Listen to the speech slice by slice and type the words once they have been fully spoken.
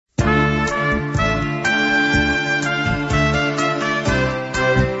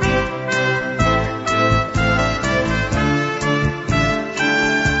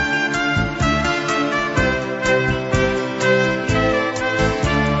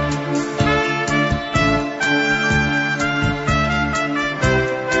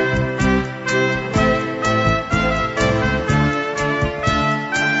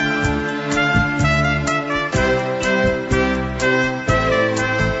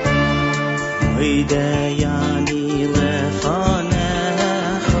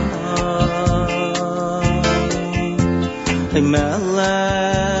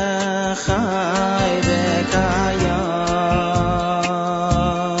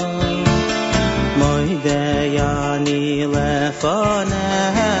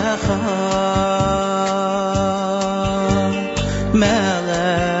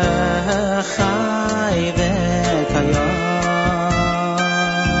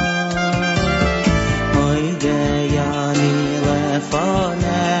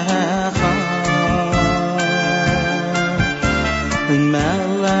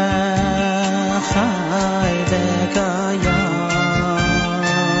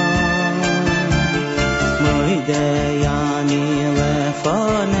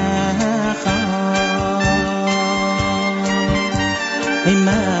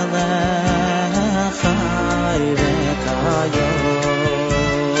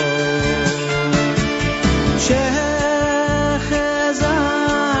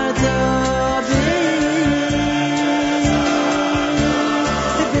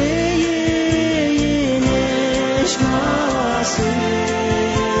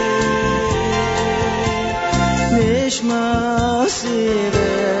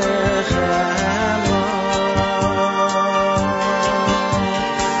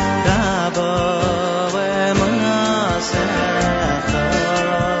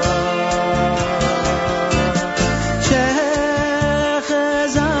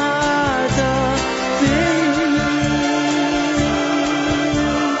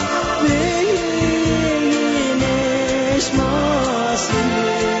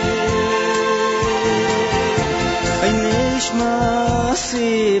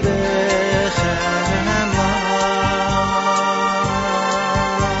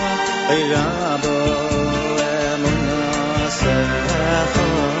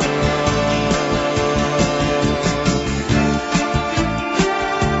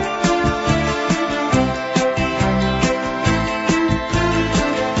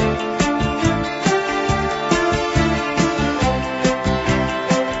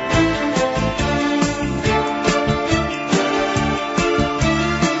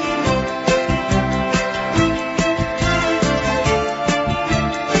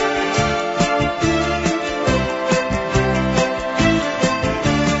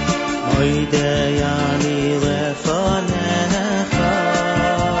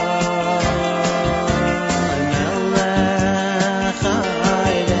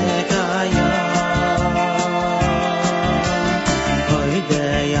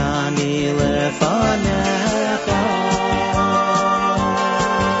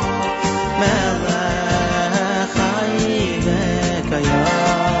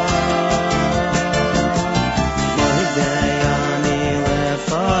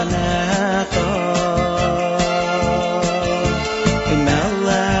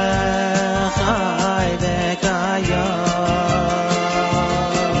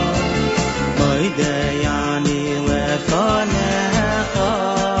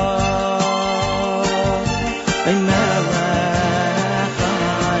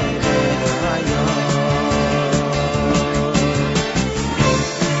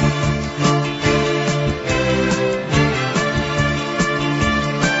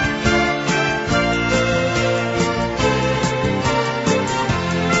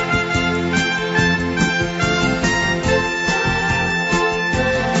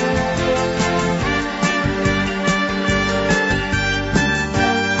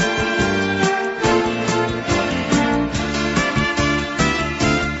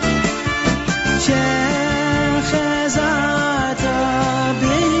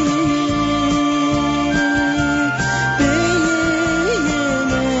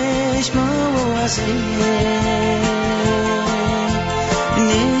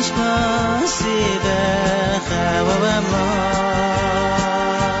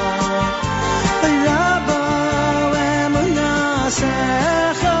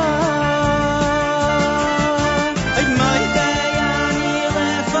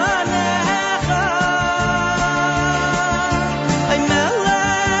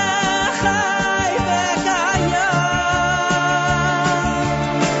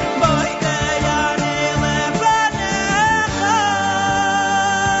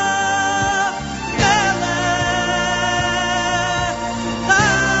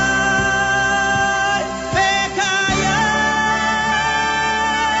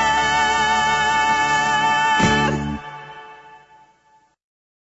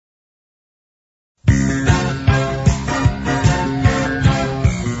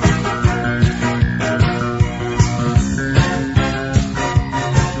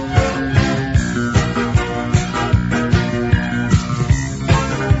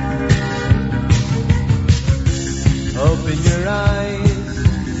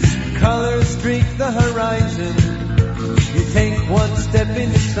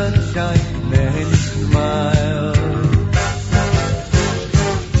sunshine and you smile.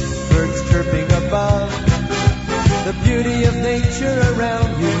 Birds chirping above, the beauty of nature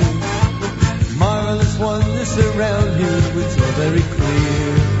around you. Marvelous wonders surround you. It's all very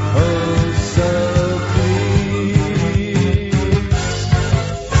clear, oh so clear.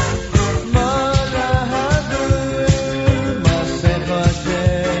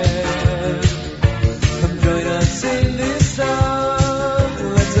 Come join us in this song.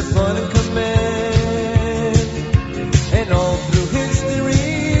 Let's have fun and command. And all through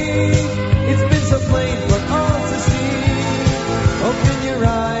history, it's been so plain for all to see. Open your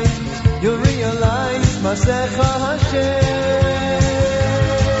eyes, you'll realize Masecha Hashem.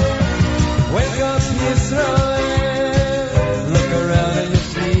 Wake up, Israel. Look around and you'll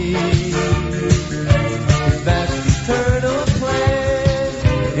see His vast eternal plan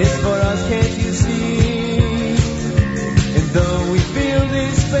is for us, can't you see? And though we feel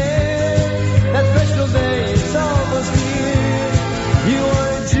despair, that special day is almost here. You are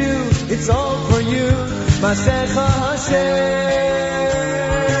a Jew, it's all for you. Masecha Hashem.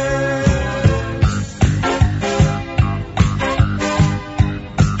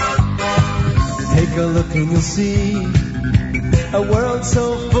 Take a look and you'll see a world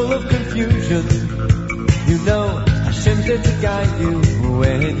so full of confusion. You know Hashem's there to guide you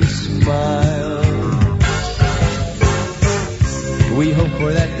when you smile. We hope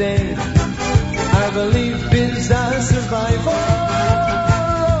for that day. Our belief is our survival.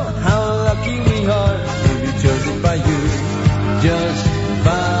 How lucky we are to be chosen by you, just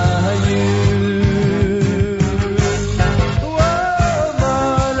by you.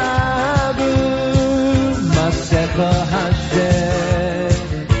 Hashem,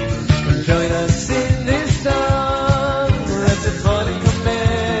 join us in this song. Let's have fun and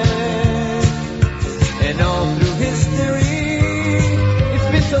command. And all through history, it's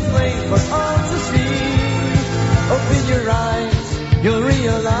been so plain for all to see. Open your eyes, you'll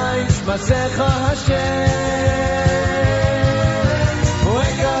realize Masecha Hashem.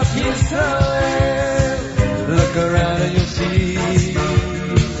 Wake up, Yisrael. Look around and you'll see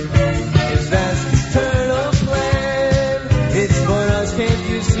His vast eternal plan. It's for us, can't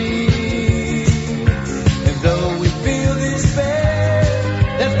you see? And though we feel despair,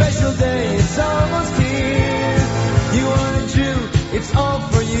 that special day is almost here. You are a Jew, it's all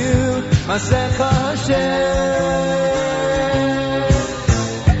for you. Masecha Hashem.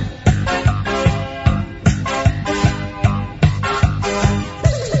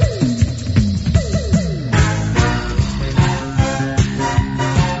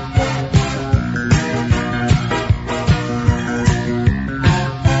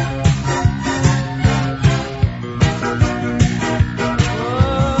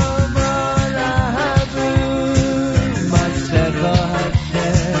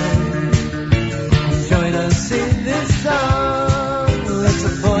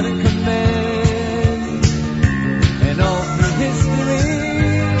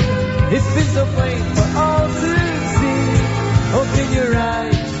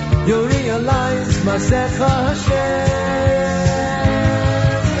 Masecha Hashem.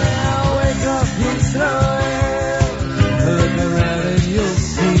 Now wake up, Israel. Look around and you'll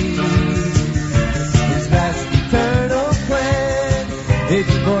see His vast eternal plan.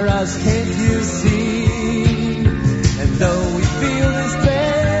 It's for us, can't you see? And though we feel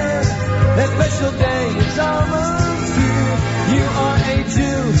despair, that special day is almost here. You are a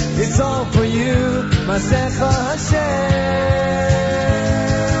Jew, it's all for you. Masecha Hashem.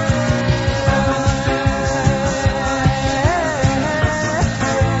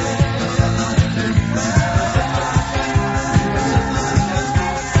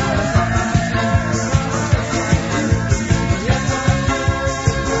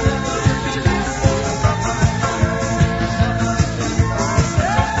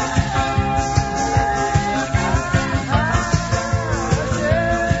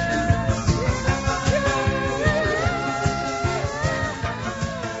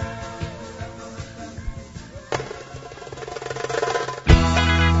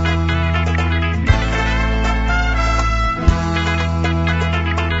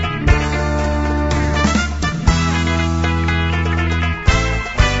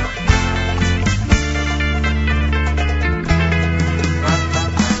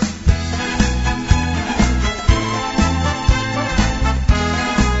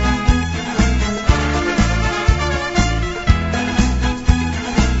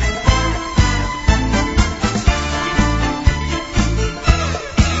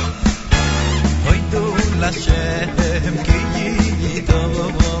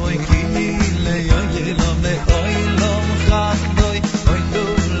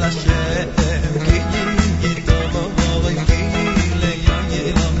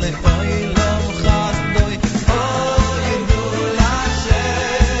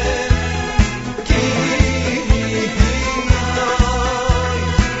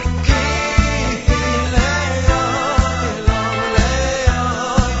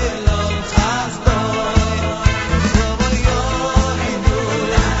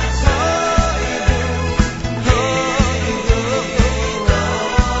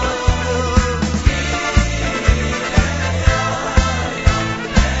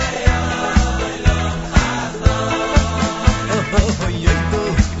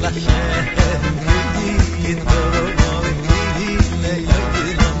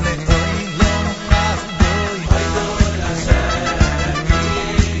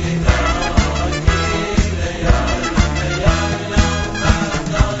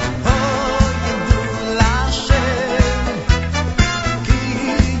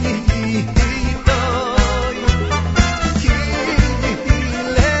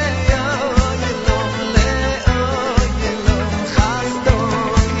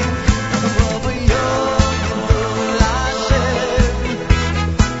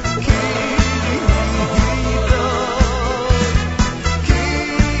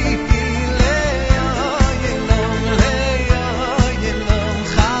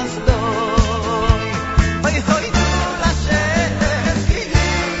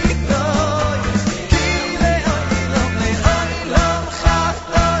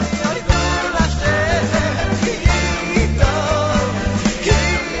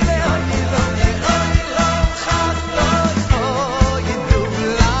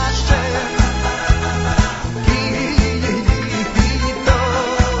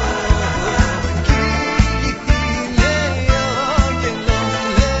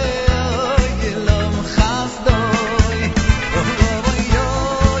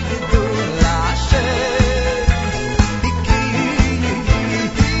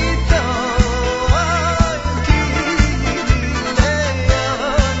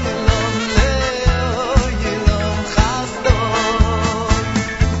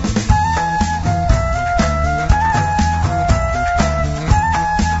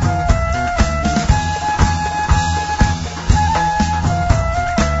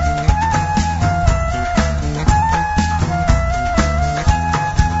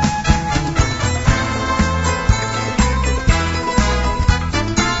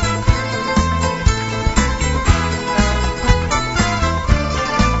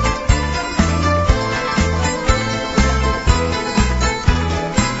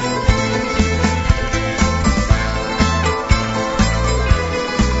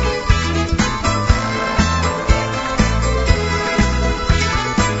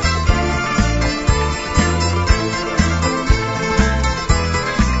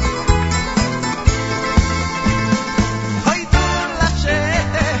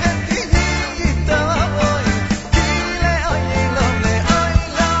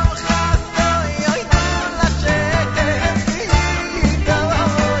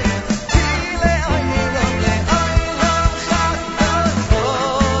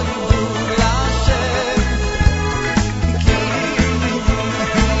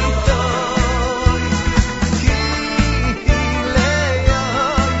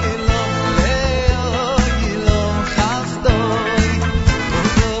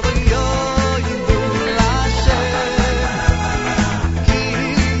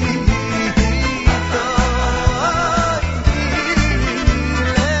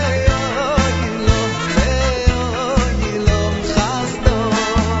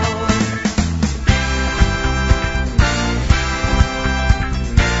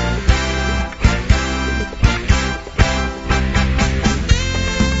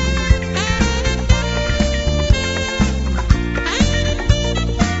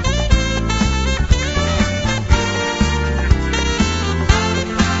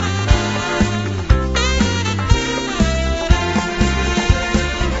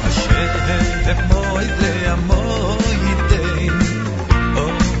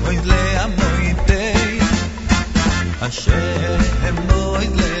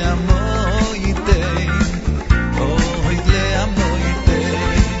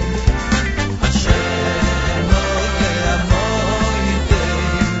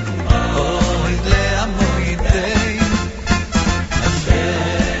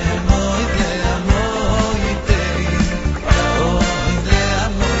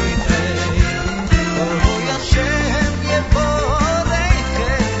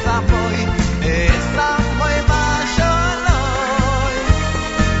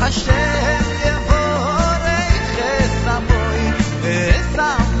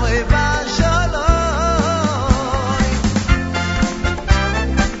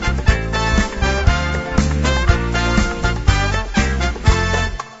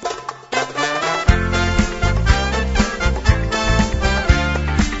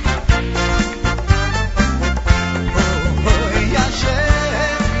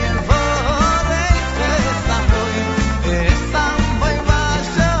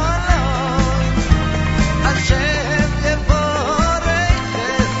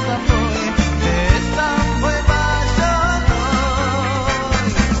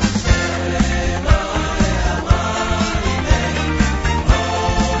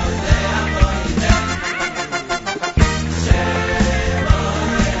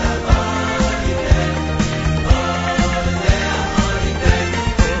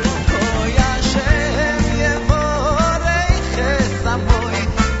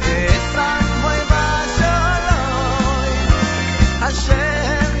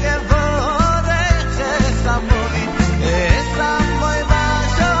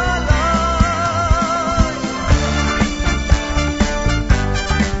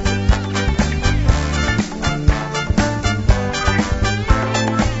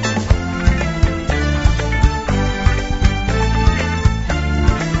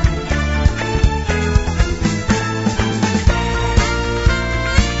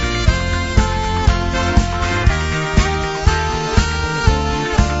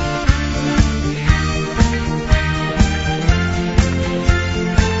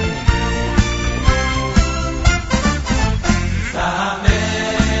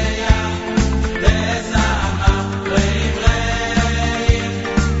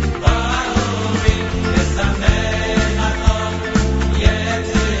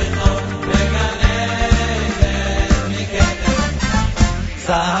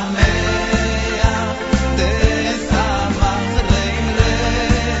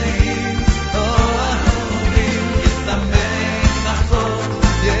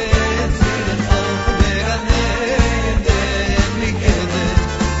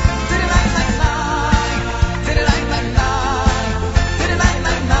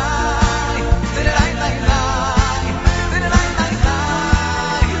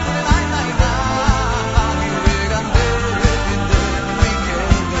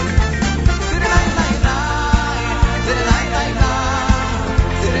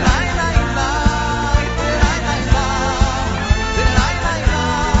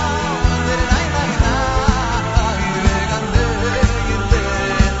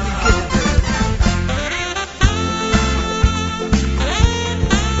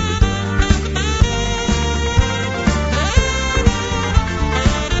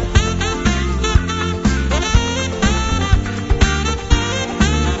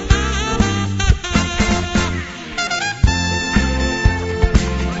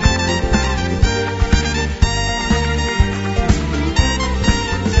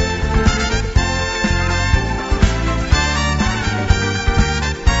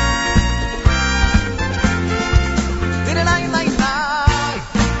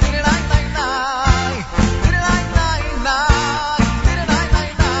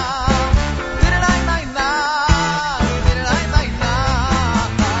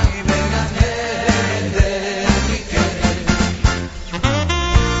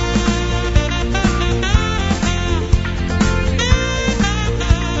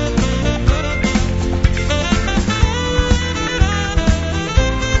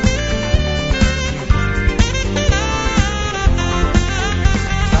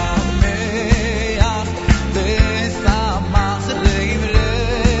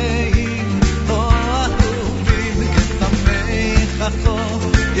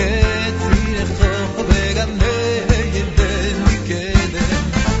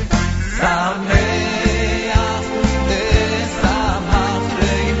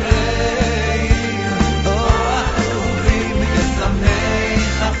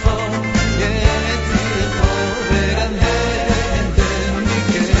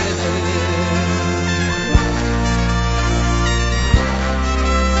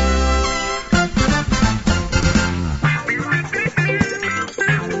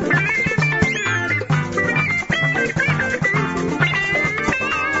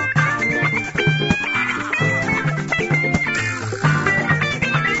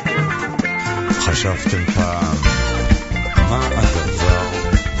 חשבתם פעם מה הדבר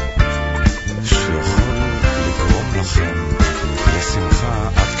שיכול לגרום לכם לשמחה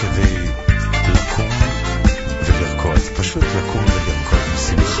עד כדי לקום ולרקוד? פשוט לקום ולרקוד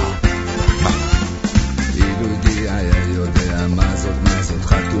בשמחה. מה? אילודי היה יודע מה זאת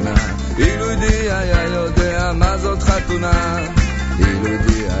חתונה, אילודי היה יודע מה זאת חתונה,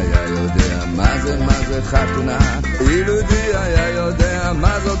 אילודי היה יודע מה זה חתונה, אילודי היה יודע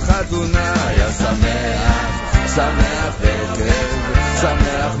מה זאת חתונה. היה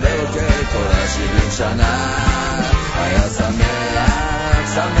שמח ורוקד כל 70 שנה, היה שמח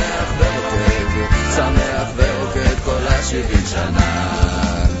ורוקד כל 70 שנה.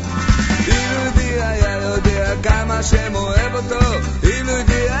 אילודי היה יודע כמה שם אוהב אותו,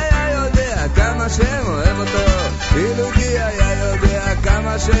 אילודי היה יודע כמה שם אוהב אותו, אילודי היה יודע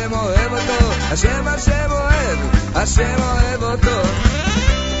כמה שם אוהב אותו, השם אוהב אותו.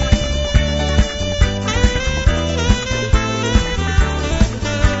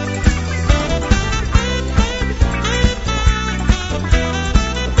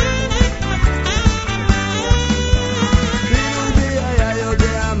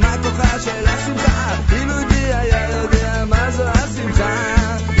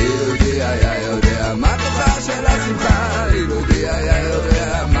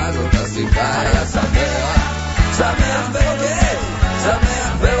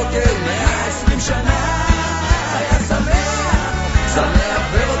 שמח ורוקד 120 שנה, היה שמח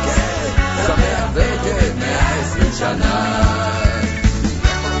ורוקד 120 שנה.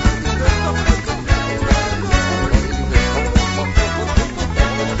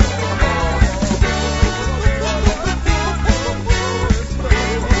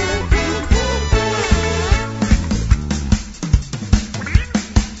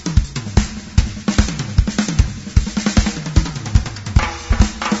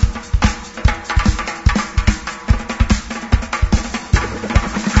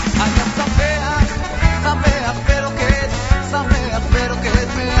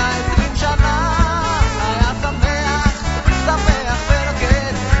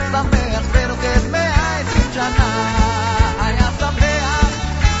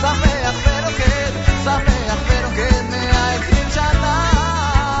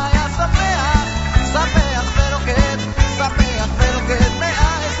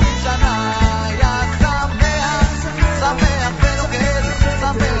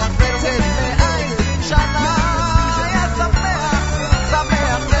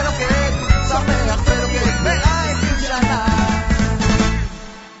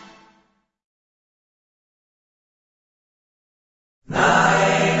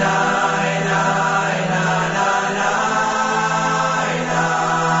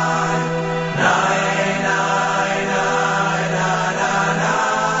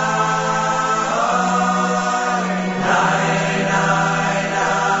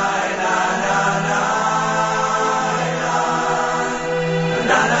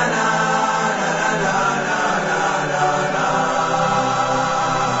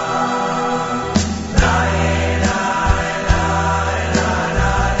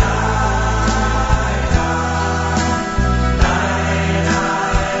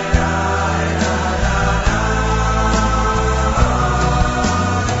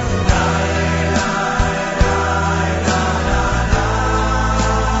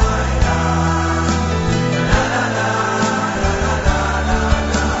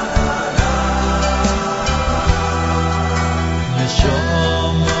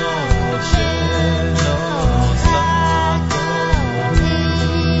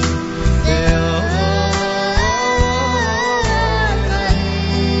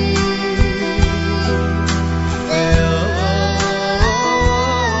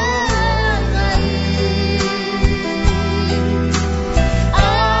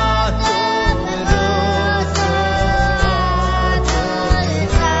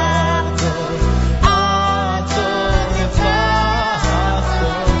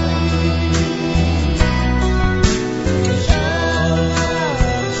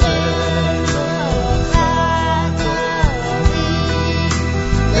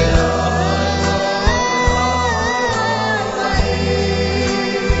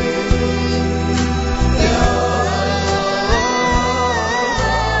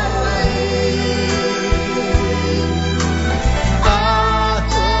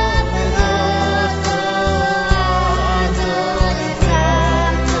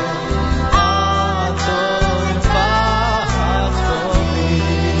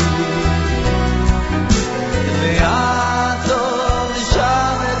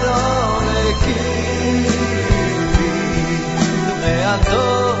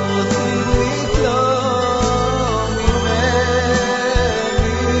 Todo sin mi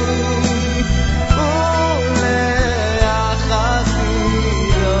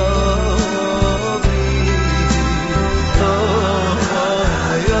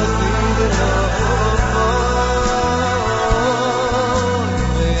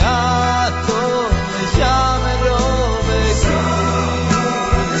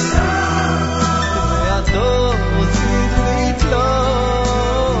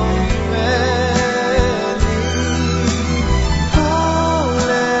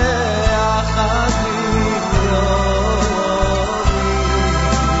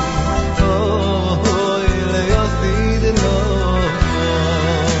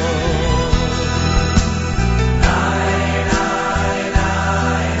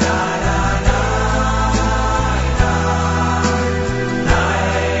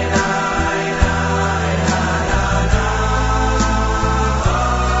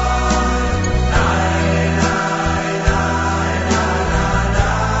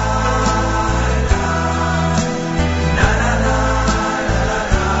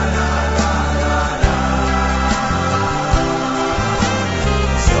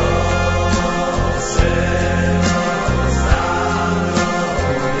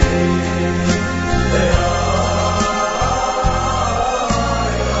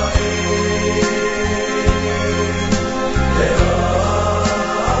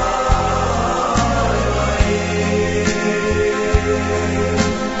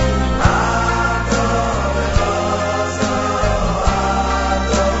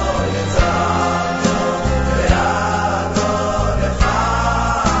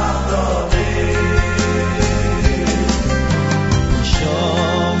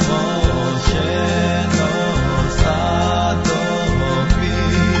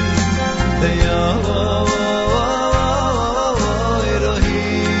Yeah.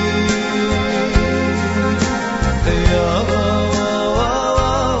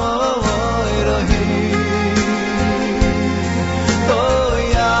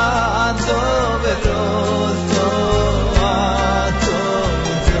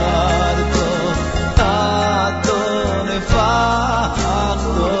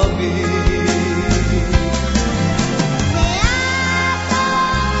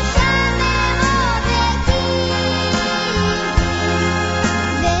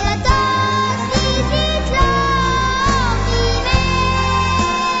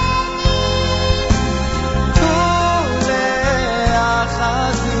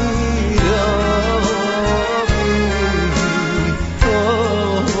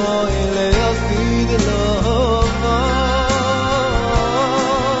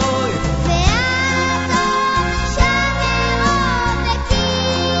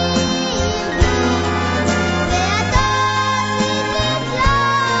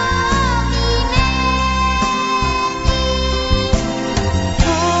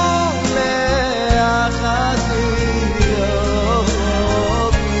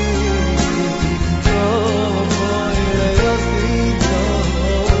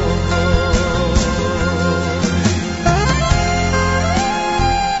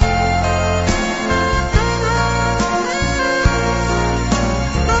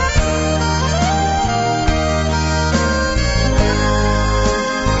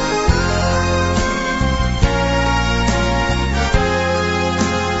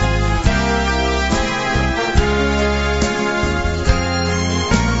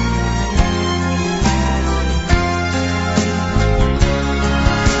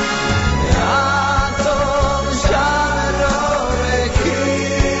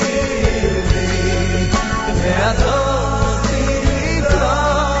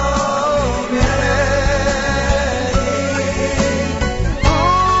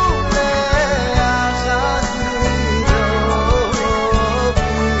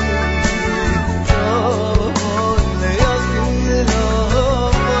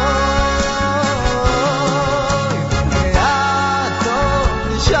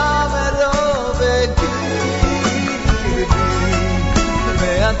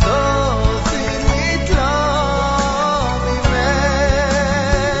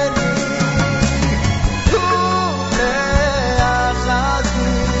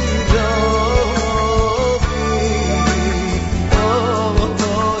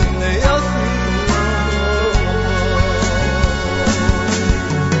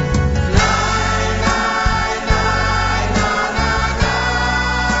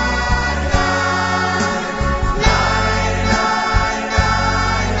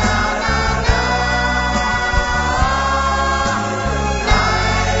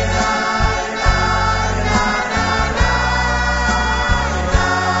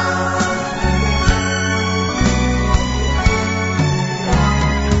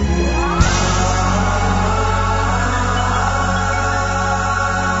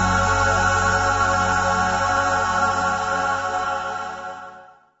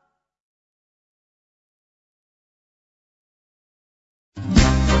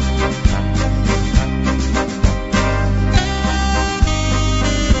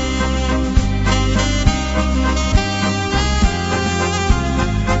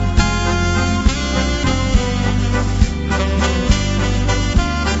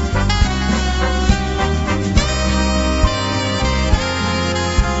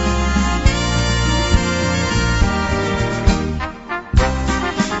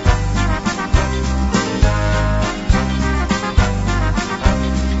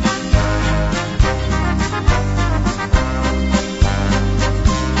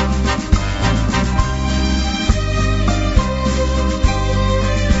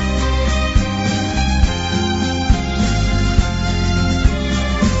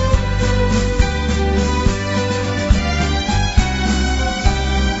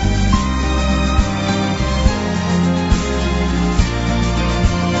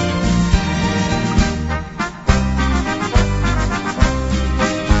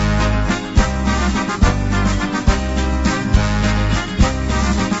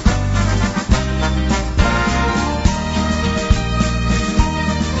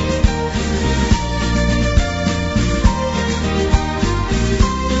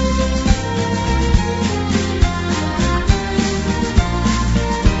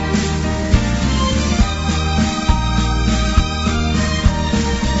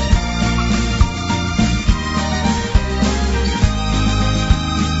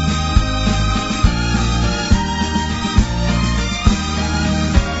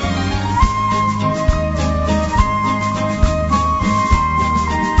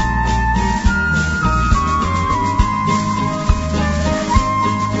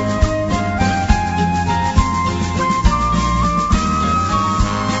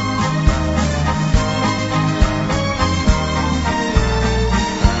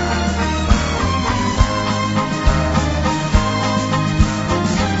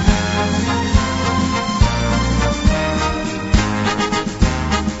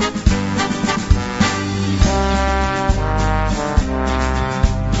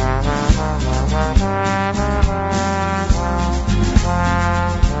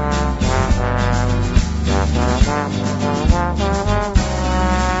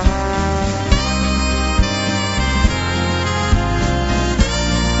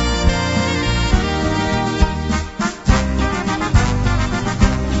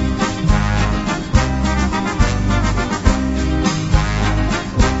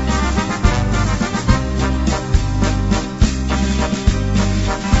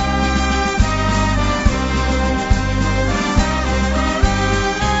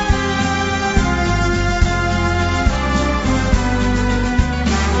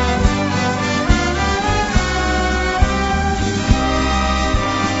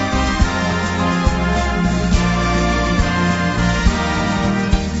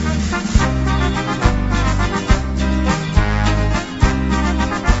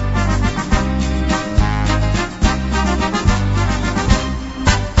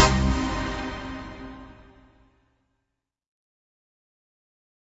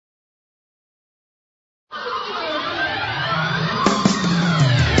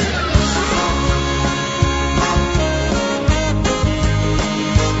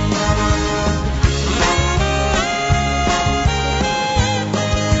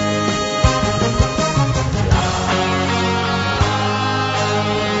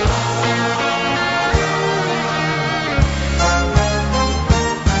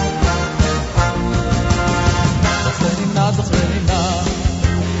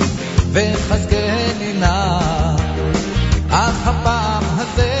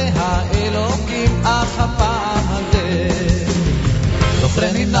 הזה האלוקים, אך הפעם הזה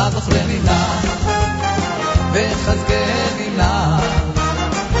זוכרני נא, זוכרני נא וחזקני נא,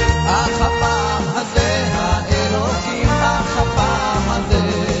 אך הפעם הזה האלוקים, אך הפעם הזה.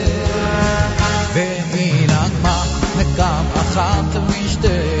 והנה מה נקם אחת משתי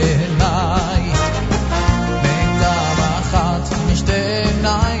עיניי, נקם אחת משתי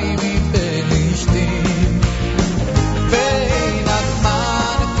עיניי מפלישתים. והנה מה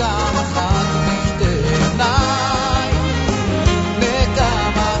נקם אחת משתי עיניי,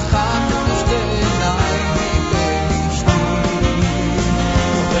 נקם אחת משתי עיניי מפלישתים.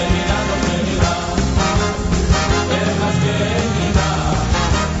 וחזקני נא וחזקני נא,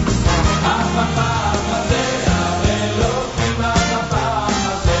 אף הפעם הזה האלוקים, אף הפעם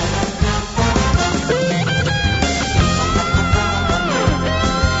הזה.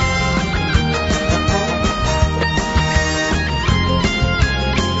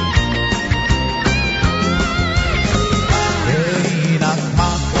 והנה מה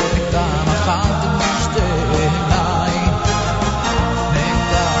נקם אחת משתי עיניי,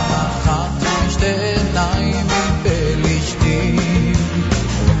 נקם אחת משתי עיניי מפלישתים.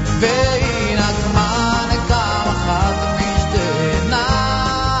 והנה מה נקם אחת משתי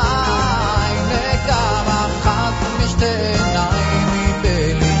עיניי, נקם אחת משתי עיניי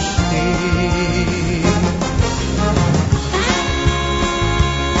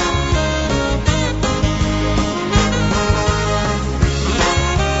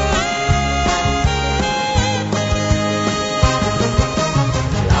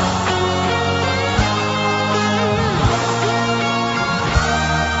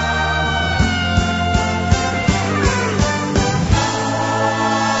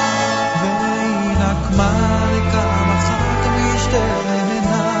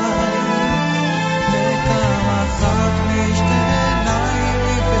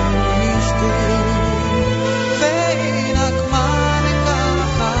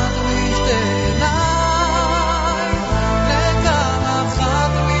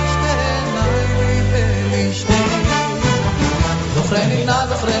מפלישתים. זוכרני נא,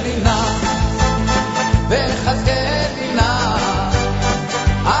 זוכרני נא וחזקני נא,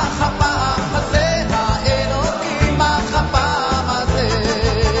 אך הפעם הזה האלוקים, אך הפעם הזה.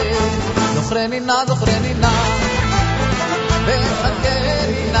 זוכרני נא, זוכרני נא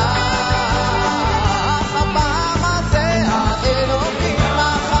וחזקני נא, אך הפעם הזה האלוקים,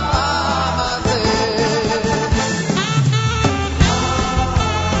 אך הפעם הזה.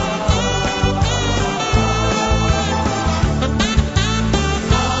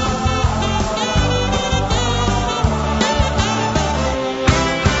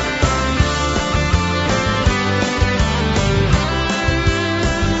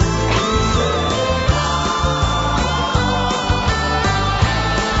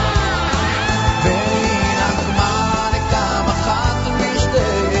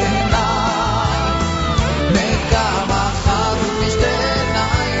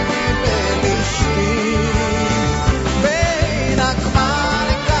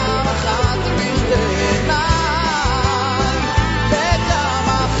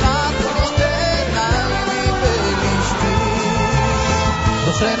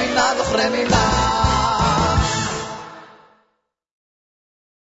 זוכרני נא, זוכרני נא.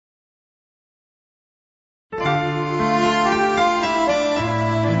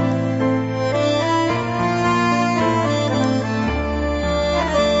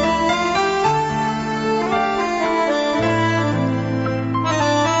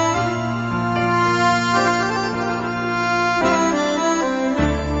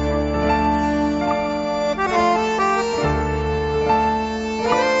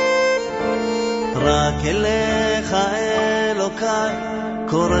 רק אליך אלוקיי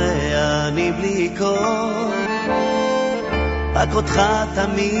קורא אני בלי קול, רק אותך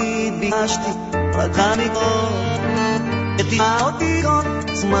תמיד ביקשתי, רק המקור תתימה אותי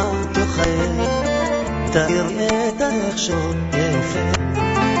כל זמן תוכל, תאיר את הדרך שלו יפה,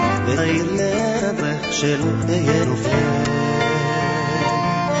 ותאיר את הדרך שלו יפה.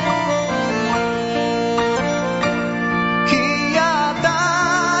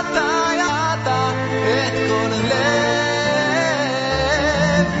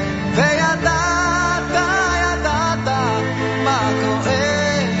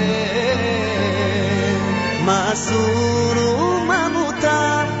 מה אסור ומה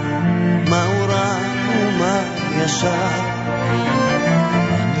מותר, מה הוא רע ומה ישר,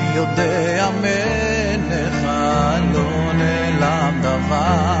 אני יודע ממך לא נעלם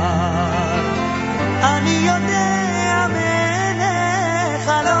דבר, אני יודע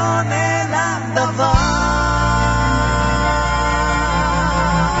ממך לא נעלם דבר.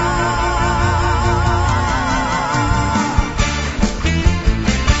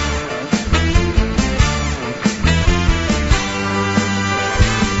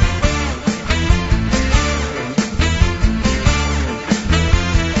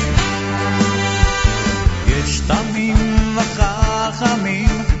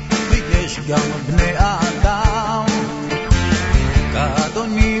 גם בני האדם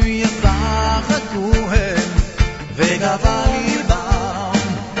כאדונים ישחקו הם וגבה ליבם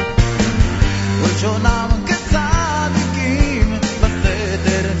ולשונם כצדיקים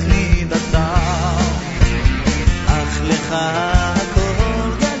בסתר תמידתם אך לך הכל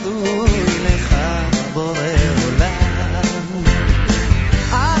גלוי לך בורא עולם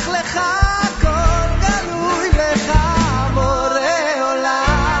אך לך הכל גלוי לך בורא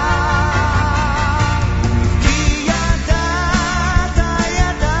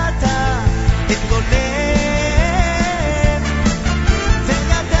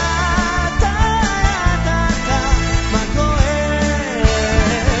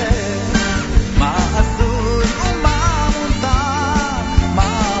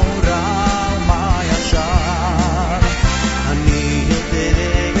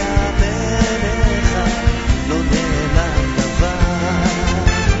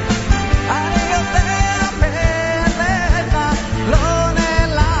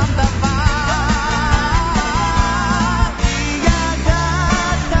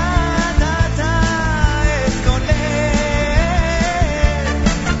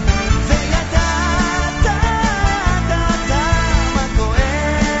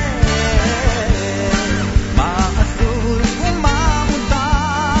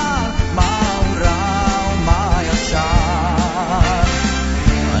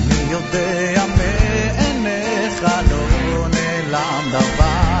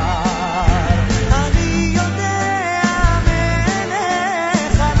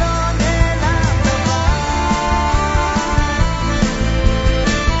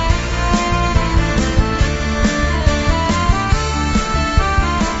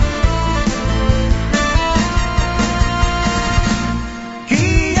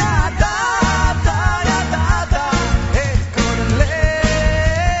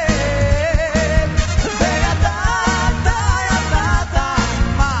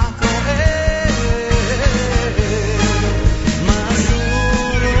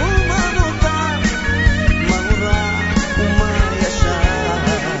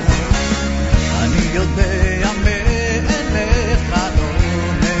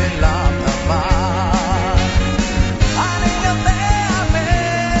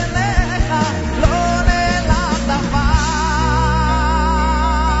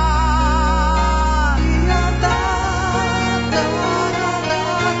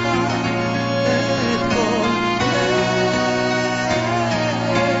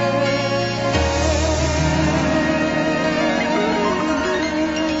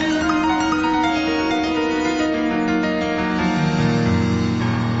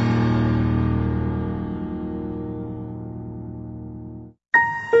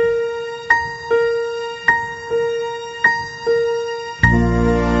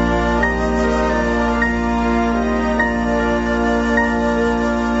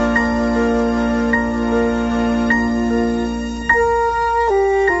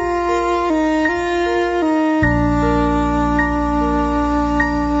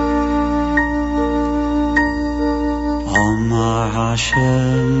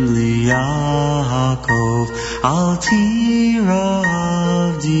Hashem liYaakov, al tira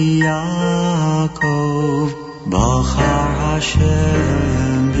avdi Yaakov. Bachar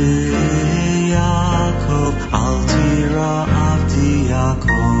Hashem b'Yaakov, al tira avdi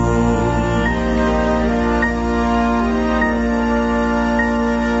Yaakov.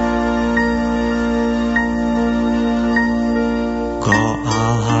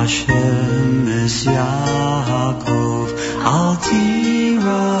 Go'al Hashem es Yaakov, al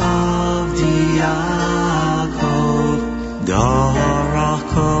tira avdi Yaakov. Dorach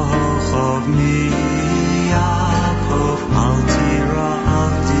kochov mi Yaakov, al tira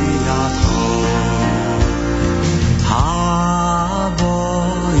avdi Yaakov. Ha'avoim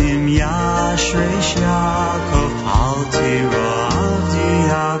yashresh Yaakov, al tira avdi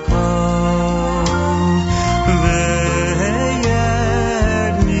Yaakov. Ve'yed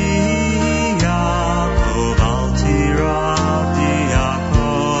mi Yaakov,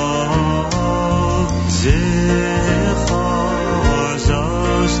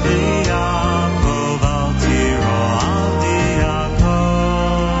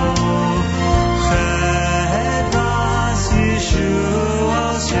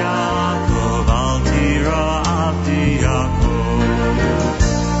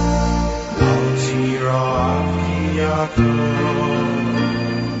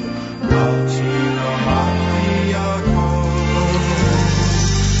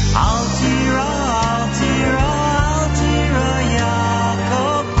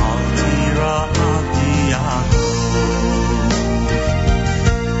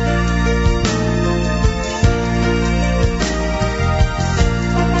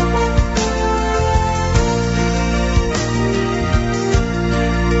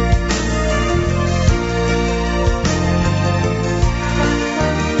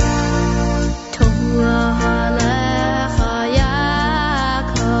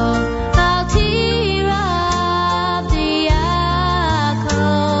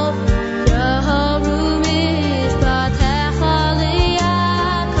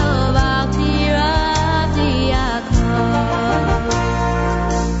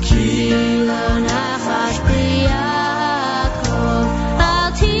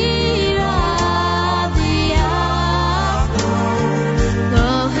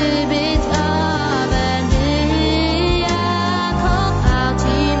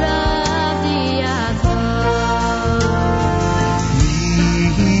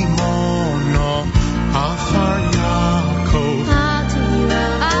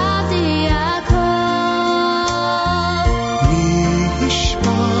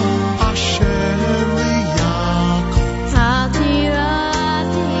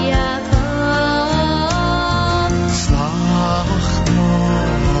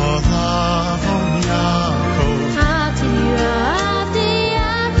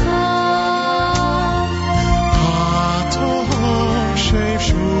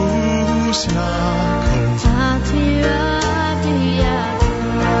 Yeshus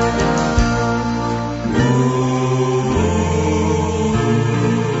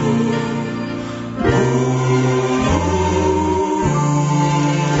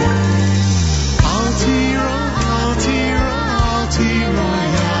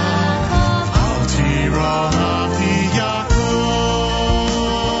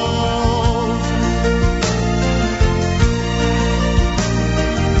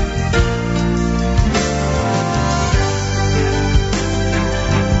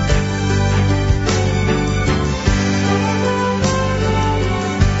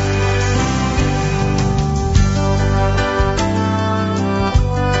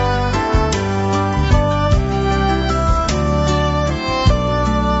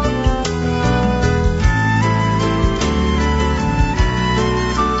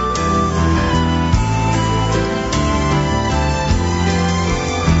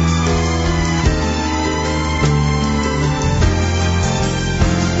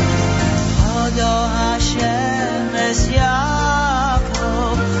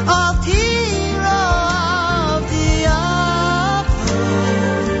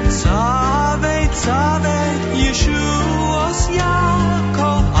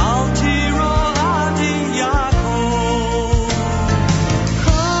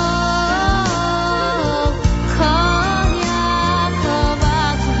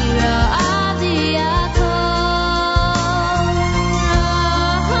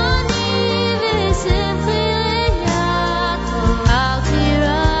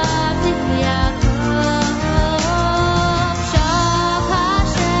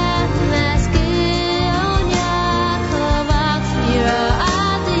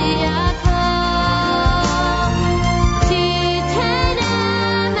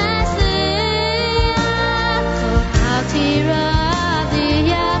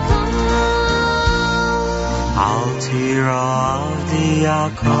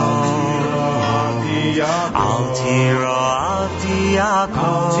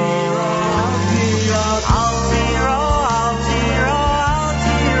Yaakov.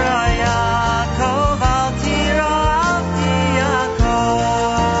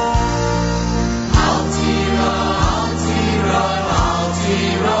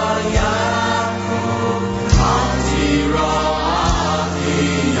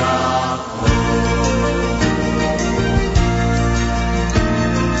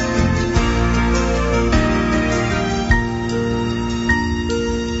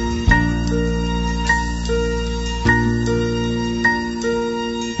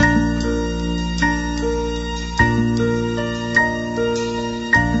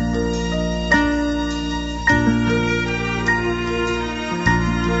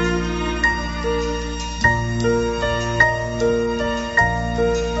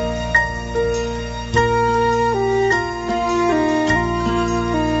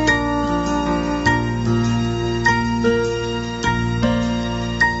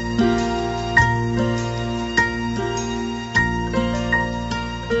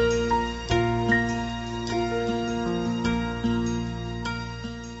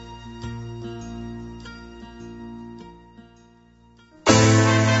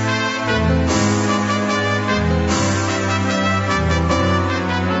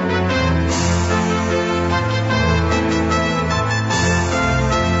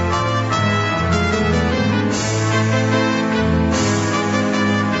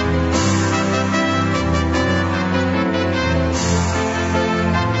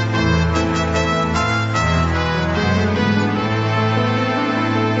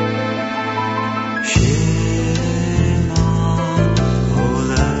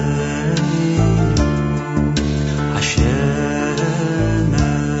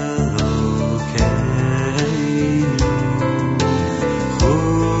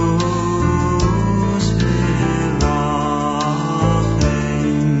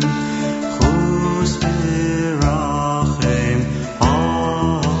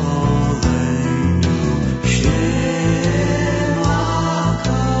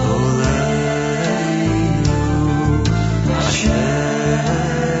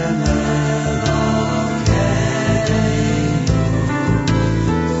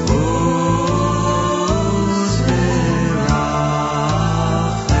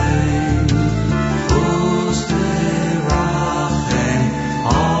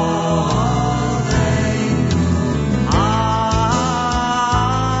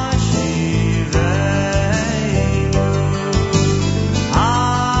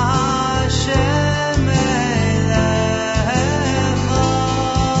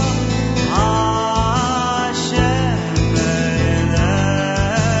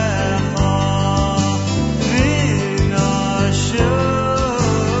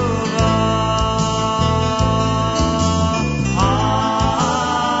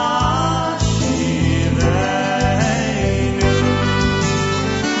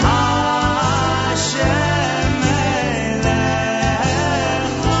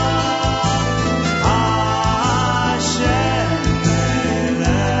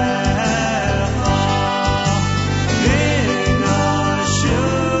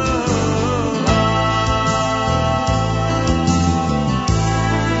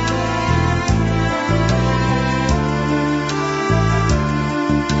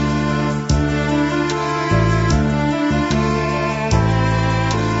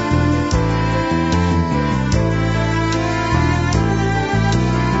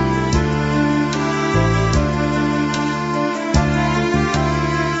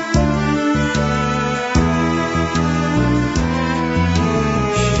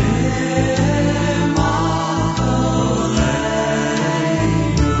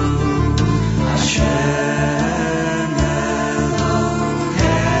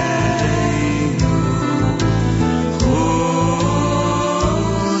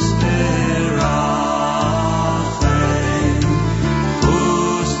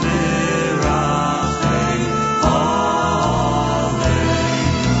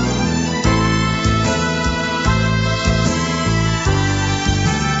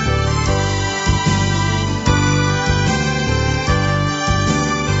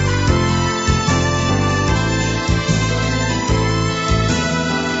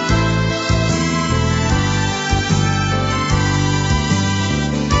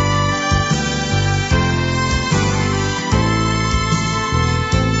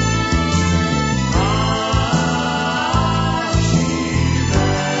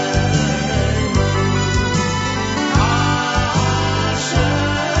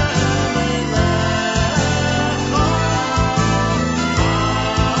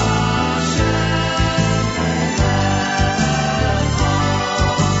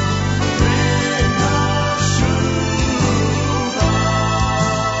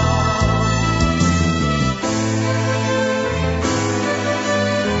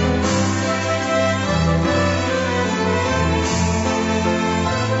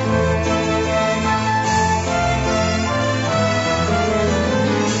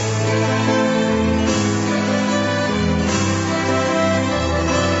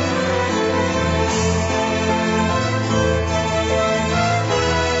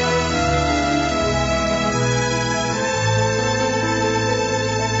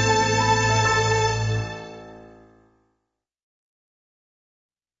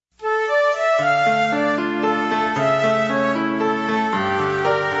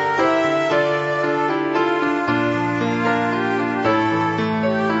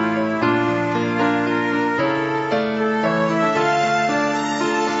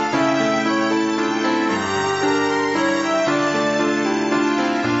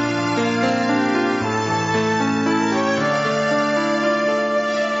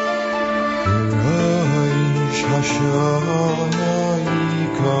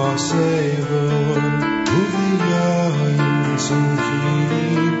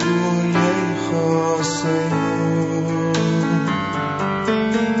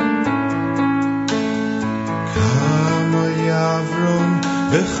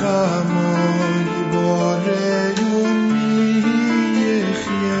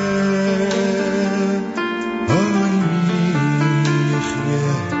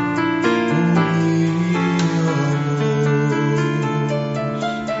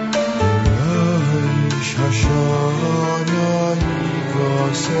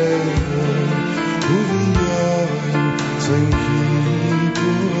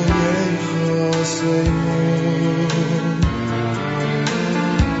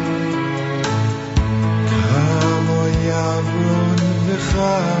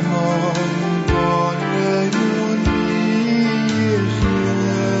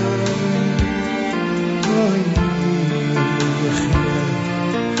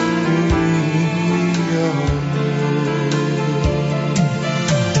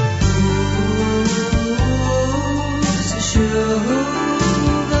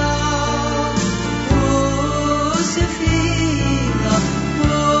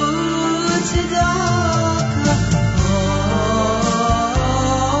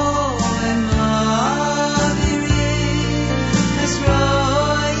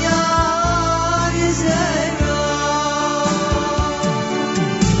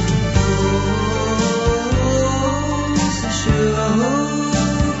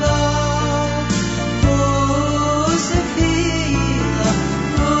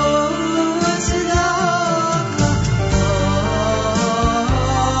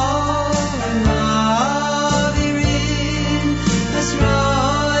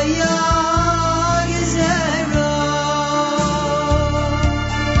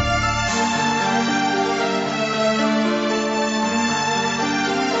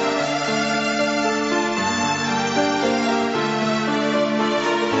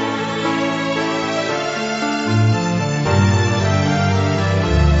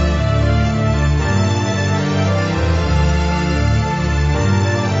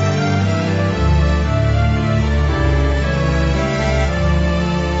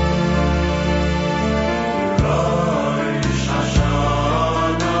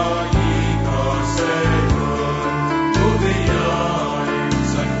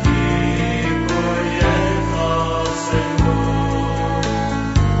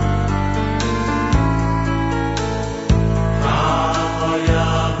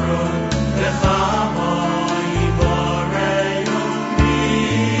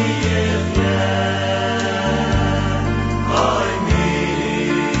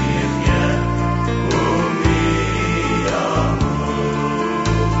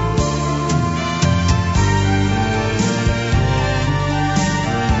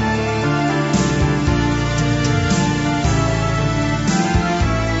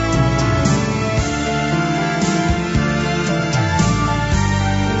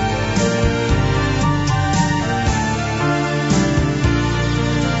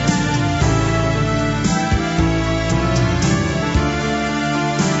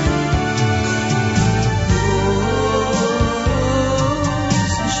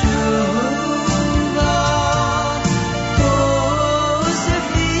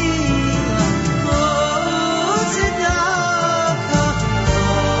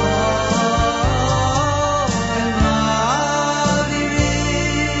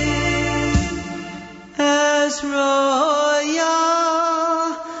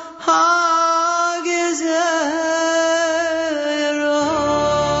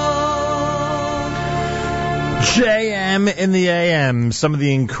 JM in the AM, some of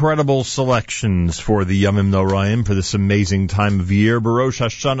the incredible selections for the Yomim Noraim for this amazing time of year. Barosh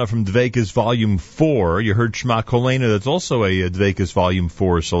Hashanah from Dveikus Volume 4. You heard Shema Kolena, that's also a Dveikus Volume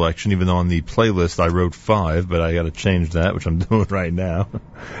 4 selection, even though on the playlist I wrote 5, but I got to change that, which I'm doing right now.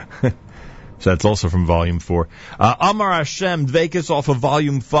 So that's also from Volume 4. Amar Hashem, Dveikus off of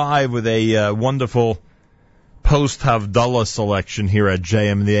Volume 5 with a wonderful post-Havdalah selection here at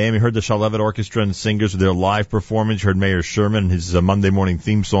JM in the AM. You heard the Shalevet Orchestra and Singers with their live performance. You heard Meir Sherman and his Monday morning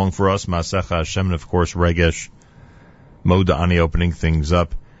theme song for us, Masecha Hashem, and of course Regesh Modani opening things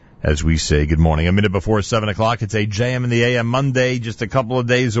up as we say good morning. A minute before 7 o'clock, it's a JM in the AM Monday, just a couple of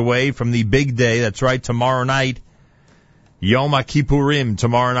days away from the big day. That's right, tomorrow night, Yom HaKippurim,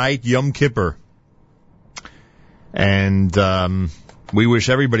 tomorrow night, Yom Kippur. And we wish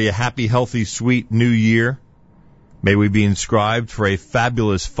everybody a happy, healthy, sweet new year. May we be inscribed for a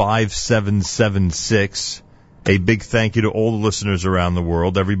fabulous 5776 A big thank you to all the listeners around the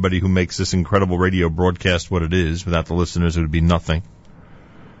world, everybody who makes this incredible radio broadcast what it is. Without the listeners, it would be nothing.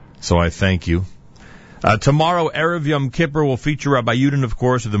 So I thank you. Tomorrow, Erev Yom Kippur will feature Rabbi Yudin, of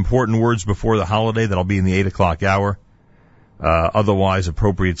course, with important words before the holiday. That'll be in the 8 o'clock hour. Otherwise,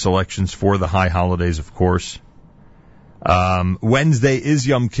 appropriate selections for the high holidays, of course. Wednesday is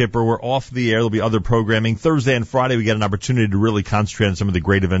Yom Kippur. We're off the air. There'll be other programming. Thursday and Friday, we get an opportunity to really concentrate on some of the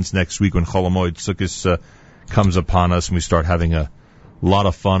great events next week when Chol HaMoed Sukkos comes upon us, and we start having a lot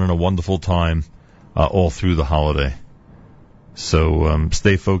of fun and a wonderful time all through the holiday. So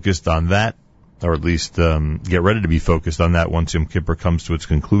stay focused on that, or at least get ready to be focused on that once Yom Kippur comes to its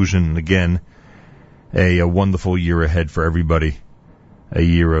conclusion. And again, a wonderful year ahead for everybody, a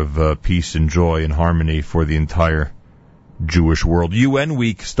year of peace and joy and harmony for the entire Jewish world. UN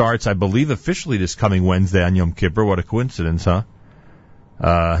Week starts, I believe, officially this coming Wednesday on Yom Kippur. What a coincidence, huh?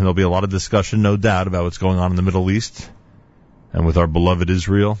 And there'll be a lot of discussion, no doubt, about what's going on in the Middle East and with our beloved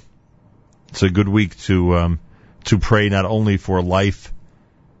Israel. It's a good week to pray not only for life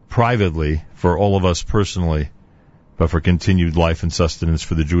privately, for all of us personally, but for continued life and sustenance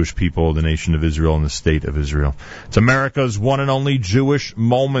for the Jewish people, the nation of Israel, and the state of Israel. It's America's one and only Jewish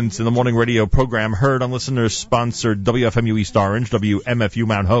Moments in the Morning radio program, heard on listeners-sponsored WFMU East Orange, WMFU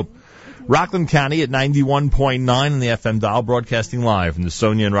Mount Hope, Rockland County at 91.9 on the FM dial, broadcasting live from the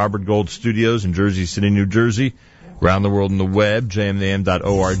Sonia and Robert Gold studios in Jersey City, New Jersey. Around the world on the web,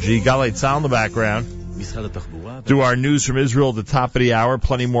 jmnam.org. Galei Tzal in the background. Do our news from Israel at the top of the hour.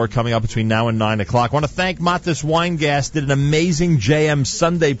 Plenty more coming up between now and 9 o'clock. I want to thank Matis Weingas. Did an amazing JM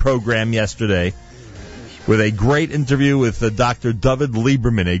Sunday program yesterday with a great interview with Dr. Dovid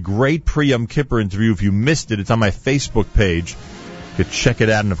Lieberman, a great pre-Yom Kippur interview. If you missed it, it's on my Facebook page. You could check it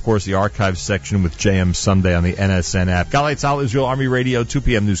out, and of course the archives section with JM Sunday on the NSN app. Galei Tzal, Israel Army Radio, 2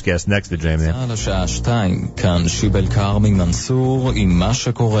 p.m. newscast next to JM. על השעה 2, כאן שיבל קרמי מנסור עם מה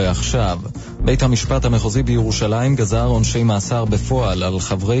שקורה עכשיו. בית המשפט המחוזי בירושלים גזר עונשי מאסר בפועל על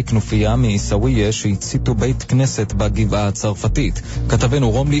חברי כנופיה מעיסאוויה שהציתו בית כנסת בגבעה הצרפתית.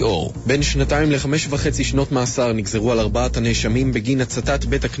 כתבנו רום ליאור. בין 2 ל5.5 שנות מאסר נגזרו על 4 הנאשמים בגין הצתת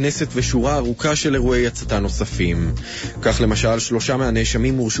בית הכנסת ושורה ארוכה של אירועי הצתה נוספים. כך למשל 3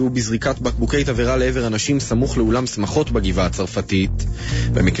 מהנאשמים הורשעו בזריקת בקבוקי תבערה לעבר אנשים סמוך לאולם שמחות בגבעה הצרפתית.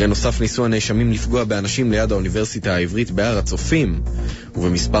 במקרה נוסף ניסו הנאשמים לפגוע באנשים ליד האוניברסיטה העברית בהר הצופים,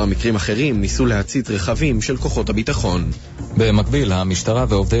 ובמספר מקרים אחרים ניסו להצית רכבים של כוחות הביטחון. במקביל, המשטרה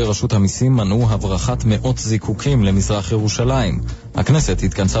ועובדי רשות המיסים מנעו הברחת מאות זיקוקים למזרח ירושלים. הכנסת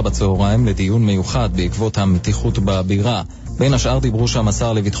התכנסה בצהריים לדיון מיוחד בעקבות המתיחות בבירה. בין השאר דיברו שם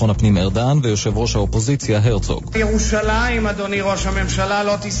השר לביטחון הפנים ארדן ויושב ראש האופוזיציה הרצוג. ירושלים, אדוני ראש הממשלה,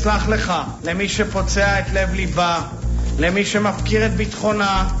 לא תסלח לך. למי שפוצע את לב ליבה, למי שמפקיר את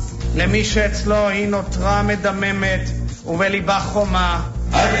ביטחונה, למי שאצלו היא נותרה מדממת ובליבה חומה.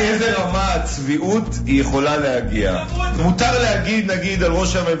 עד איזה רמה הצביעות היא יכולה להגיע? מותר להגיד, נגיד, על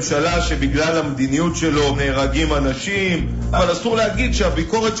ראש הממשלה שבגלל המדיניות שלו נהרגים אנשים, אבל אסור להגיד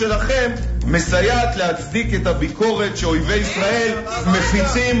שהביקורת שלכם מסייעת להצדיק את הביקורת שאויבי ישראל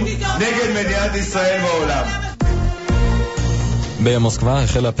מפיצים נגד מדינת ישראל בעולם. במוסקבה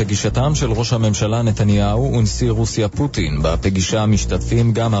החלה פגישתם של ראש הממשלה נתניהו ונשיא רוסיה פוטין. בפגישה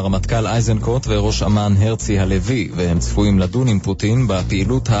משתתפים גם הרמטכ"ל אייזנקוט וראש אמ"ן הרצי הלוי, והם צפויים לדון עם פוטין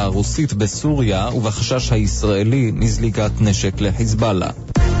בפעילות הרוסית בסוריה ובחשש הישראלי מזליגת נשק לחיזבאללה.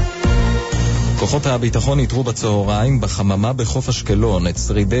 כוחות הביטחון יתרו בצהריים בחממה בחוף אשקלון את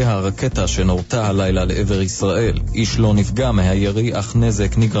שרידי הרקטה שנורתה הלילה לעבר ישראל. איש לא נפגע מהירי אך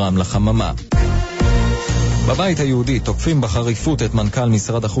נזק נגרם לחממה. בבית היהודי תוקפים בחריפות את מנכ"ל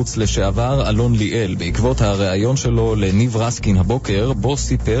משרד החוץ לשעבר אלון ליאל בעקבות הראיון שלו לניב רסקין הבוקר, בו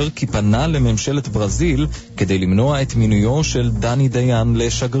סיפר כי פנה לממשלת ברזיל כדי למנוע את מינויו של דני דיין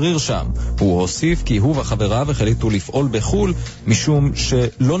לשגריר שם. הוא הוסיף כי הוא וחבריו החליטו לפעול בחול משום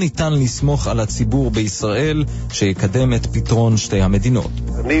שלא ניתן לסמוך על הציבור בישראל שיקדם את פתרון שתי המדינות.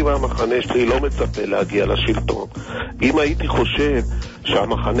 אני והמחנה שלי לא מצפה להגיע לשלטון. אם הייתי חושב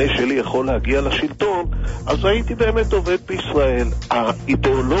שהמחנה שלי יכול להגיע לשלטון, אז הייתי באמת עובד בישראל.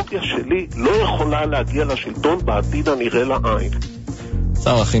 האידיאולוגיה שלי לא יכולה להגיע לשלטון בעתיד הנראה לעין.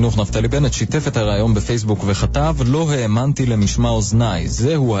 שר החינוך נפתלי בנט שיתף את הרעיון בפייסבוק וכתב, לא האמנתי למשמע אוזניי,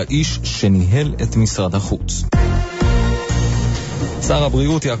 זהו האיש שניהל את משרד החוץ. שר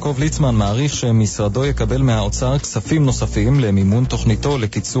הבריאות יעקב ליצמן מעריך שמשרדו יקבל מהאוצר כספים נוספים למימון תוכניתו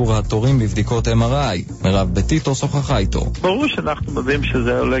לקיצור התורים בבדיקות MRI. מירב בטיטו שוחחה איתו. ברור שאנחנו מבינים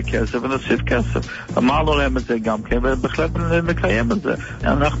שזה עולה כסף ונוסיף כסף. אמרנו להם את זה גם כן, ובהחלט נקיים את זה.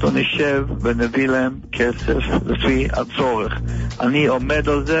 אנחנו נשב ונביא להם כסף לפי הצורך. אני עומד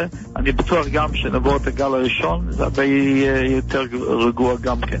על זה, אני בטוח גם שנבוא את הגל הראשון, זה הרבה יותר רגוע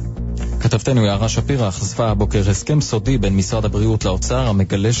גם כן. כתבתנו יערה שפירא חשפה הבוקר הסכם סודי בין משרד הבריאות לאוצר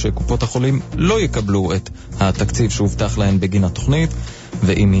המגלה שקופות החולים לא יקבלו את התקציב שהובטח להן בגין התוכנית,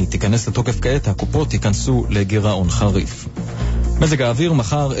 ואם היא תיכנס לתוקף כעת הקופות ייכנסו לגירעון חריף. מזג האוויר,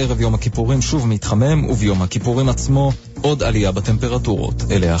 מחר ערב יום הכיפורים שוב מתחמם, וביום הכיפורים עצמו עוד עלייה בטמפרטורות.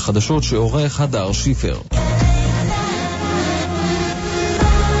 אלה החדשות שעורך הדר שיפר.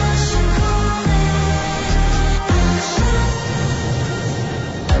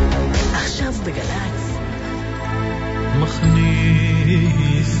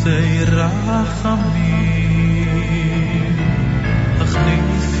 מכניסי רחמים,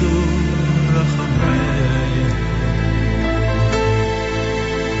 הכניסו רחמי,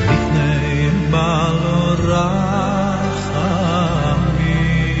 לפני בעל רחמים,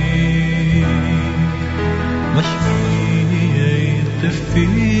 משמיעי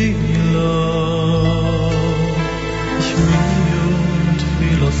תפילה, משמיעו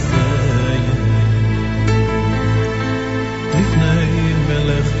תפילוסי, לפני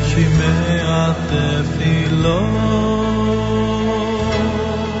מלך שמע תפילות,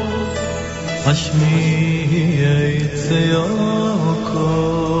 השמיעי צעקות,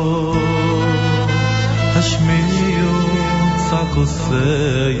 השמיעו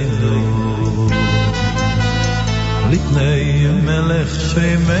צעקותינו, לפני מלך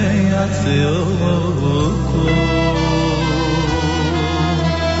שמע צעקות,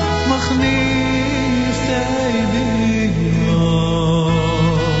 מכניסי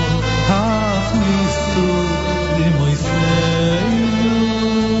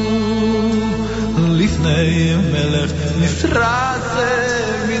לפני מלך נפרזה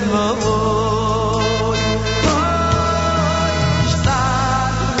מדמעות,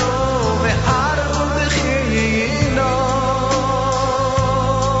 השתנו והרו בכינו,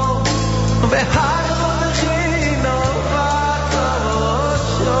 והרו בכינו בתושו,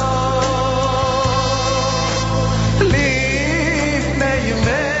 לפני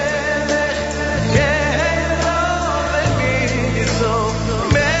מלך גאינו וניסו,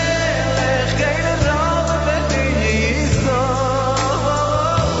 מלך גאינו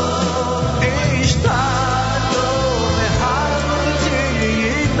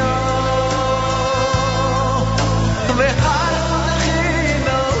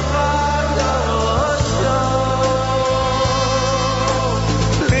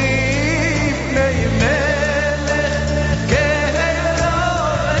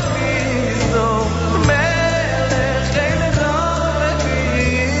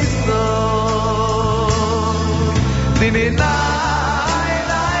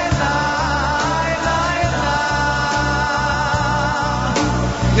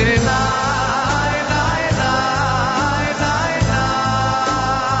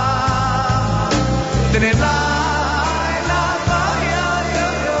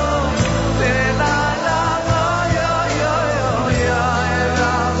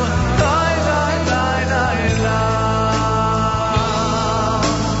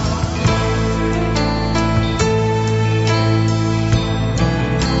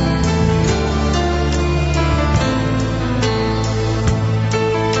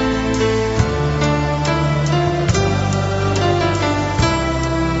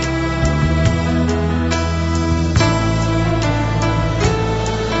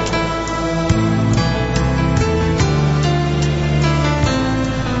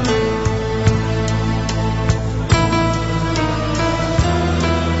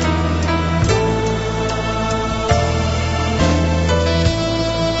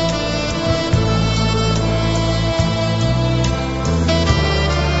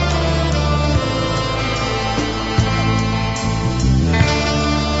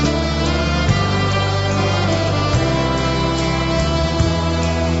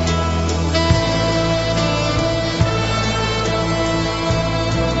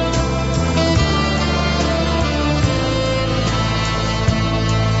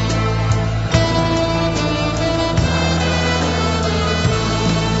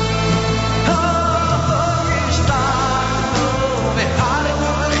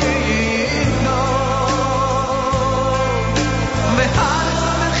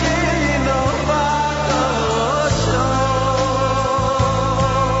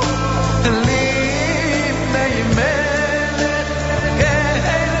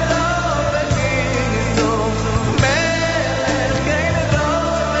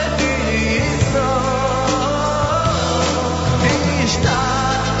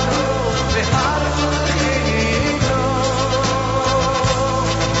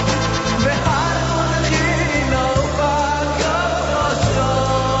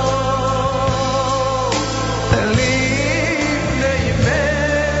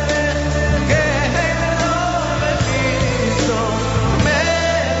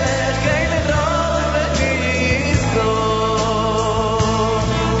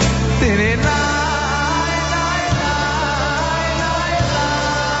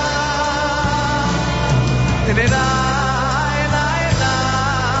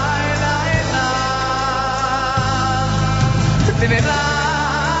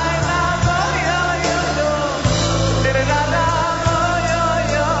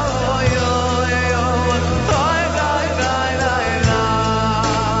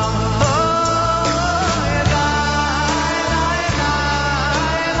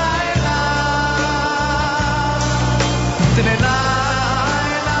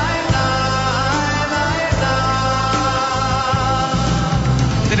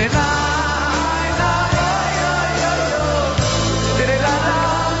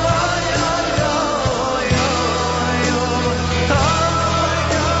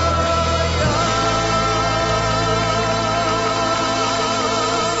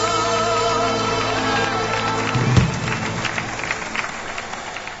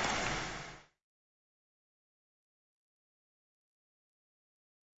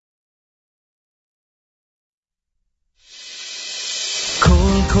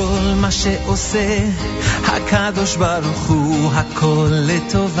כל מה שעושה הקדוש ברוך הוא הכל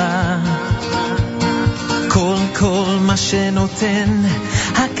לטובה, כל מה שנותן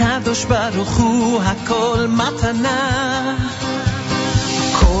הקדוש ברוך הוא הכל מתנה,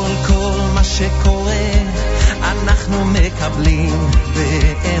 כל מה שקורה אנחנו מקבלים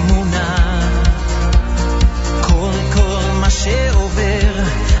באמונה, כל מה שעובר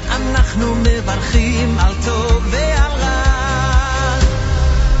אנחנו מברכים על טוב ועל רע,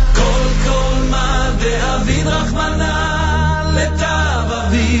 כל מה דאביד רחמנה לטב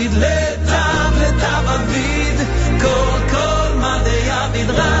אביד לטב אביד, כל מה דאביד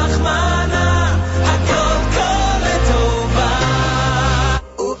רחמנה הכל לטובה.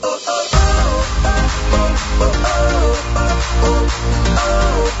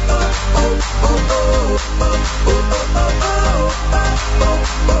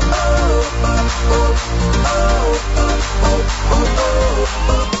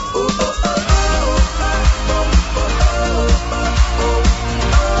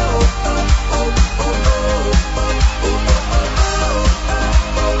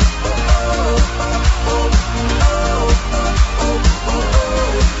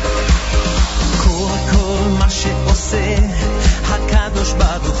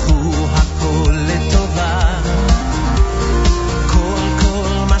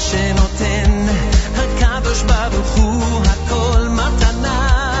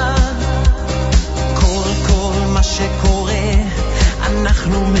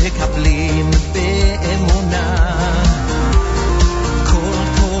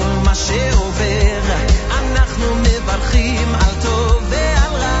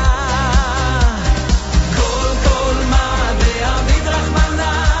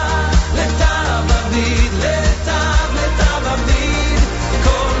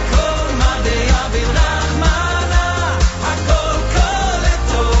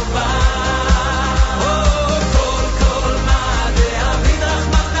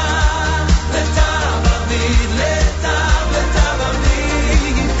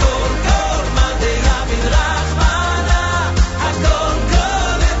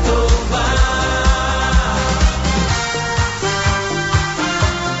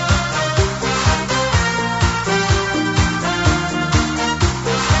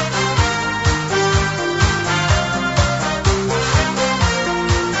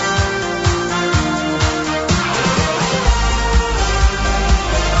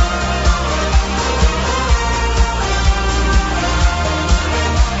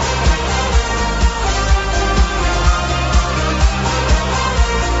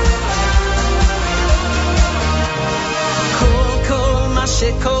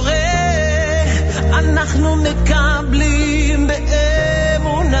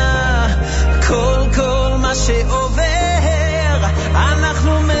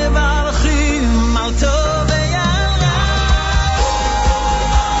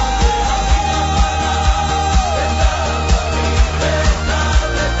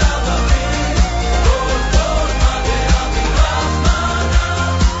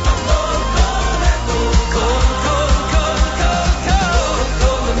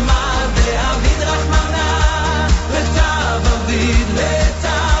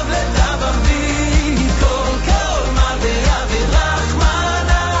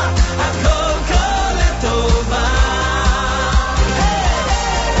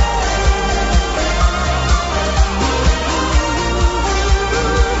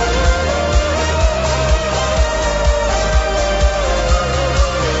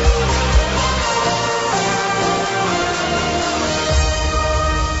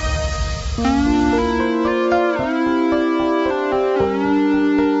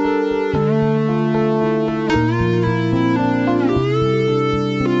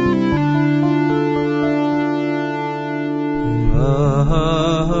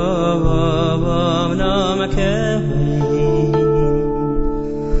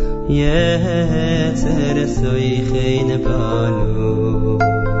 יצר סויכין בנו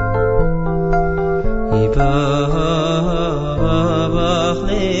יבוח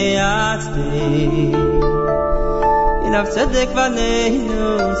ליעצתי אליו צדק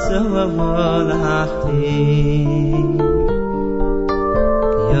בנינו סבבו לחתי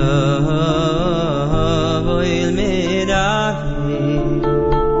יבוא אל מירבי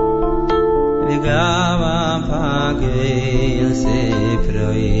וגם הפגל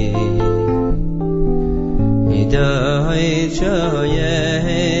ספרוי ידעי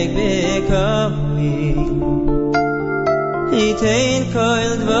שויק בקומי ייתן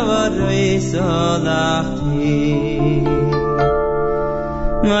כל דברי סולחתי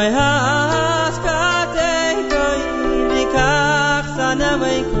מי הסקתי גוי וכך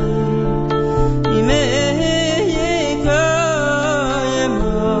סנמי גוי ימי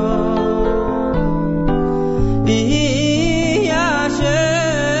יקוימו ויהי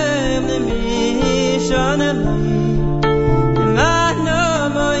השם למי שונמי למענו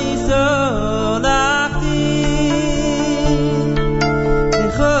מי סולחתי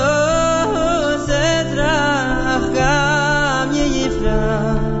וחוסת רך גם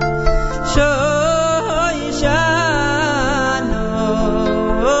יפרח שוי שנו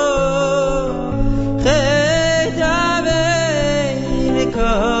חית אבי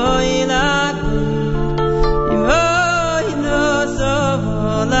וכוי לקי אם אוי נוסף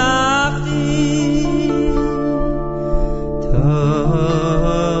הולכתי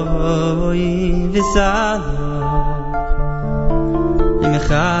טובוי וסלח אם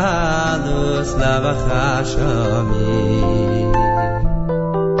חלוס לבך שמי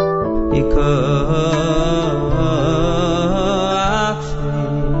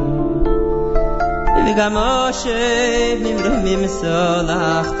וגם משה ממרומים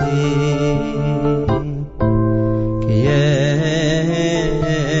סולחתי כי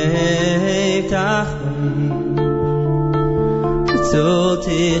יבטחתי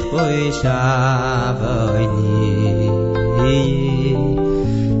צולתך בוי שבויני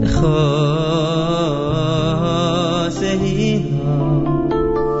חוסהינו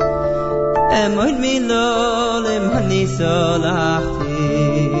אמוד מילו למני סולחתי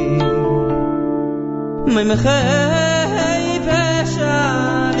ממחי פשע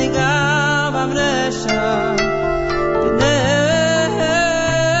וגם המרשע בני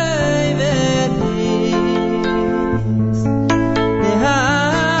ודיס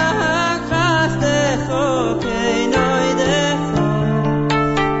להכחס דחו כנוי דחו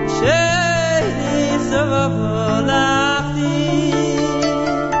שני סבב הולכתי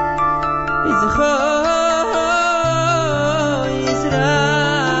יזכו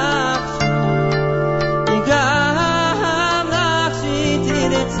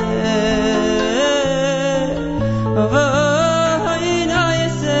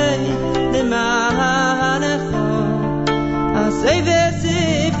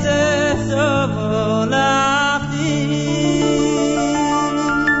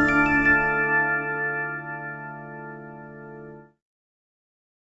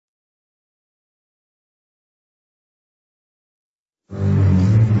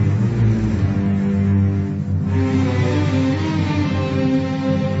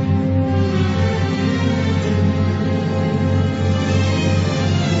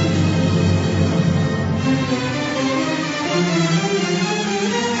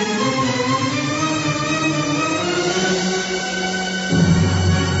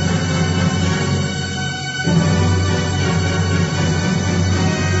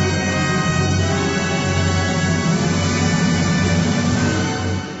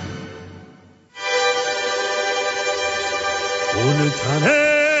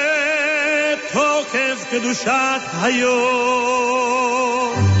קדושת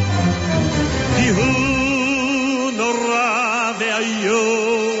היום כי הוא נורא ואיום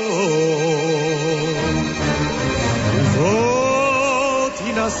ובוא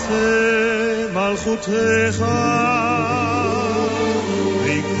תנסה מלכותך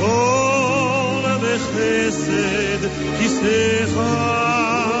ויקור בחסד כיסאך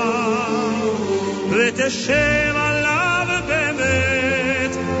ותשב עליו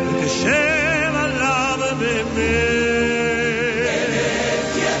באמת ותשב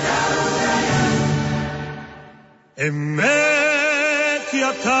אמת כי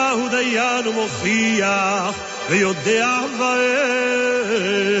אתה הוא דיין ומוכיח ויודע ואין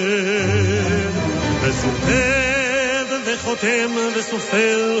וזוכר וחותם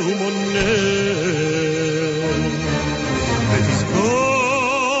וסופר ומונה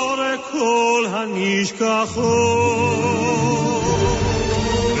ותזכור כל הנשכחות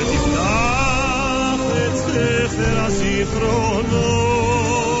ותפתח את ספר הזיכרונות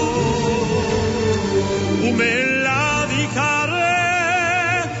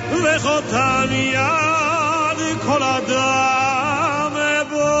כל אדם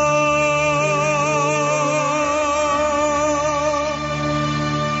בו.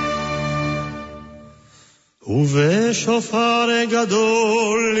 ובשופר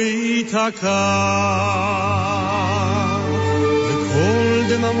גדול ייתקע, וכל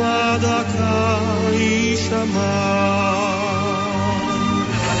דממה דקה יישמע,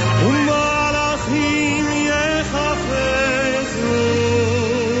 ומלאכים יחפשו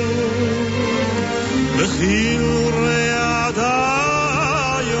בחיורי עדה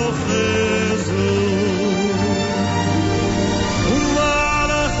יוחזו,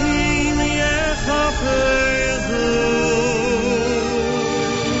 ומלאכים יחפשו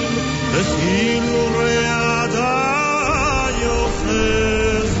בחיורי עדה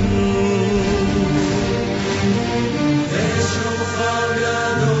יוחזו. ושופר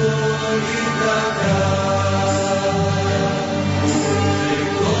גדול ייתקע,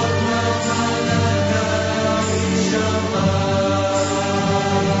 וכל דממה דקה יישמע,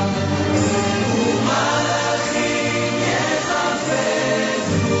 ומלאכים יחפשו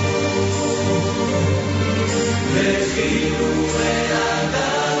בחיורי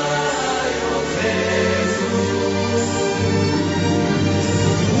עדה יוחזו,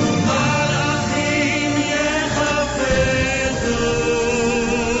 ומלאכים יחפשו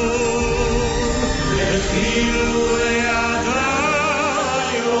בחיורי עדה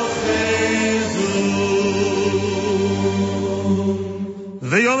יוחזו.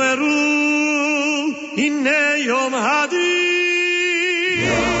 ויאמרו הנה יום הדין,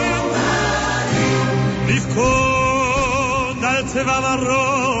 לבכות על צבע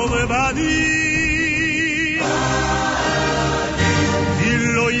מרום בדין, כי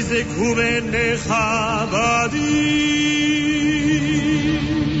לא יזכו בעיניך בדין.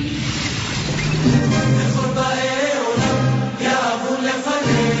 וכל באי עולם יעברו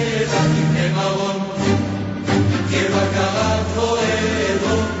לפניך כבני מרום, כבקרת רועה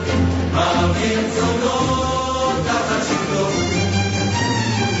דרום, מעביר צונות תחת שלטון.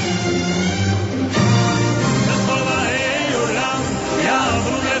 וכל באי עולם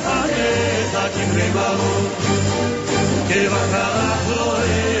יעברו לפניך כבני מרום, כבקרת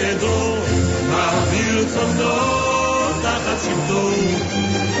רועה דרום, מעביר צונות תחת שלטון.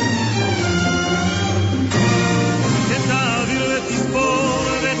 תעביר ותספור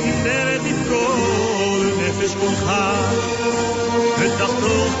ותמנה ותפקוד נפש כלך,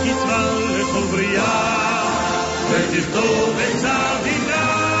 ותחתוך קצבה לכל בריאה, ותכתוב בצו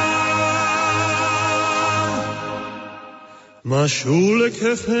דינם. משול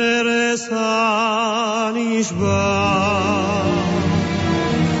כפרס הנשבע,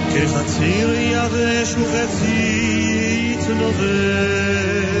 כחציר יבש וחצי צנובר,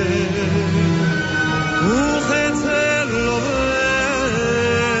 וחצל לובש,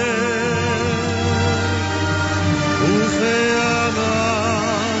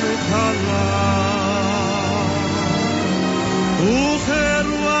 וכענן קלה,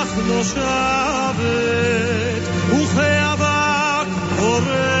 וכרוח נושבת, וכאבק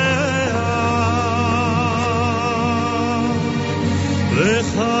פורח,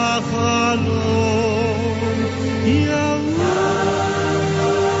 וכחלום יבוא.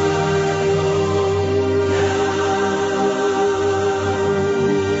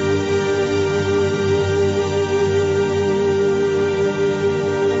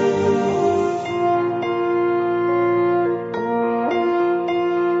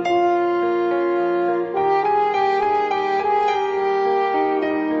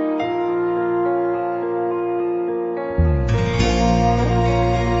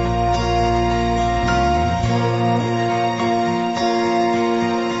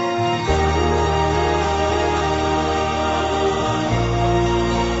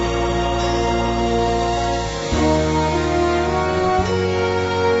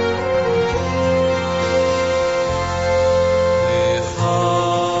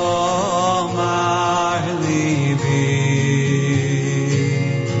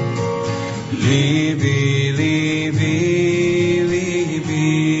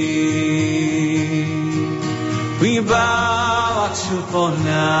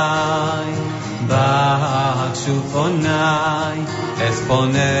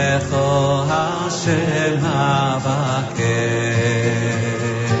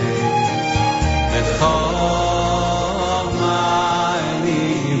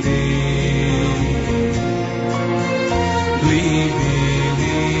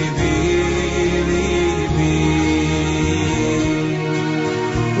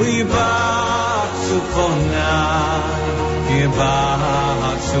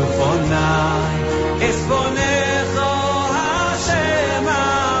 Esponecho Hashem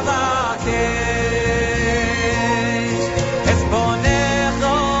Abakeh.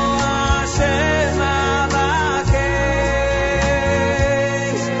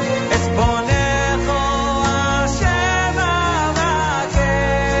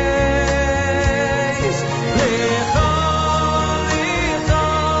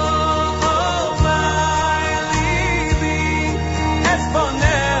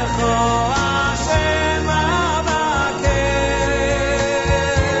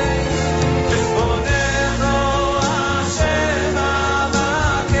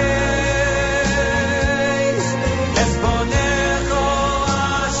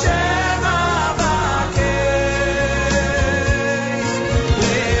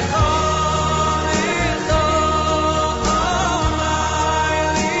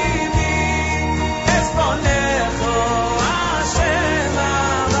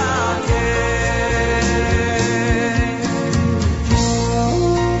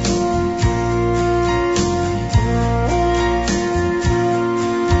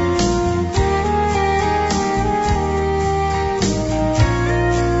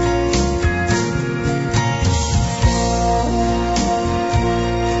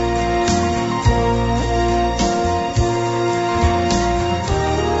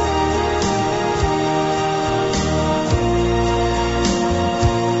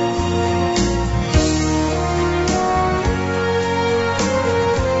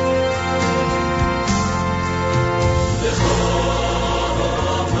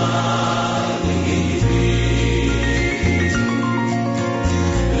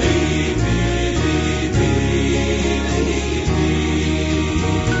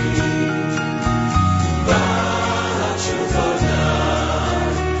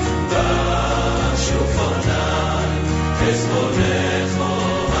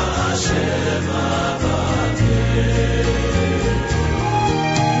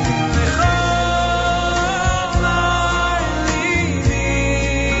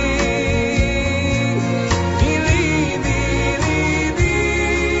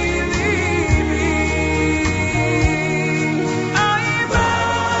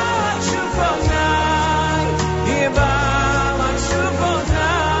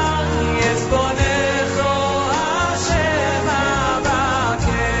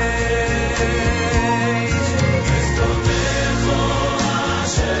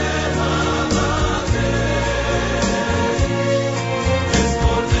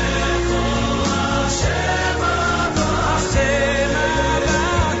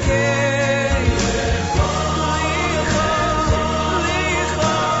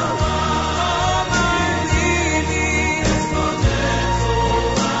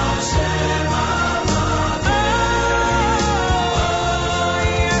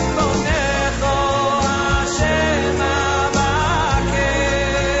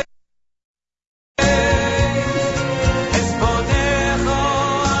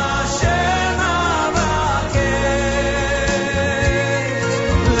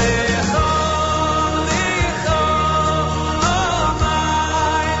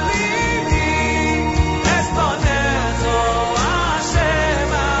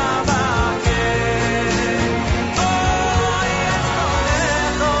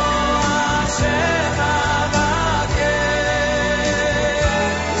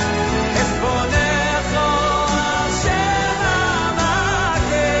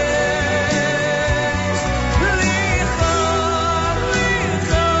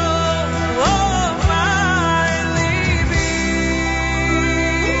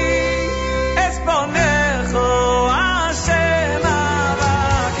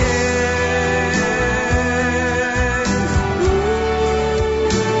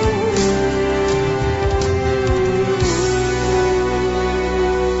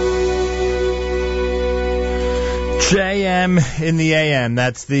 JM in the AM.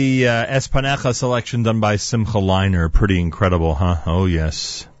 That's the Espaneja selection done by Simcha Leiner. Pretty incredible, huh? Oh,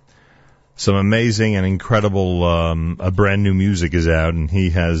 yes. Some amazing and incredible a brand new music is out, and he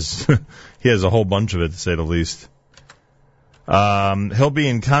has he has a whole bunch of it, to say the least. He'll be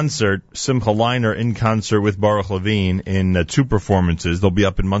in concert, Simcha Leiner in concert with Baruch Levine in 2 performances. They'll be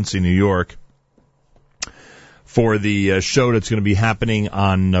up in Monsey, New York, for the show that's going to be happening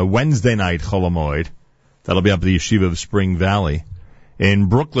on Wednesday night, Chol HaMoed. That'll be up at the Yeshiva of Spring Valley. In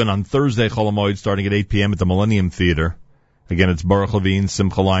Brooklyn on Thursday, Chol HaMoed, starting at 8 p.m. at the Millennium Theater. Again, it's Baruch Levine,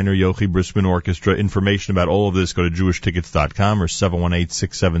 Simcha Leiner, Yochi Brisman Orchestra. Information about all of this, go to jewishtickets.com or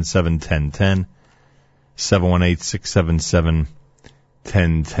 718-677-1010.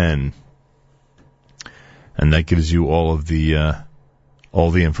 718-677-1010. And that gives you all the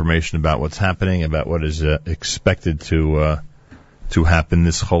information about what's happening, about what is expected to happen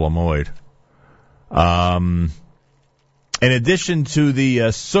this Chol HaMoed. In addition to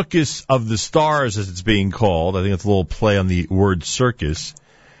the Circus of the Stars, as it's being called, I think it's a little play on the word circus,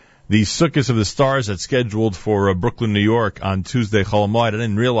 the Circus of the Stars that's scheduled for Brooklyn, New York on Tuesday, Chol HaMoed. I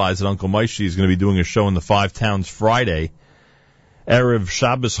didn't realize that Uncle Maishi is going to be doing a show in the Five Towns Friday, Erev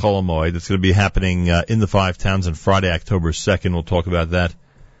Shabbos Chol HaMoed. That's going to be happening in the Five Towns on Friday, October 2nd. We'll talk about that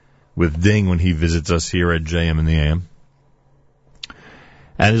with Ding when he visits us here at JM in the AM.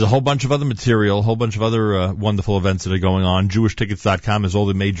 And there's a whole bunch of other material, a whole bunch of other wonderful events that are going on. JewishTickets.com has all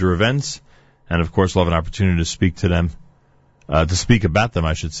the major events. And, of course, we'll have an opportunity to speak to them, to speak about them,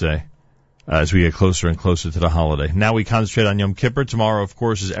 I should say, as we get closer and closer to the holiday. Now we concentrate on Yom Kippur. Tomorrow, of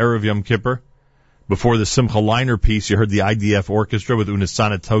course, is Erev Yom Kippur. Before the Simcha Leiner piece, you heard the IDF Orchestra with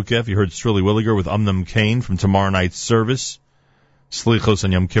Unisana Tokef. You heard Strilly Williger with Umnam Kane from tomorrow night's service. Slichos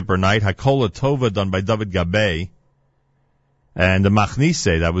on Yom Kippur night. Hakola Tova done by David Gabay. And the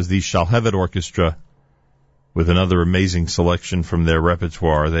Machnise, that was the Shalhevet Orchestra, with another amazing selection from their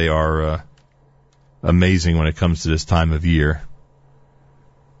repertoire. They are amazing when it comes to this time of year.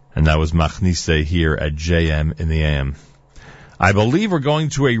 And that was Machnise here at JM in the AM. I believe we're going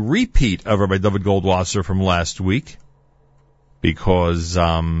to a repeat of Rabbi Dovid Goldwasser from last week, because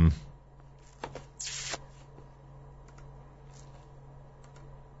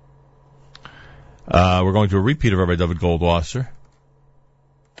we're going to a repeat of Rabbi Dovid Goldwasser.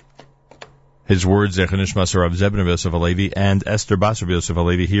 His words, Zecher Nishmas Rav Zebin of Yosef Alevi and Esther Basar of Yosef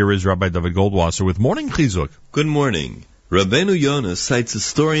Alevi. Here is Rabbi Dovid Goldwasser with Morning Chizuk. Good morning. Rabbeinu Yonah cites a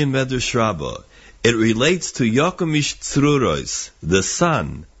story in Medrash Rabbah. It relates to Yaakov Ish Tzruros, the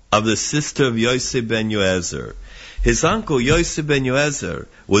son of the sister of Yosef ben Yoezer. His uncle Yosef ben Yoezer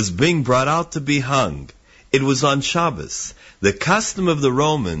was being brought out to be hung. It was on Shabbos. The custom of the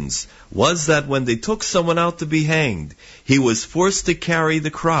Romans was that when they took someone out to be hanged, he was forced to carry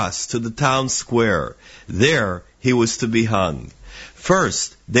the cross to the town square. There he was to be hung.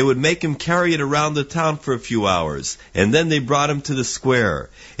 First, they would make him carry it around the town for a few hours, and then they brought him to the square.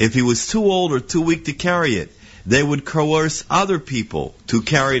 If he was too old or too weak to carry it, they would coerce other people to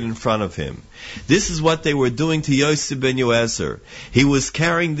carry it in front of him. This is what they were doing to Yosef ben Yoezer. He was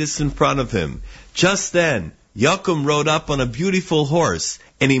carrying this in front of him. Just then, Yaakov rode up on a beautiful horse,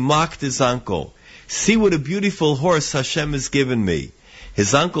 and he mocked his uncle. "See what a beautiful horse Hashem has given me."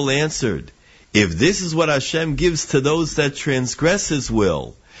 His uncle answered, "If this is what Hashem gives to those that transgress His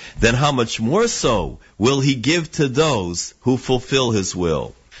will, then how much more so will He give to those who fulfill His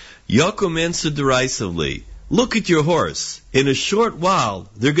will?" Yaakov answered derisively, "Look at your horse. In a short while,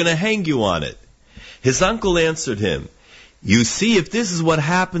 they're going to hang you on it." His uncle answered him, "You see, if this is what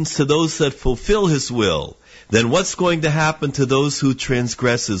happens to those that fulfill His will, then what's going to happen to those who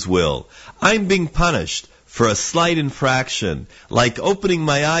transgress His will? I'm being punished for a slight infraction, like opening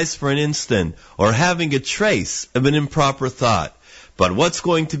my eyes for an instant, or having a trace of an improper thought. But what's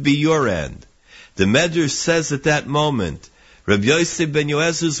going to be your end?" The Medrash says at that moment, Rabbi Yosef ben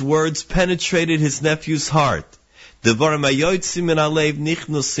Yoezer's words penetrated his nephew's heart. The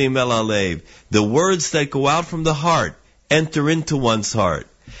words that go out from the heart enter into one's heart.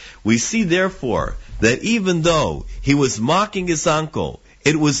 We see, therefore, that even though he was mocking his uncle,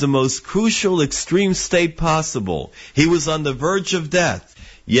 it was the most crucial, extreme state possible. He was on the verge of death.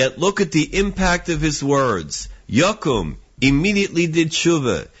 Yet look at the impact of his words. Yaakov immediately did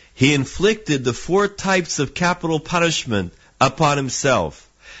tshuva. He inflicted the 4 types of capital punishment upon himself.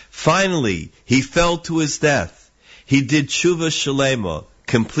 Finally, he fell to his death. He did tshuva shalema,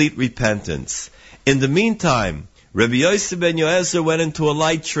 complete repentance. In the meantime, Rabbi Yosef ben Yoezer went into a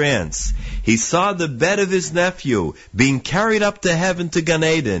light trance. He saw the bed of his nephew being carried up to heaven to Gan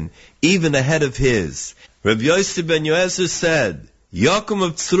Eden, even ahead of his. Rabbi Yosef ben Yoezer said, "Yaakov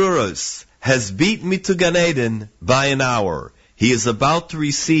of Tzruros, has beat me to Gan Eden by an hour. He is about to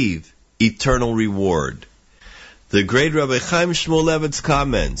receive eternal reward. The great Rabbi Chaim Shmulevitz's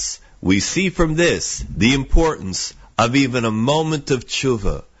comments, we see from this the importance of even a moment of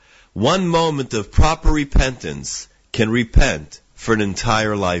tshuva. One moment of proper repentance can repent for an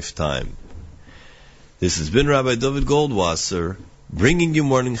entire lifetime. This has been Rabbi Dovid Goldwasser, bringing you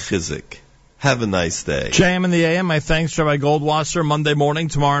Morning Chizuk. Have a nice day. JM in the AM, my thanks to Rabbi Goldwasser. Monday morning,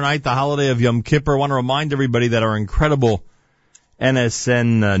 tomorrow night, the holiday of Yom Kippur. I want to remind everybody that our incredible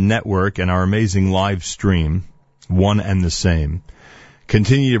NSN network and our amazing live stream, one and the same,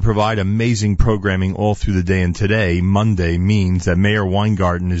 continue to provide amazing programming all through the day. And today, Monday, means that Mayor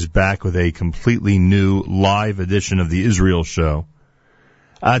Weingarten is back with a completely new live edition of the Israel Show.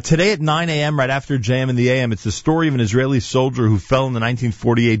 Today at 9 a.m., right after JM in the AM, it's the story of an Israeli soldier who fell in the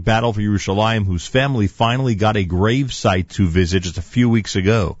 1948 battle for Yerushalayim, whose family finally got a grave site to visit just a few weeks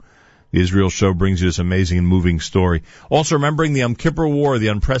ago. The Israel Show brings you this amazing and moving story. Also remembering the Yom Kippur War, the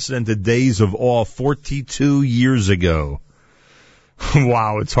unprecedented days of awe 42 years ago.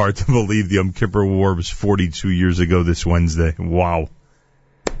 Wow, it's hard to believe the Yom Kippur War was 42 years ago this Wednesday. Wow.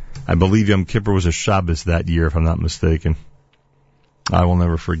 I believe Yom Kippur was a Shabbos that year, if I'm not mistaken. I will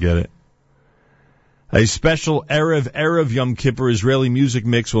never forget it. A special Erev Yom Kippur Israeli music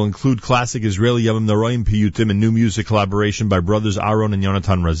mix will include classic Israeli Yamim Noraim Piyutim and new music collaboration by brothers Aaron and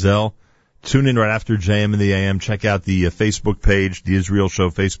Yonatan Razel. Tune in right after JM in the AM. Check out the Facebook page, the Israel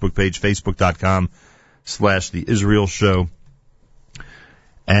Show Facebook page, facebook.com/the Israel Show.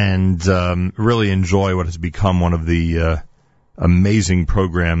 And really enjoy what has become one of the amazing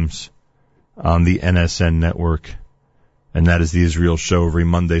programs on the NSN network. And that is the Israel Show every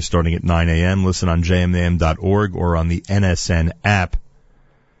Monday starting at 9 a.m. Listen on jmam.org or on the NSN app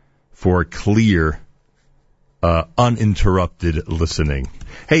for clear, uninterrupted listening.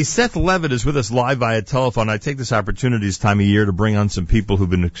 Hey, Seth Leavitt is with us live via telephone. I take this opportunity this time of year to bring on some people who've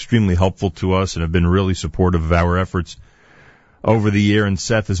been extremely helpful to us and have been really supportive of our efforts over the year. And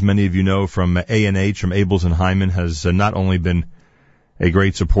Seth, as many of you know from A&H, from Abeles Heymann, has not only been a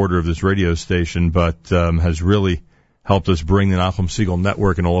great supporter of this radio station, but has really helped us bring the Nachum Segal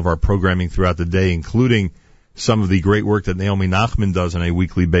Network and all of our programming throughout the day, including some of the great work that Naomi Nachman does on a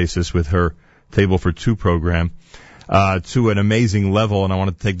weekly basis with her Table for Two program, to an amazing level. And I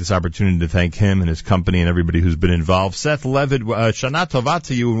want to take this opportunity to thank him and his company and everybody who's been involved. Seth Leavitt, Shana Tova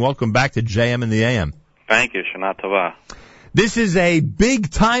to you, and welcome back to JM in the AM. Thank you, Shana Tova. This is a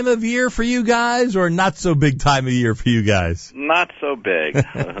big time of year for you guys, or not so big time of year for you guys? Not so big.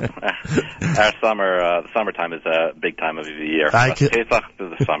 Our summertime is a big time of the year. Pesach is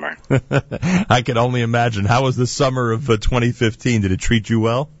the summer. I can only imagine. How was the summer of 2015? Did it treat you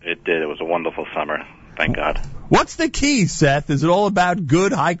well? It did. It was a wonderful summer. Thank God. What's the key, Seth? Is it all about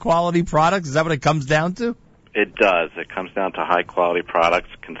good, high-quality products? Is that what it comes down to? It does. It comes down to high-quality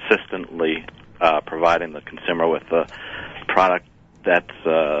products, consistently providing the consumer with the product that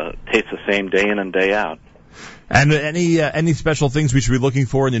tastes the same day in and day out. And any special things we should be looking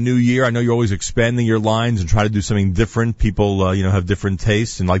for in the new year? I know you're always expanding your lines and try to do something different. People, have different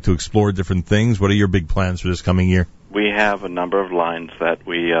tastes and like to explore different things. What are your big plans for this coming year? We have a number of lines that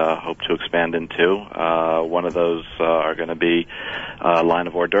we hope to expand into. One of those are going to be a line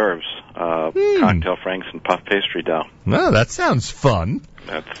of hors d'oeuvres, cocktail franks and puff pastry dough. No, that sounds fun.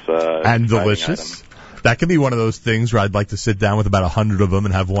 That's and delicious. Item. That could be one of those things where I'd like to sit down with about 100 of them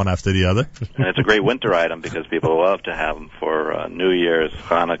and have one after the other. And it's a great winter item because people love to have them for New Year's,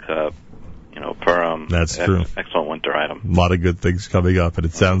 Hanukkah, Purim. That's true. Excellent winter item. A lot of good things coming up, and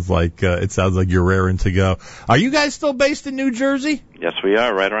it sounds like you're raring to go. Are you guys still based in New Jersey? Yes, we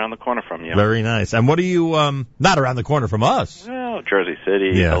are, right around the corner from you. Very nice. And what are you? Not around the corner from us. Well, Jersey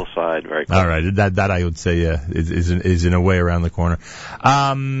City, Hillside, very close. All right, that I would say is in a way around the corner.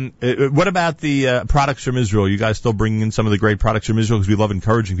 What about the products from Israel? You guys still bringing in some of the great products from Israel? Because we love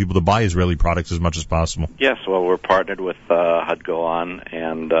encouraging people to buy Israeli products as much as possible. Yes, well, we're partnered with Hud Golan,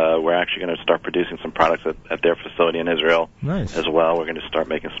 and we're actually going to start producing some products at their facility in Israel. Nice. As well. We're going to start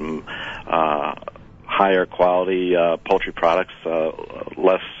making some higher quality poultry products,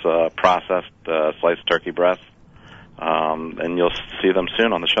 less processed sliced turkey breast, and you'll see them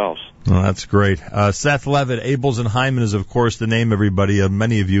soon on the shelves. Well, that's great. Seth Leavitt, Abeles Heymann is, of course, the name everybody,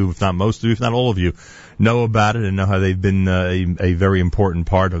 many of you, if not most of you, if not all of you, know about it and know how they've been a very important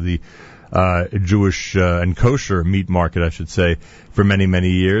part of the Jewish and kosher meat market, I should say, for many, many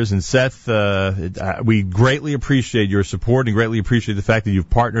years. And Seth, we greatly appreciate your support and greatly appreciate the fact that you've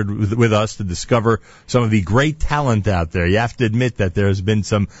partnered with us to discover some of the great talent out there. You have to admit that there has been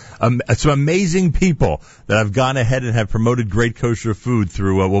some amazing people that have gone ahead and have promoted great kosher food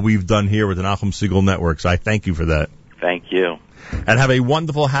through what we've done here with the Nachum Segal Network. So I thank you for that. Thank you. And have a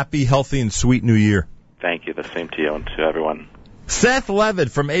wonderful, happy, healthy, and sweet New Year. Thank you. The same to you and to everyone. Seth Leavitt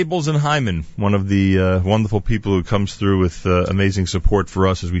from Abeles Heymann, one of the wonderful people who comes through with amazing support for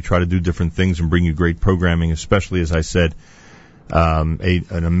us as we try to do different things and bring you great programming, especially, as I said, an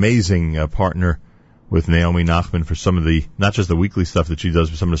amazing partner with Naomi Nachman for some of the, not just the weekly stuff that she does,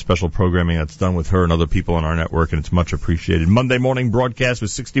 but some of the special programming that's done with her and other people on our network, and it's much appreciated. Monday morning broadcast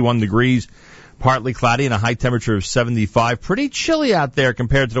with 61 degrees, partly cloudy, and a high temperature of 75. Pretty chilly out there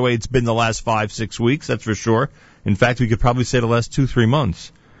compared to the way it's been the last 5-6 weeks, that's for sure. In fact, we could probably say the last 2-3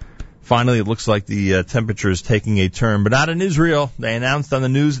 months. Finally, it looks like the temperature is taking a turn, but not in Israel. They announced on the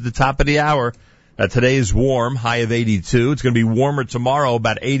news at the top of the hour that today is warm, high of 82. It's going to be warmer tomorrow,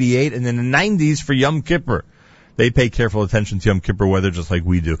 about 88, and then the 90s for Yom Kippur. They pay careful attention to Yom Kippur weather just like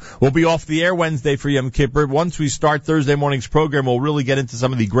we do. We'll be off the air Wednesday for Yom Kippur. Once we start Thursday morning's program, we'll really get into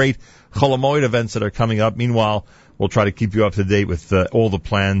some of the great Chol HaMoed events that are coming up. Meanwhile, we'll try to keep you up to date with all the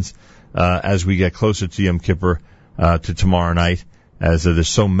plans as we get closer to Yom Kippur to tomorrow night, as there's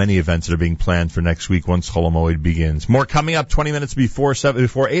so many events that are being planned for next week once Chol HaMoed begins. More coming up 20 minutes before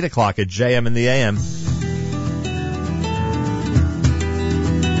 8 o'clock at JM in the AM.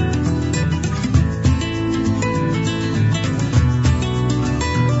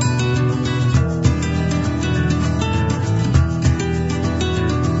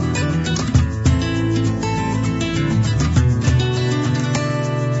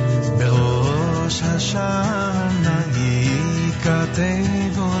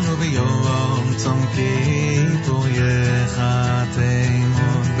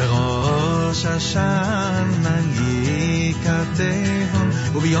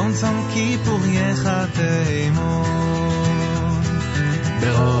 וביום צום כיפור יחתמו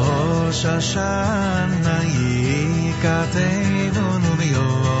בראש השנה יקטמו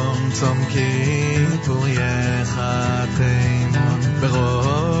וביום צום כיפור יחתמו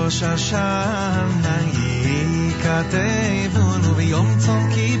בראש השנה יקטמו וביום צום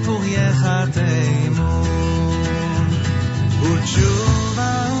כיפור יחתמו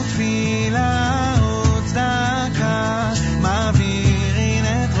ותשובה ותפילה וצדקה מעבירים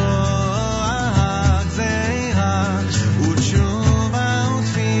את רוע הגזירה ותשובה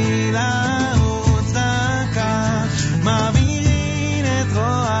ותפילה וצדקה מעבירים את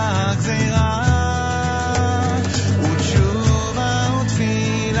רוע הגזירה ותשובה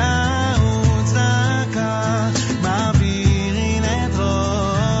ותפילה וצדקה מעבירים את רוע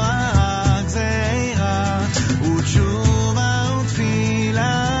הגזירה ותשובה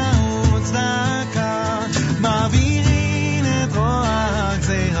ותפילה וצדקה מעבירים את רוע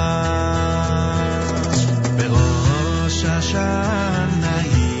הגזירה בראש השנה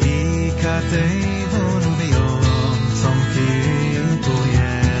ייכתבו וביום צום כיפור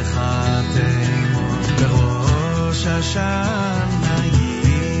יחתמו בראש השנה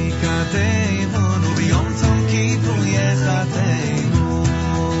ייכתבו וביום צום כיפור יחתמו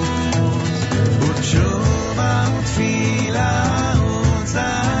ותשובה ותפילה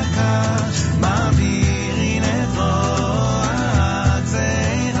וצדקה מעבירים את רוע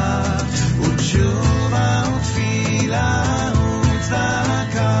הגזירה ותשובה ותפילה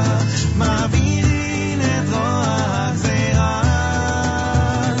וצדקה מעבירים את רוע הגזירה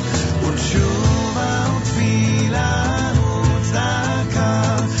ותשובה ותפילה וצדקה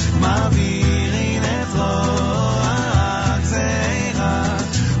מעבירים את רוע הגזירה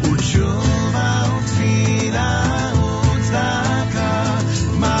ותשובה ותפילה וצדקה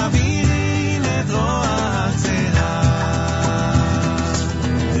מעבירים את רוע הגזירה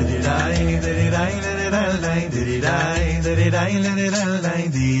דדידאי דדידאי דדידאי דדידאי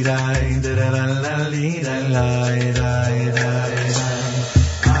דדידאי דדידאי דדידאי דדידאי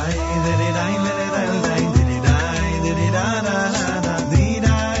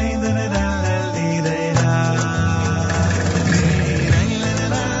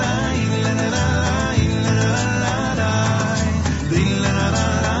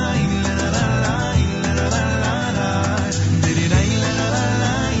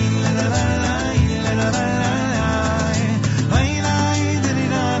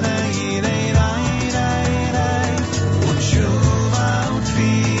Would you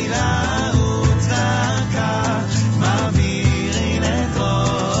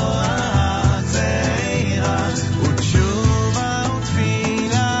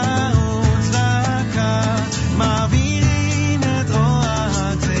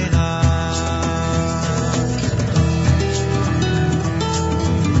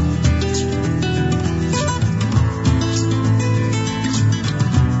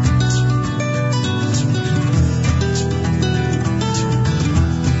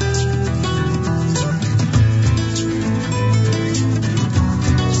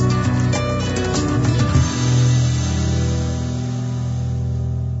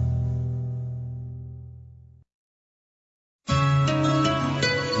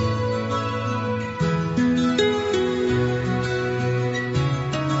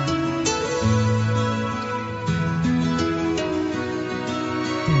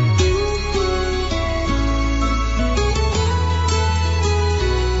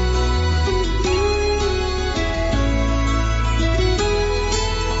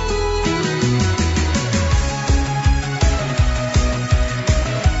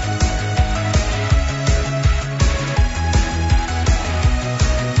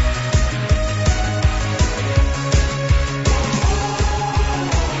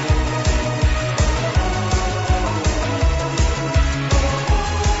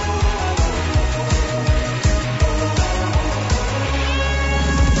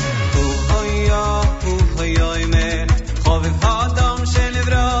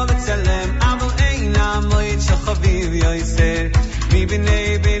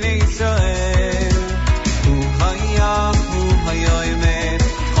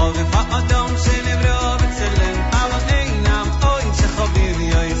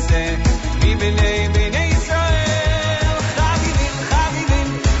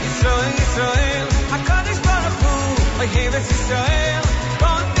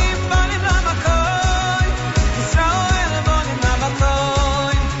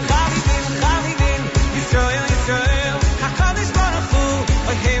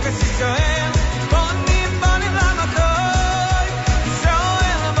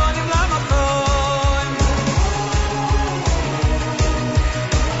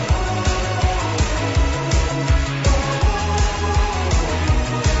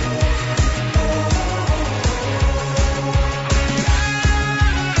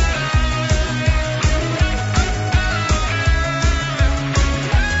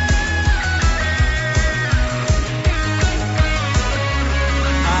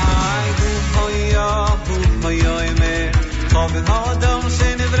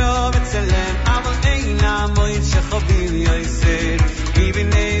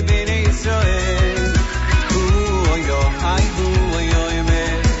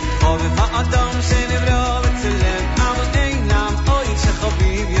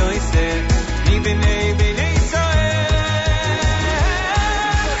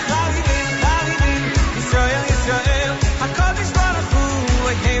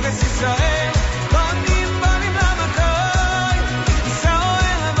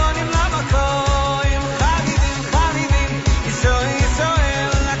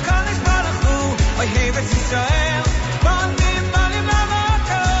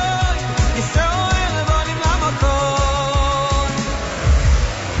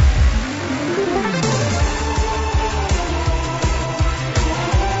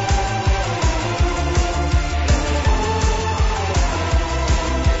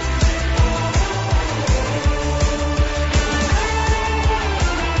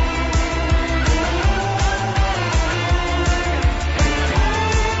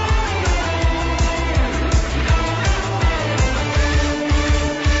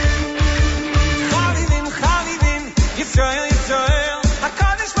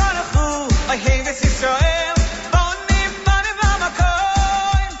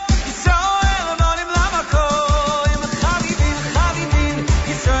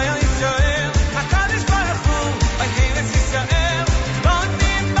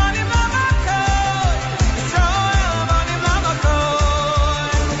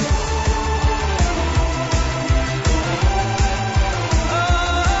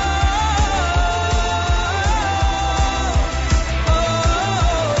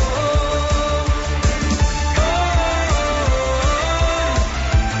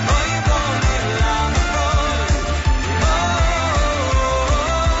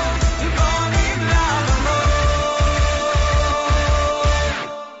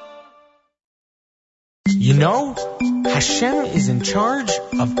You know, Hashem is in charge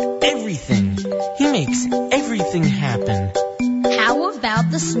of everything. He makes everything happen. How about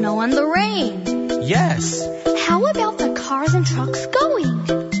the snow and the rain? Yes. How about the cars and trucks going?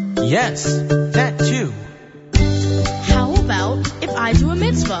 Yes, that too. How about if I do a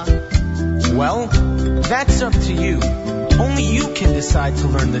mitzvah? Well, that's up to you. Only you can decide to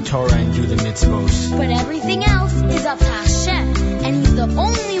learn the Torah and do the mitzvos. But everything else is up to Hashem, and He's the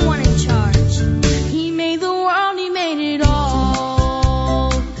only one in charge. He made the world, He made it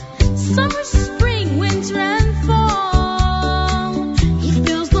all. Summer, spring, winter, and fall. He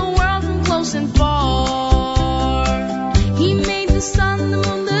fills the world from close and far. He made the sun, the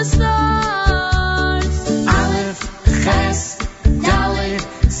moon, the stars. Aleph, Ches,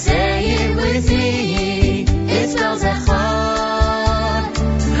 Dalet, say it with me. It spells Echad.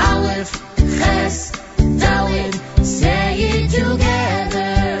 Aleph, Ches, Dalet, say it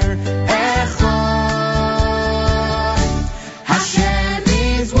together.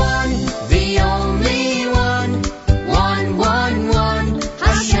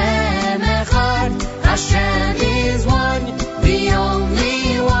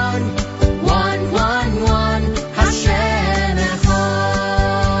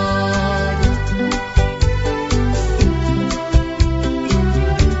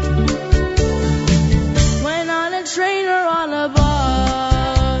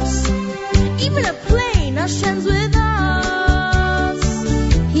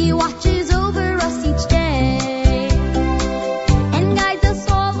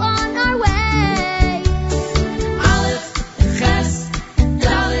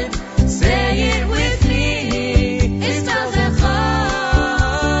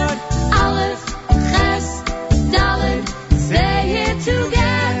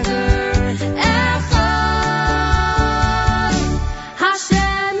 together. Echad.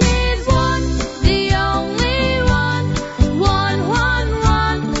 Hashem is one, the only one. One, one,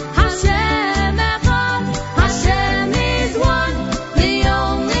 one. Hashem Echad. Hashem is one, the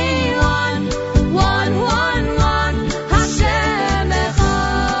only one. One, one, one. Hashem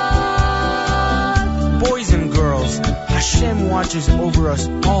Echad. Boys and girls, Hashem watches over us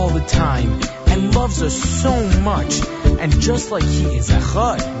all the time and loves us so much. And just like He is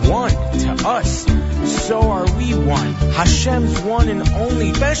Echad, one to us, so are we one. Hashem's one and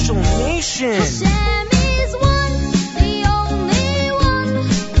only special nation. Hashem is one, the only one.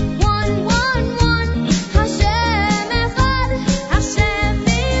 One, one, one. Hashem Echad. Hashem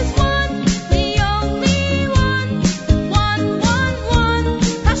is one, the only one. One, one, one.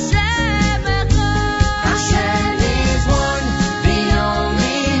 Hashem Echad. Hashem is one, the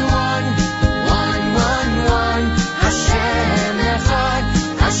only one. One, one, one. Hashem Echad.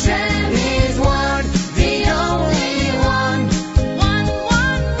 Hashem is one, the only one. One,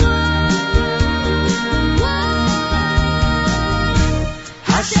 one, one.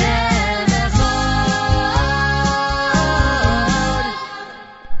 Hashem Echad.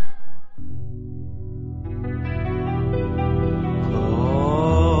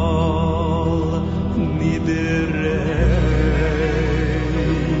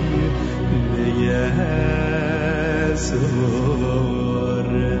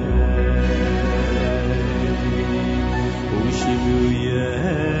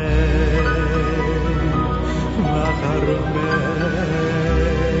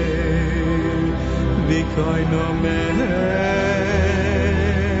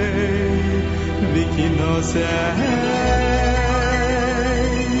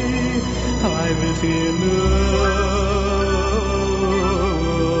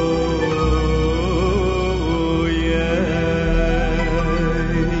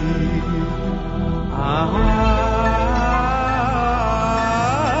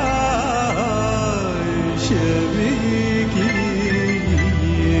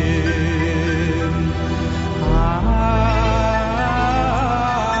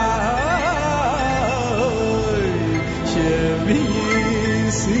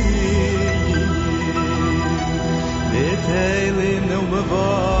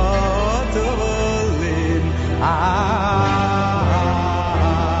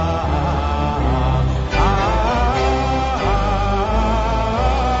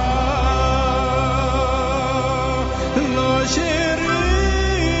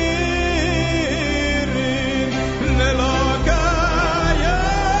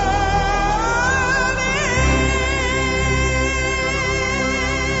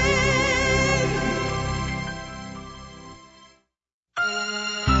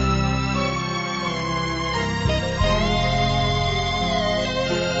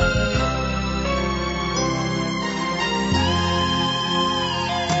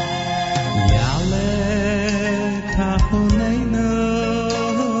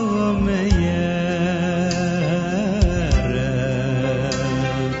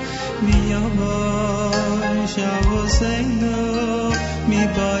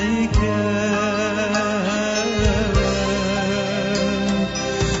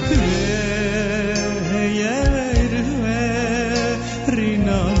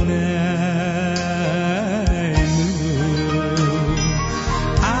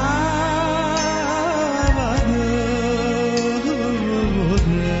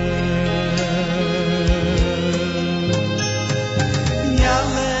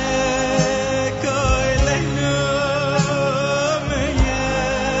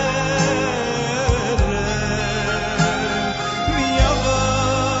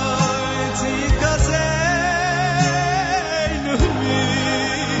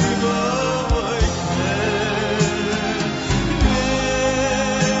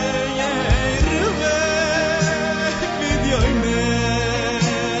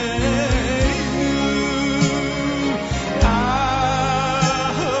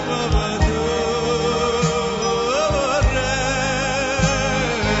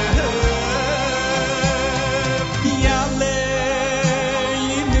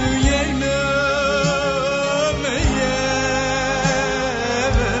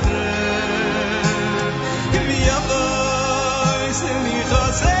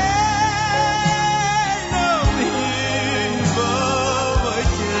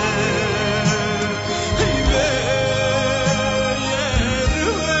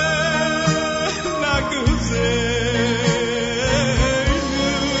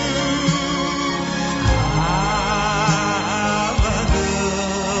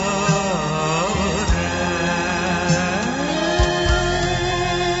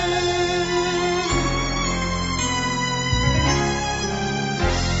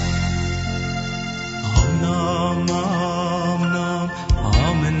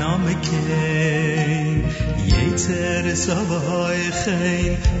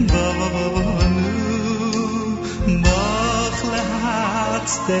 Chein Bavanu Bach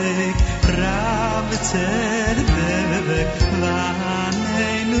lehatztek Rav tzedek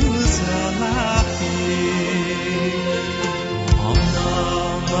Vaneinu zalachim Om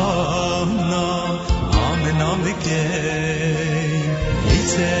Amen Amikein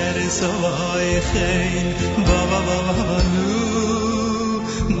Yitzer Soy Chein Bavanu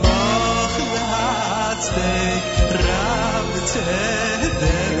Bach lehatztek Rav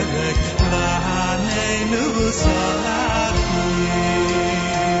tzedek Vaneinu zalachim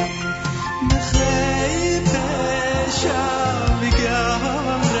Mechei pesha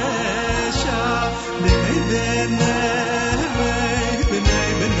v'gam resha B'nei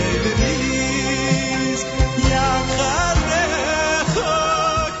b'nei b'nis Yacharecho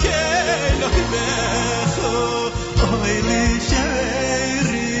kelohecho Oy li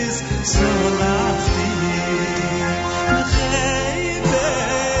sheris solachti Mechei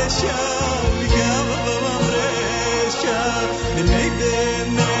pesha v'gam resha B'nei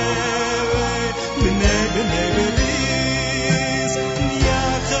b'nis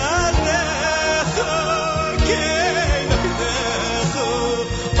Yacharecho kelohecho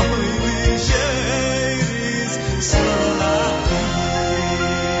Oy li sheris solachti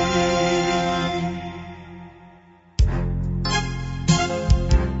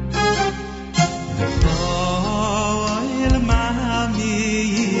V'choil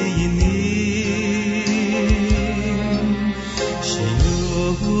ma'amiyinim Sheyu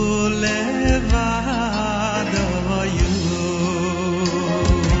levad oyu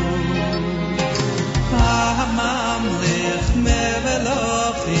Ha'mamlich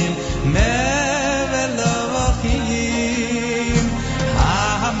mevelachim mevelachim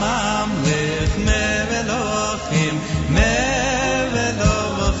Ha'mamlich mevelachim mevelachim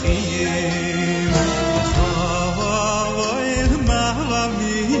V'choil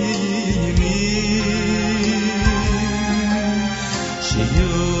ma'amiyinim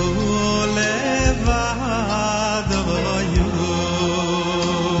Sheyu levad oyu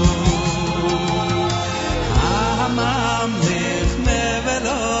Ha'mamlich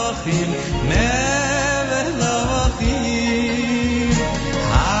mevelachim mevelachim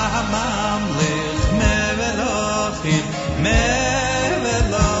Ha'mamlich mevelachim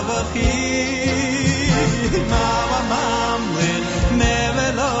mevelachim Ha'mamlich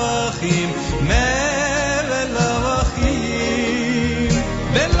mevelachim mevelachim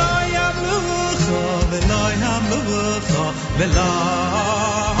V'lo yamlucha v'lo yamlucha v'lo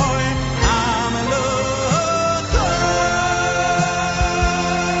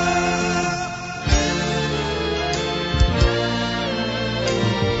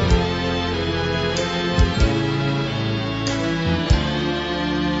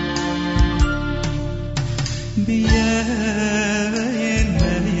B'yein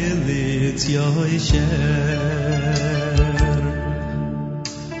me'yelit yoisher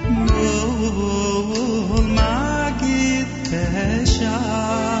Mol magid pesha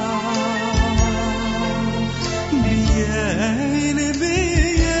B'yein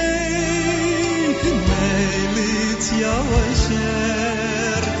me'yelit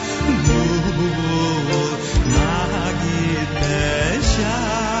yoisher Mol magid pesha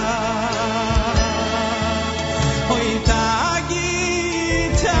Oy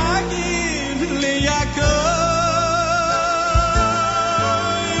tagid liyakoy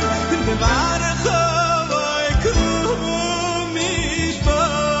Bevarcho v'kum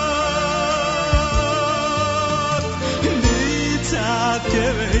mishpat Nitzat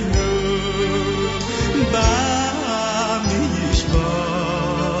keveinu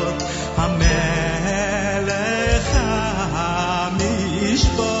b'mishpat Hamelech ha'mishpat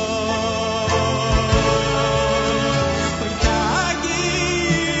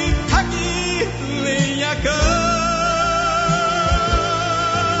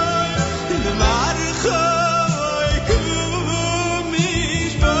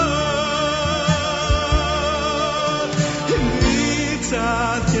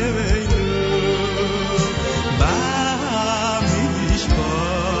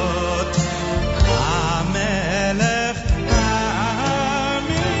Amelech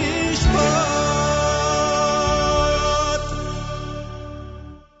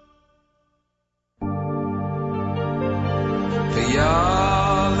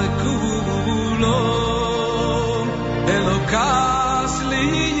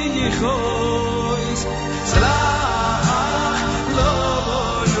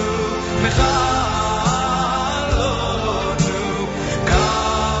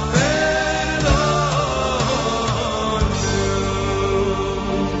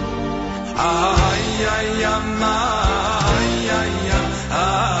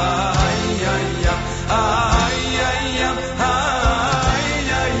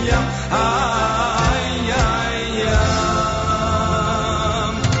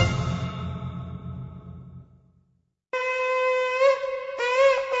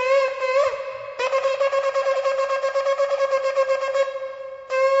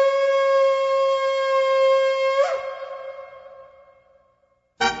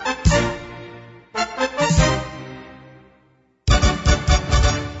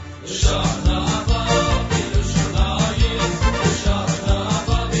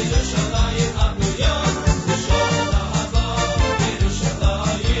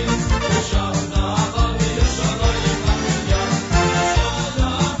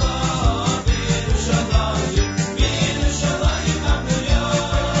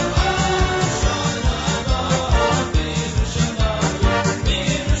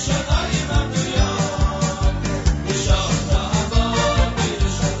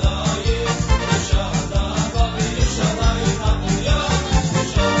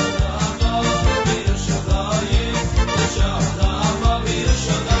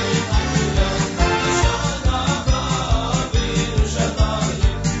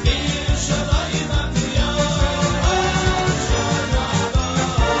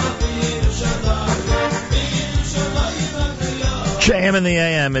JM in the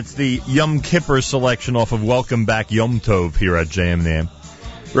AM, it's the Yom Kippur selection off of Welcome Back Yom Tov here at JM in the AM.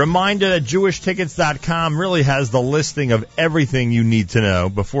 Reminder that JewishTickets.com really has the listing of everything you need to know.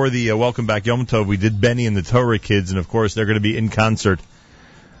 Before the Welcome Back Yom Tov, we did Benny and the Torah Kids, and of course they're going to be in concert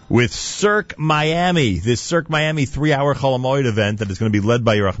with Cirque Miami, this Cirque Miami 3-hour Chol Hamoed event that is going to be led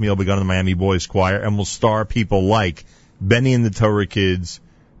by Yerachmiel Begun and the Miami Boys Choir, and will star people like Benny and the Torah Kids,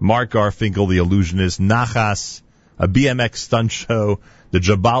 Mark Garfinkel, the Illusionist, Nachas, a BMX stunt show, the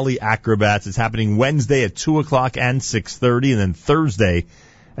Jabali Acrobats. It's happening Wednesday at 2 o'clock and 6:30, and then Thursday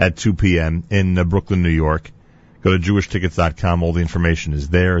at 2 p.m. in Brooklyn, New York. Go to JewishTickets.com. All the information is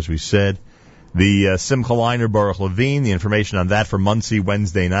there, as we said. The Simcha Liner, Baruch Levine, the information on that for Muncie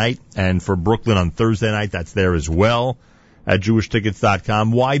Wednesday night, and for Brooklyn on Thursday night, that's there as well at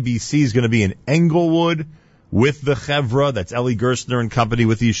JewishTickets.com. YBC is going to be in Englewood with the Chevra. That's Ellie Gerstner and company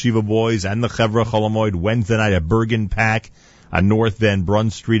with the Yeshiva Boys and the Chevra Chol Hamoed Wednesday night at Bergen Pack on North Van Brunn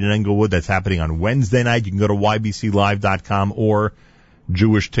Street in Englewood. That's happening on Wednesday night. You can go to ybclive.com or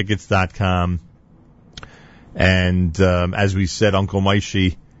JewishTickets.com. And as we said, Uncle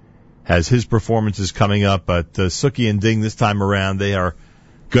Maishi has his performances coming up at Suki and Ding this time around. They are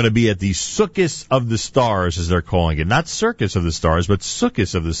going to be at the Sukkis of the Stars, as they're calling it. Not Circus of the Stars, but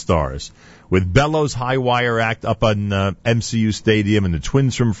Sukkis of the Stars, with Bellows High Wire Act up on MCU Stadium, and the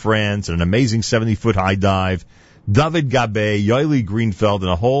Twins from France, and an amazing 70-foot high dive, David Gabe, Yoeli Greenfeld, and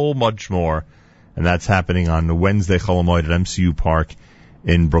a whole bunch more. And that's happening on Wednesday, Chol Hamoed, at MCU Park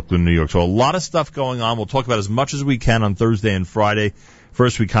in Brooklyn, New York. So a lot of stuff going on. We'll talk about as much as we can on Thursday and Friday.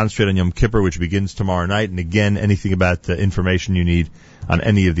 First, we concentrate on Yom Kippur, which begins tomorrow night. And again, anything about the information you need on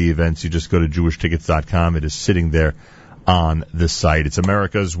any of the events, you just go to JewishTickets.com. It is sitting there on the site. It's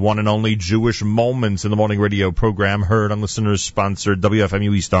America's one and only Jewish Moments in the Morning radio program, heard on listeners-sponsored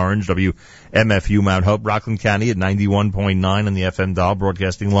WFMU East Orange, WMFU Mount Hope, Rockland County at 91.9 on the FM dial,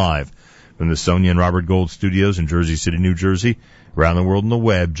 broadcasting live from the Sonia and Robert Gold studios in Jersey City, New Jersey, around the world on the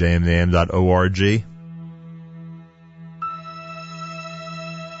web, jmam.org.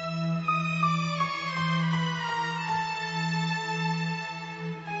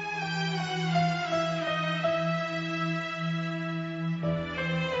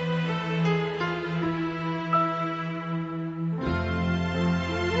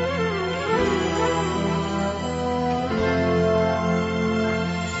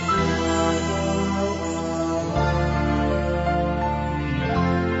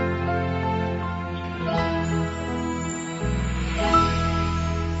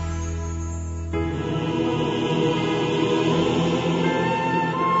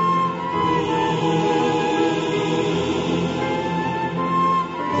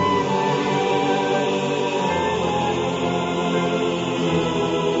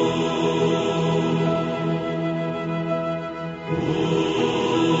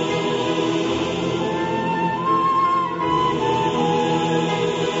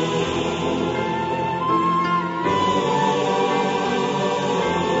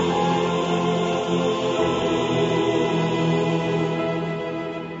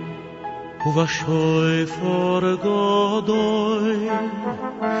 ושופר גדול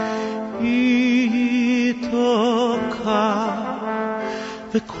יתקע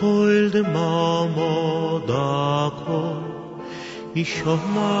וקול דממה דקה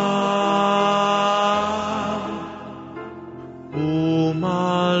יישמע ומלאכים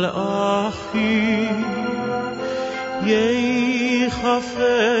ומלאכים יחפזו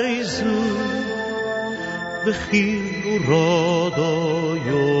וכירודו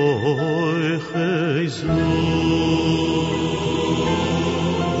יחזו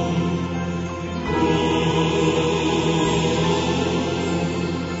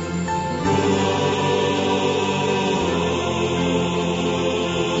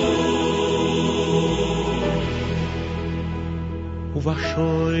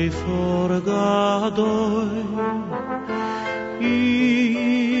ובשויפור גדול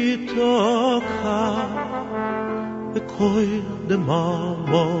יתוקע בכל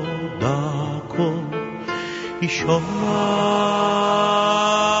דממו דקו ישמע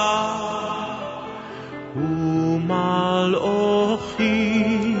ומלאכים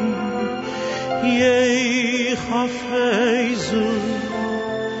יחפזו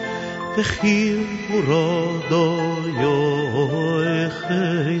וכירודו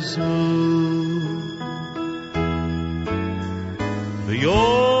יחזו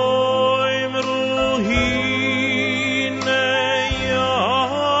ויאמרו הנה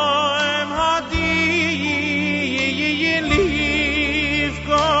יום הדין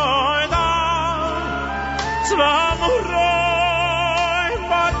לפקוד צבא מוראים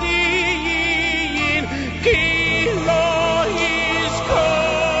בדין כי לא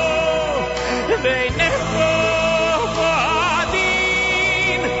יזכור וינכו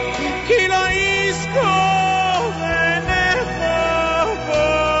בדין כי לא יזכור ונכו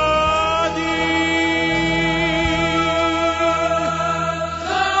בדין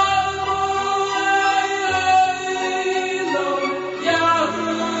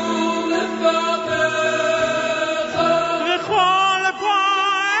וכל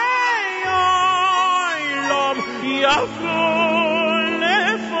פעי העולם יעברו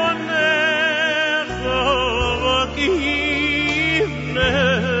לפניך כי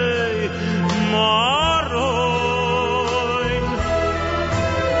יבני מרון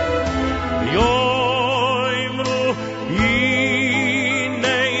יאמרו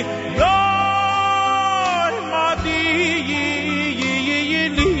הנה יום הדין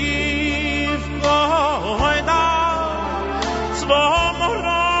לפקוד צבא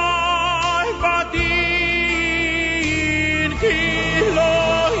מוראים בדין כי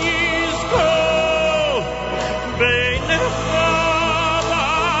לא יזכור בינך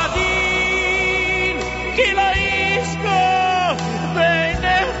בדין כי לא יזכור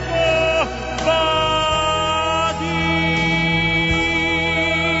בינך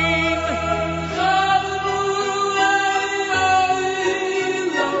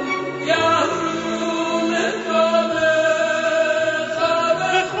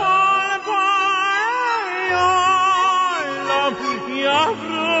בכל פעי העולם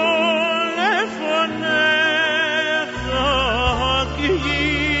יעברו לפניך כי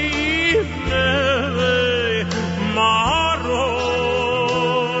יבני מרון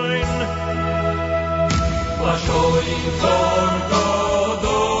ושויפור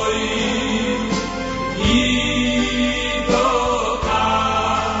גדול יתוקע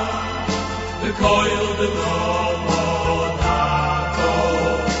בכל דממו דקו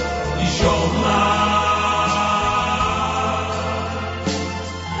ישמע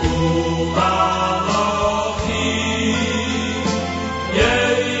ומלאכים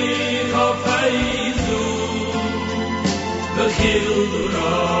יחפזו וכירודו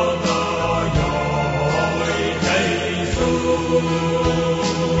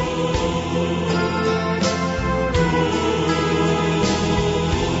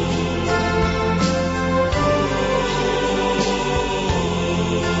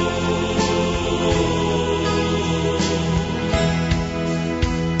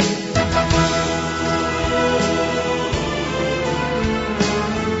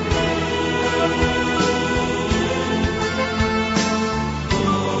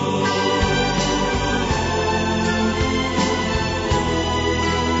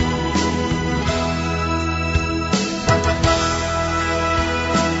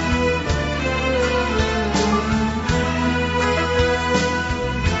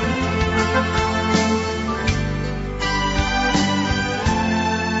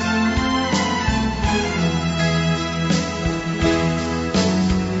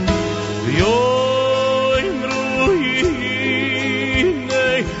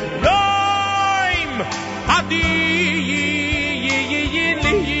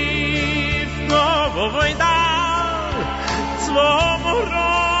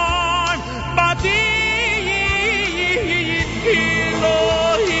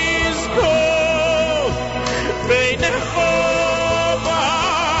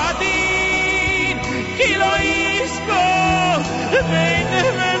Baby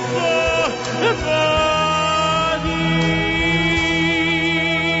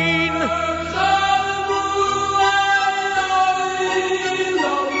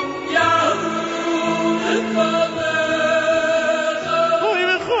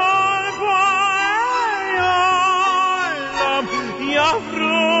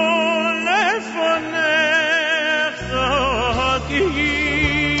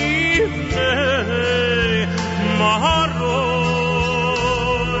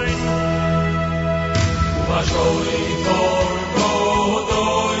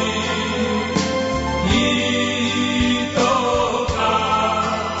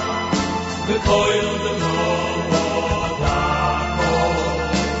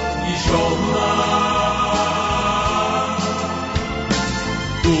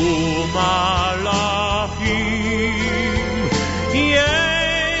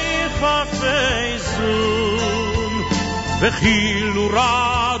Vechil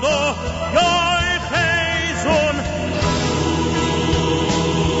urado yoy chezon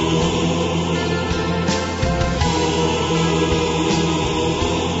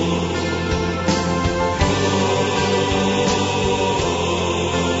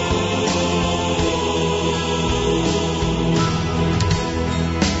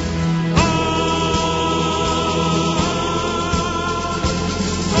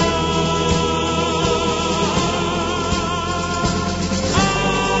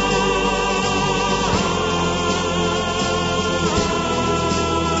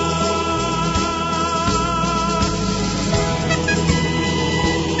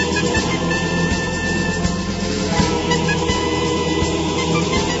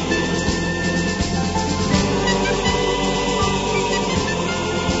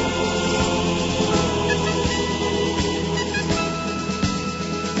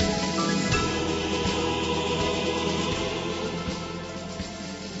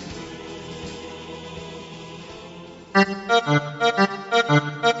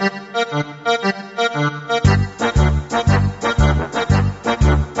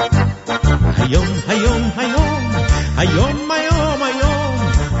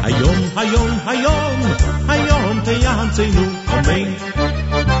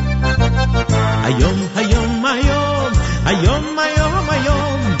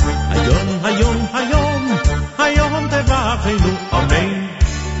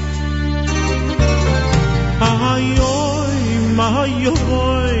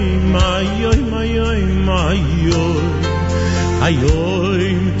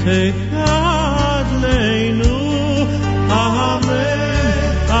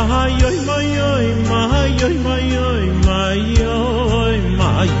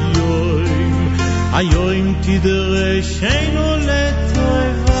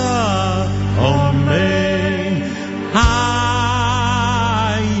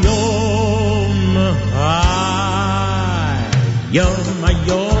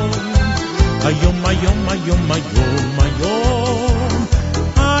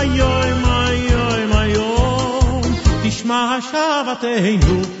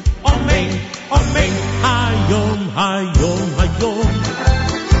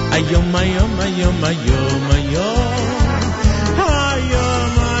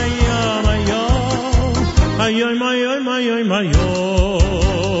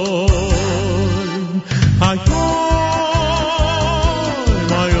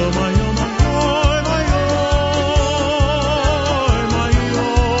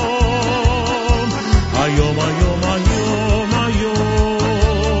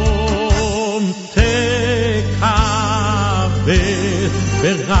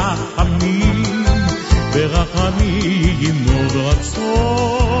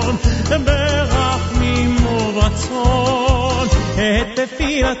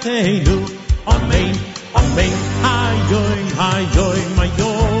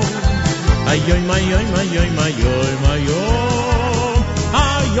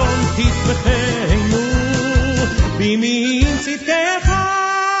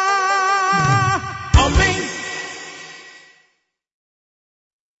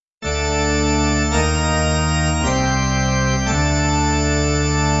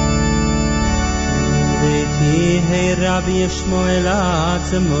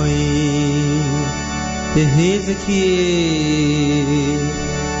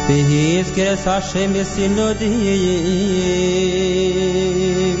Hashem Yesinodim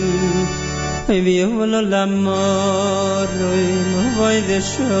V'yol Olamor V'y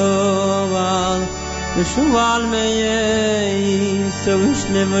V'shuval Meyei Sovish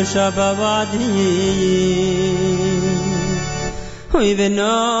Levoshabavadim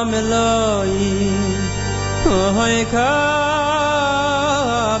V'nom Eloi Oikar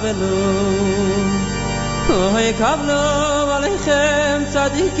Oy kablo aleichem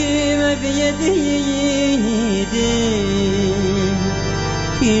tzadikim v'yedidim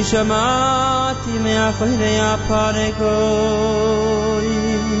Ki shamati me'achoyrei apargoyim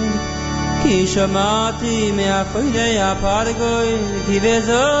Ki shamati me'achoyrei apargoyim Ki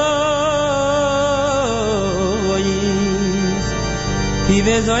bezoyis Ki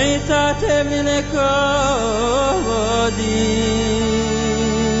bezoyitatem lekodim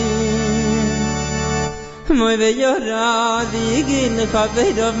Moy ve yora vigin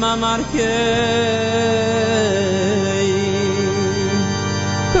khaveirov mamarkei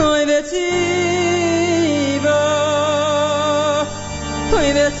Moy ve tsivo Moy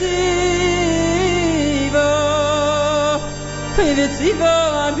ve tsivo Moy ve tsivo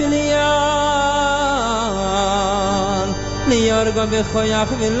abiliyan Liyorgo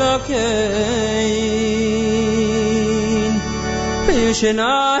bekhoyach velokei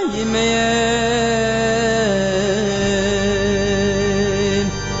Yushenayim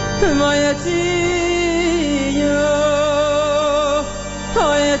Mayatiyo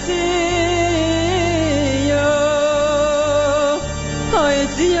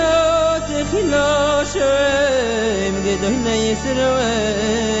Techilo Shem Gedoyle Yisrael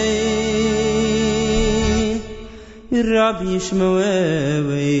Rabbi Shmuel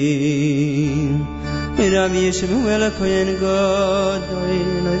Rabbi Shmuel Kohen Gadol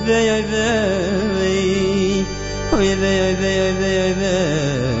Oy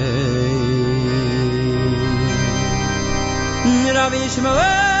Rabbi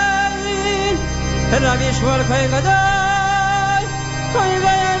Shmuel Kohen Gadol Oy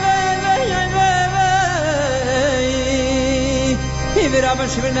Rabbi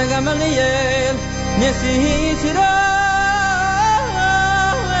Shmuel Gamaliel Nesi Yisrael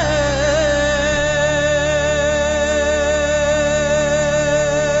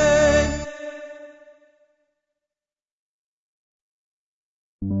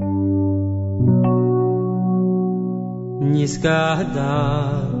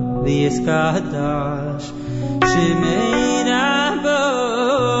V'yiskadash Shemei Rabbo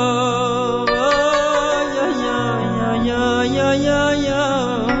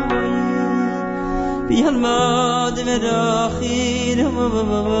V'yalmod v'rachir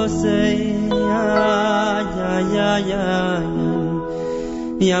v'vosei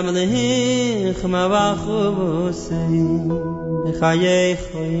V'yamlech mavachu v'osei V'chayei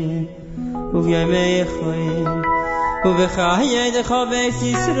choyim V'yamei choyim ובחיי דחובס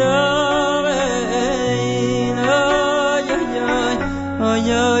ישראל אוי אוי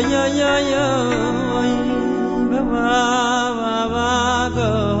אוי אוי אוי אוי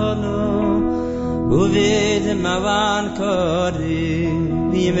בבגנו ובדמען קורים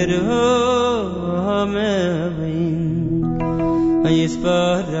ימרומם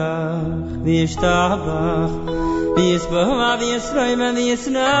ויספרח וישתבח ויסבח ויסריים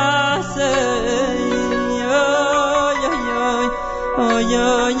ויסנסי Oy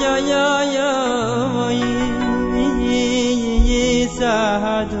oy oy oy oy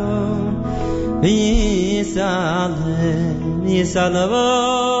Yisadon Yisalavo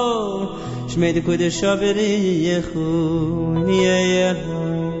Shmei de kodesh averiyechu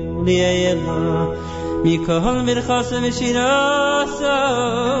Liyayelo Mikol mirchasa v'shirasa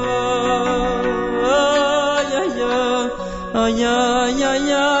Oy oy oy oy oy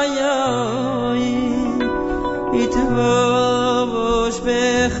oy oy Itvosh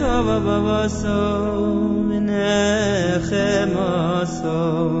bechavavaso Menechemaso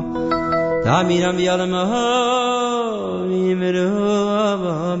Tamiram yalamaho Yimru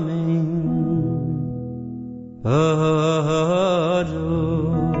avamin Baruch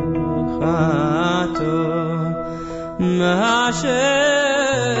ato Hashem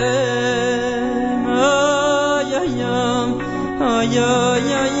Oyayam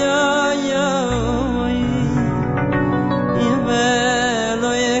Oyayayayayam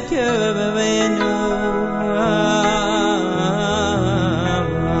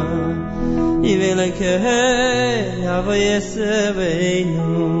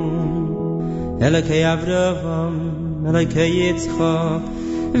Elokei Avraham, Elokei Yitzchak,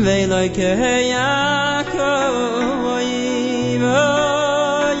 Ve'elokei Yaakov,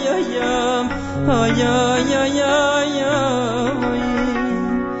 Oyayam, Oyayayayam,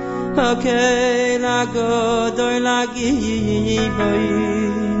 Okei lagodoi lagiboy,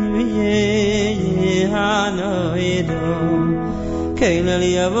 Yehanoidom, Kei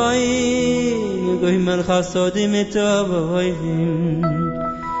leliyavoy, Goyim al chasodim etovoyim,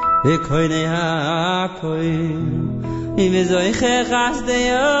 V'koynei hakoyim, V'zoichei chasdei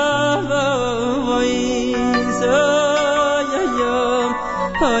avoyis, Oyayam,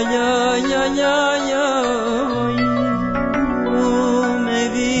 Oy, oy, oy, oy, oy.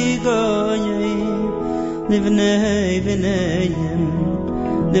 Livnei v'neiim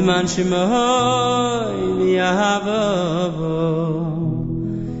Liman shemoy v'yahavo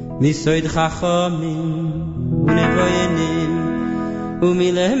Misoid chachamim Unevoyenim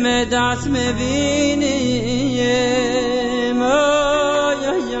Umilemed as mevinim Oy,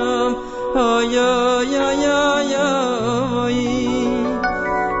 oy, oy, oy, oy, oy, oy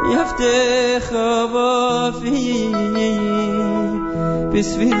Yaftecha v'afi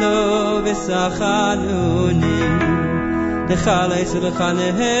Bisvilo v'sachanunim Lechalais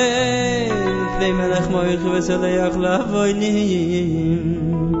v'lechanehem Pnei melech moich v'saleach lavoynim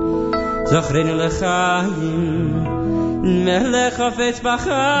Zochrenu lechayim Melech hafetz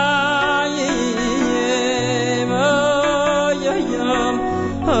b'chayim Oy, oy, oy,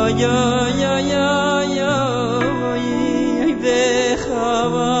 oy, oy, oy, oy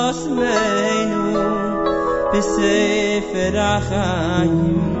V'chavas meinu B'sefer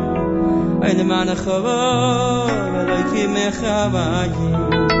achayim Oy leman achavah V'loiki mechavayim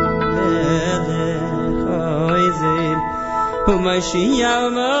Elech oizim U'mashiach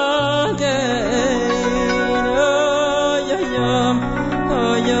magen Oy, oy,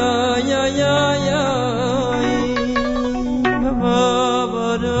 oy, oy, oy, oy, oy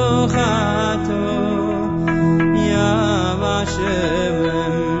Baruch atah Yam Hashem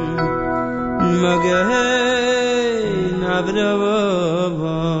Magen Avraham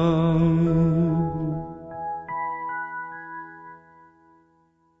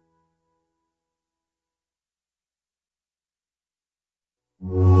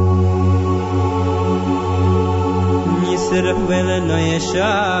Yisrach v'leno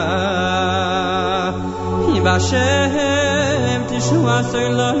yesha Yibashem tishu asor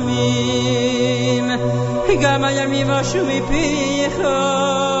lamim Gam hayamim vashu mipicha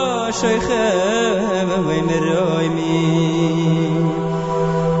Shoichem v'meroimim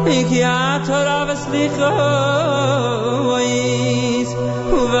Ki atorah v'slicha V'yis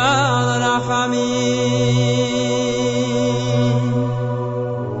u'val rachamim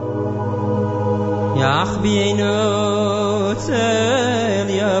Yach b'yeinu tzel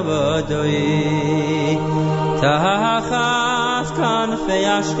yavadoi Tachas kanfei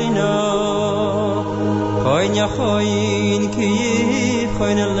ashchino Choin yachoin kiyif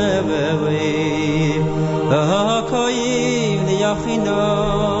choin alevevi V'hakoyim liyachino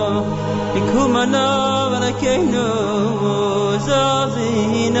Ikumano v'lekeinu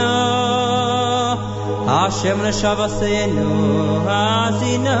zazina Hashem l'shavasenu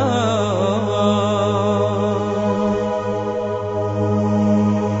hazina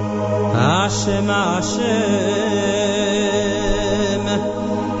Hashem, Hashem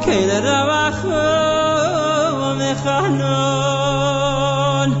Kein ravachu v'mechanon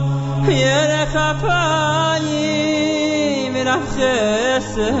Yerech apayim V'raf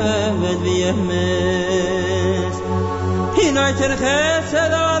chesed v'yemes Hinoi ter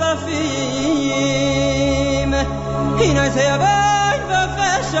chesed alafim Hinoi teyavay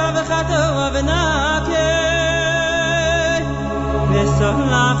v'fesha v'chato v'nakeh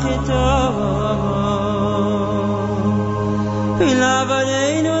V'solach ito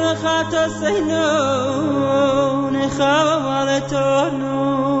V'lavadeinu l'chatoseinu Nechav aletonu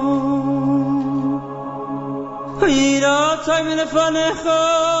V'yirotzai v'lefanecho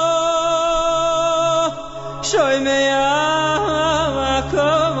Shoymea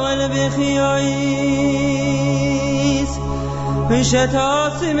v'akol v'chiois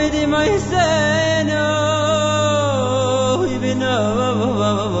V'shetotzi midimaisenu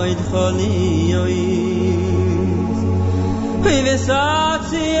V'idcholi yois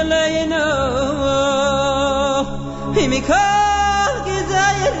V'satzi leinu V'mikol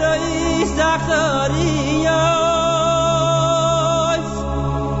gizay rois Zachari yois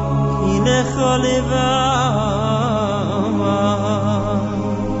Ki lecholi v'ama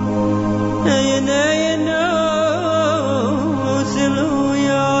Eyenu zilu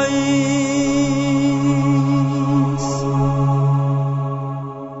yois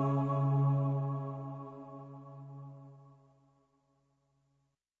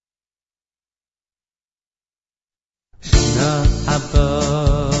Shana Abba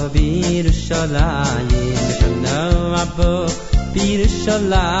B'Yerushalayim Shana Abba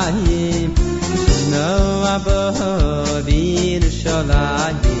B'Yerushalayim Shana Abba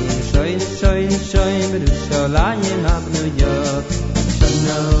B'Yerushalayim Shoy B'Yerushalayim Abnuya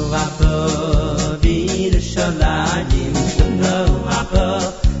Shana Abba B'Yerushalayim Shana Abba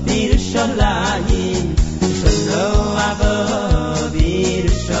B'Yerushalayim Shana Abba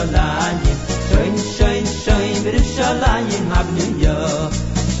B'Yerushalayim Shoy B'Yerushalayim Abnuya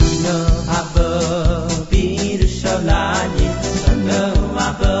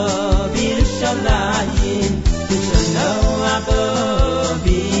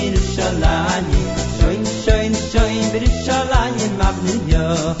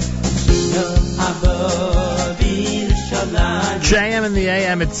JM in the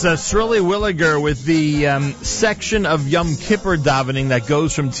AM, it's Shirley Williger with the section of Yom Kippur davening that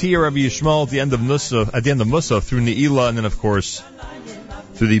goes from Tia Rabbi Yishmael at the end of Musaf through Ne'ilah, and then of course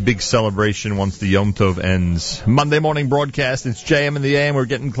through the big celebration once the Yom Tov ends. Monday morning broadcast, it's JM in the AM. We're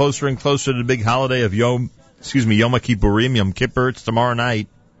getting closer and closer to the big holiday of Yom Kippurim, Yom Kippur. It's tomorrow night.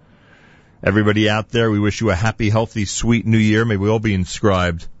 Everybody out there, we wish you a happy, healthy, sweet new year. May we all be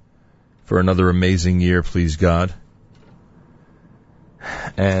inscribed for another amazing year, please God.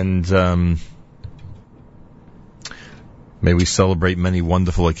 And may we celebrate many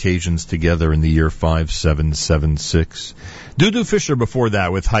wonderful occasions together in the year 5776. Dudu Fisher before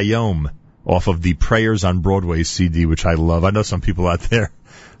that with Hayom off of the Prayers on Broadway CD, which I love. I know some people out there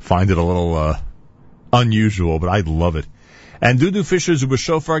find it a little unusual, but I love it. And Dudu Fisher's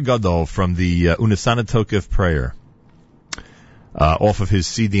Ubashofar Gadol from the Unisana Tokef Prayer. Off of his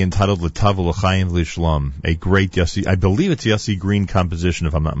CD entitled L'Tav L'Chaim L'Ishlam, a great Yossi, I believe it's Yossi Green composition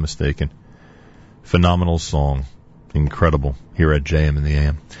if I'm not mistaken. Phenomenal song. Incredible. Here at JM in the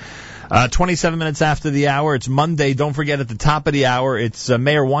AM. 27 minutes after the hour, it's Monday. Don't forget at the top of the hour, it's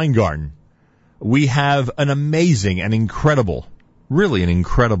Mayor Weingarten. We have an amazing and incredible, really an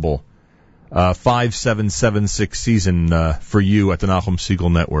incredible 5776 season for you at the Nachum Segal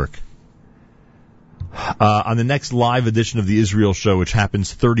Network. On the next live edition of the Israel Show, which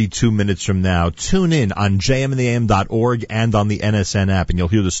happens 32 minutes from now, tune in on jmintheam.org and on the NSN app, and you'll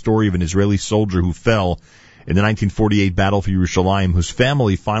hear the story of an Israeli soldier who fell in the 1948 battle for Yerushalayim, whose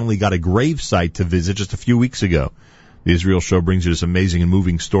family finally got a grave site to visit just a few weeks ago. The Israel Show brings you this amazing and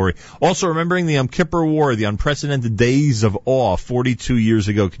moving story. Also remembering the Yom Kippur War, the unprecedented days of awe 42 years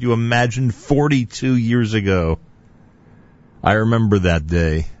ago. Could you imagine 42 years ago? I remember that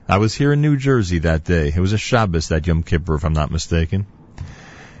day. I was here in New Jersey that day. It was a Shabbos, that Yom Kippur, if I'm not mistaken.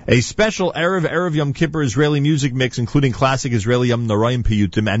 A special Erev Yom Kippur Israeli music mix, including classic Israeli Yom Noraim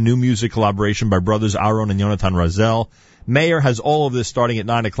Piyutim and new music collaboration by brothers Aaron and Yonatan Razel. Mayor has all of this starting at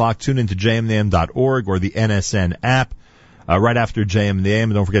 9 o'clock. Tune into jmnam.org or the NSN app right after JM in the AM.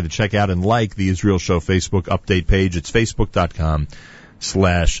 And don't forget to check out and like the Israel Show Facebook update page. It's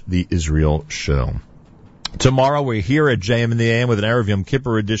facebook.com/The Israel Show. Tomorrow we're here at JM in the AM with an Erev Yom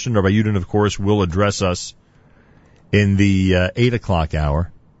Kippur edition. Rabbi Yudin, of course, will address us in the 8 o'clock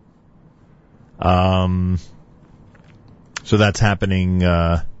hour. So that's happening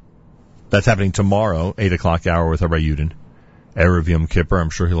tomorrow, 8 o'clock hour with Rabbi Yudin. Erev Yom Kippur. I'm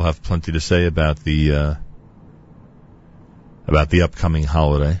sure he'll have plenty to say about the upcoming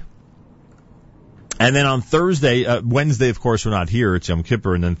holiday. And then on Thursday, Wednesday, of course, we're not here. It's Yom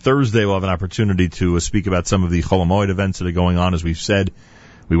Kippur. And then Thursday, we'll have an opportunity to speak about some of the Chol HaMoed events that are going on. As we've said,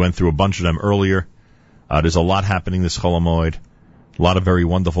 we went through a bunch of them earlier. There's a lot happening this Chol HaMoed. A lot of very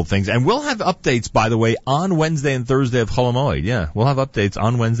wonderful things. And we'll have updates, by the way, on Wednesday and Thursday of Chol HaMoed. Yeah, we'll have updates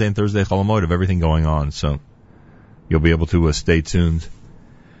on Wednesday and Thursday of Chol HaMoed of everything going on. So you'll be able to stay tuned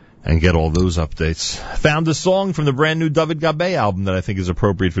and get all those updates. Found a song from the brand new Dovid Goldwasser album that I think is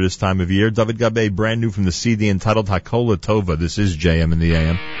appropriate for this time of year. Dovid Goldwasser, brand new from the CD entitled Hakola Tova. This is JM in the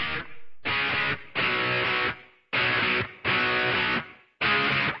AM.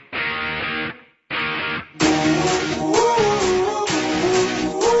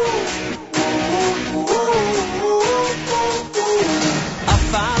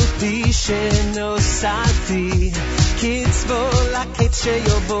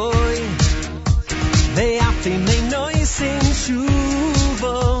 שיובוי ואף אם אינו יסין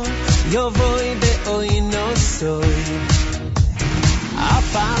שובו יובוי באוי נוסוי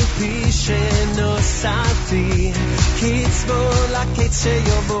אף על פי שנוסעתי קצבו לקץ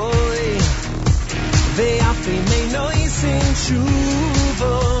שיובוי ואף אם אינו יסין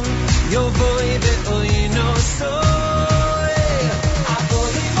שובו יובוי באוי נוסוי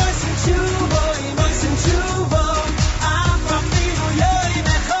אבל אם יסין שובו אם יסין שובו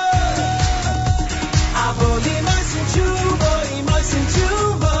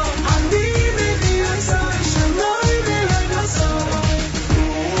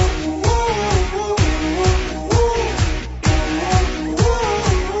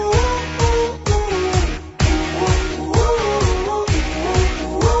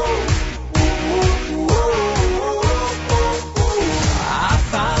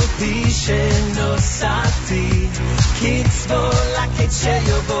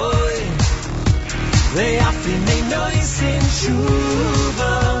שיובוי ואף אם אינו יסין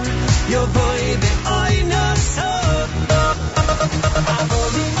שובו יובוי באוי נוסו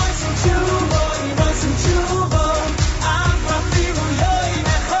אבל אם יסין שובו אם יסין שובו אף אפילו יוי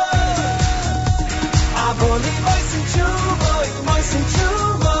נכון אבל אם יסין שובו אם יסין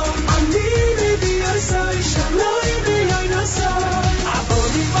שובו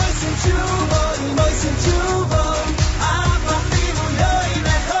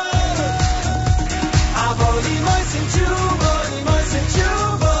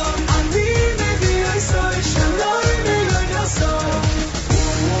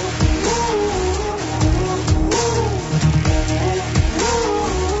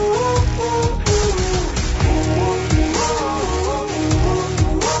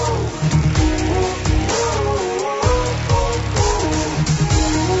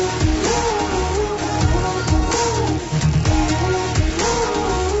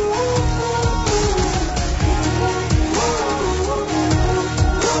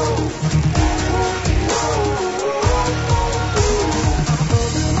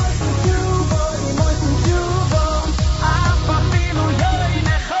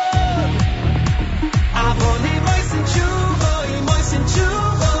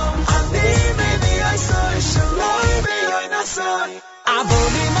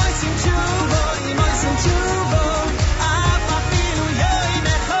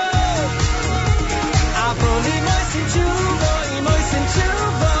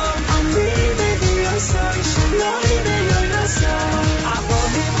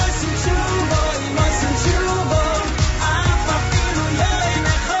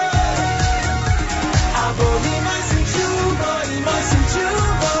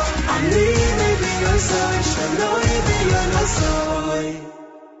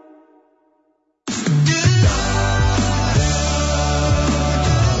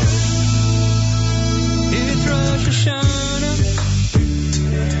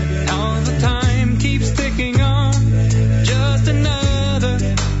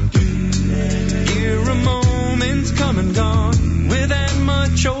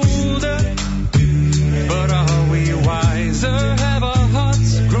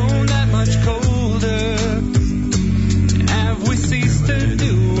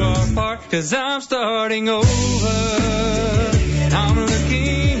 'Cause I'm starting over, I'm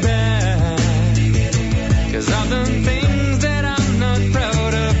looking back, 'cause I've done things that I'm not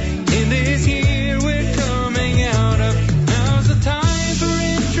proud of. In this year we're coming out of. Now's the time for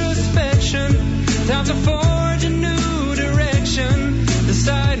introspection, time to forge a new direction,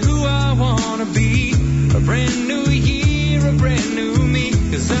 decide who I wanna be, a brand new year, a brand new me,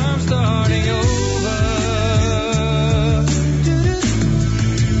 'cause I'm starting over.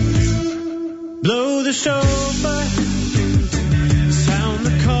 Blow the shofar, sound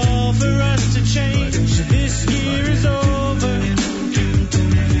the call for us to change. This year is over,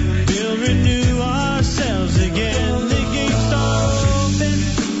 we'll renew ourselves again. The gates are open,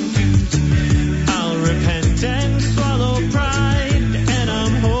 I'll repent and swallow pride, and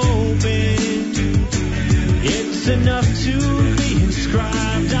I'm hoping it's enough to be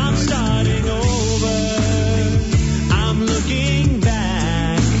inscribed. I'm starting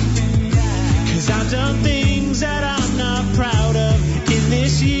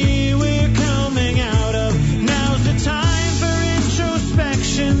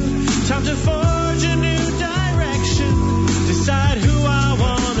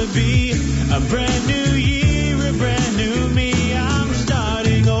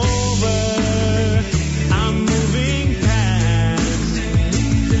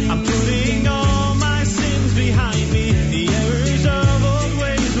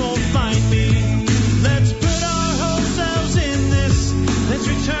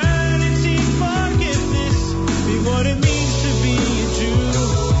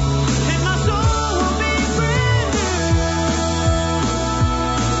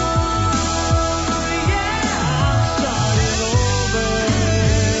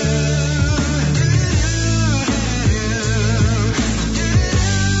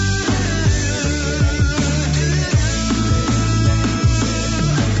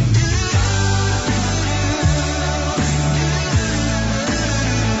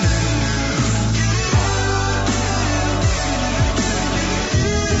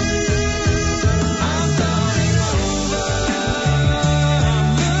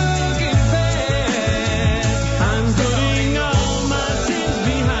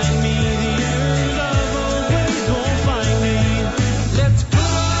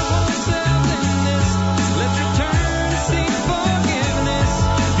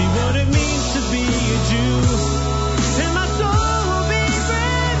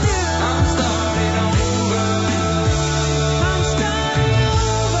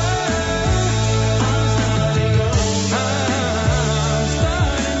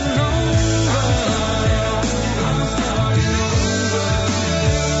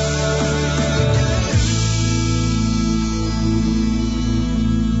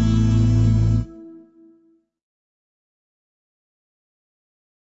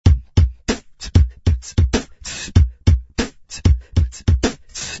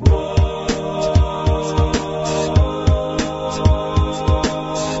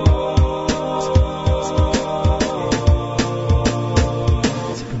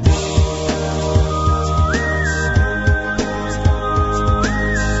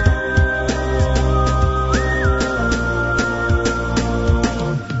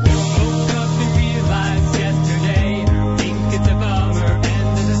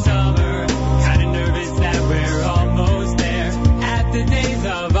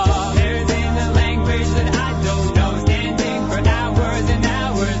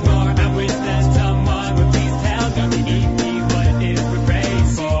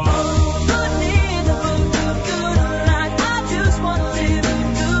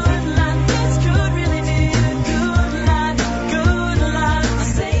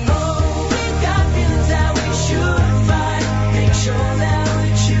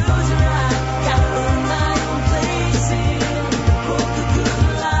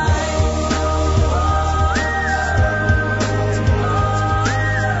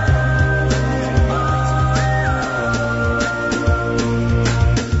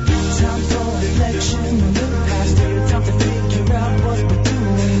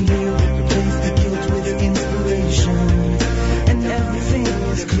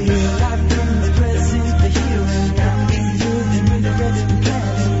it's clear. Life brings the present, the here and now. Easy living with a red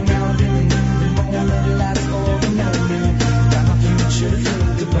planning. Now I'm living in the moment, life's all the moment. Got my future to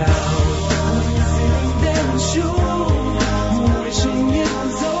think about. When you're sitting there and sure, wishing it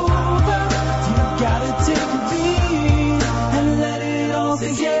was over, you gotta take a beat and let it all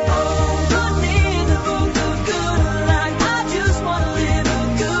sink in.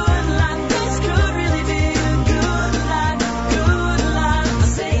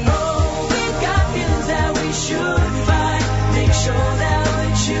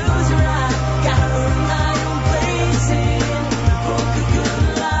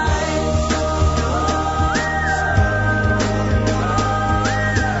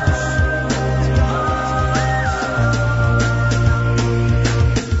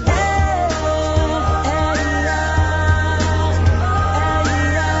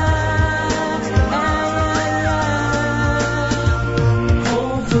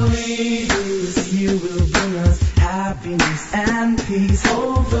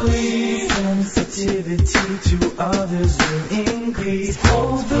 To others will increase.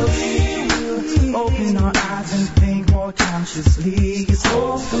 Hopefully we'll open our eyes and think more consciously. 'Cause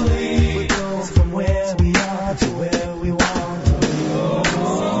hopefully we'll go from where we are to where we want to go.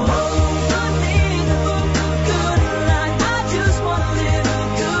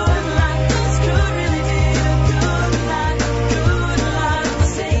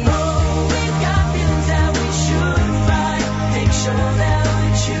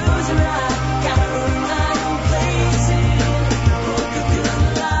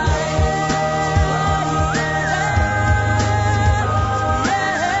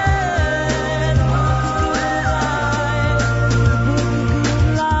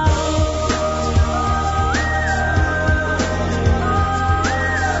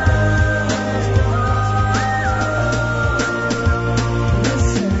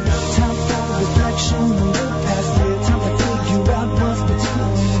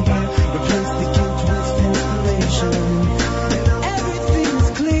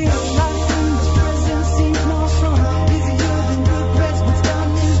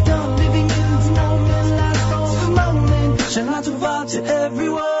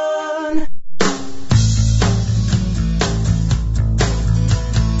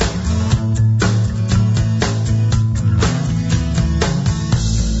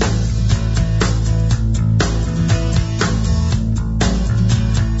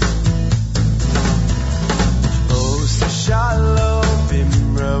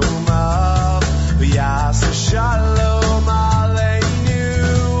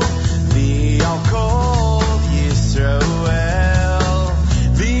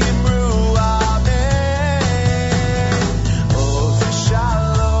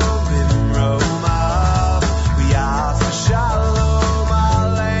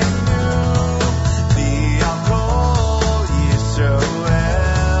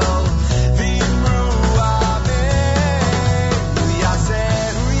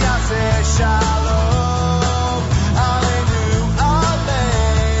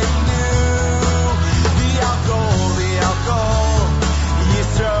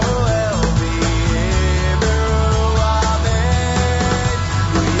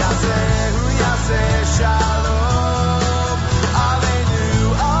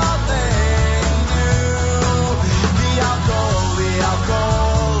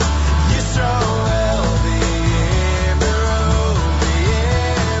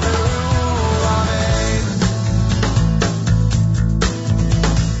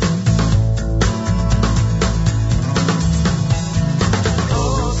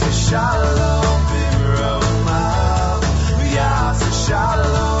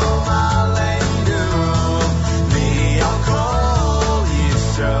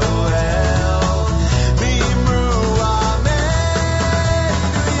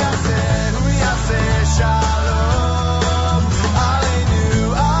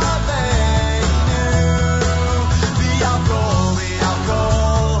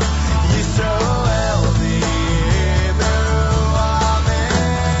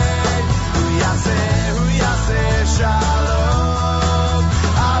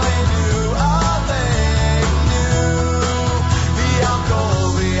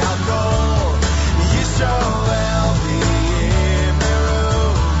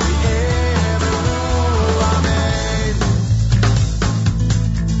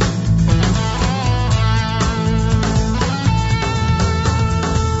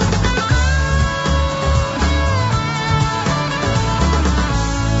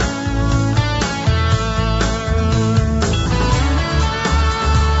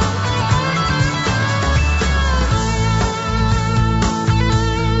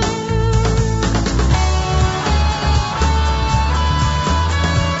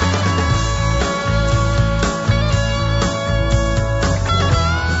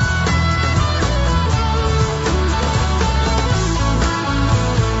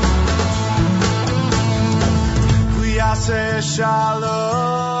 yaseh shalom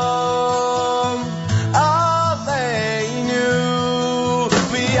aleinu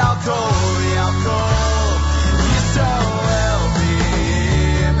v'al kol Yisrael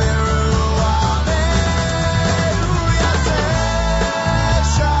v'yimeru amen hu yaseh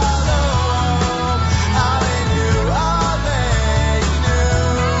shalom aleinu aleinu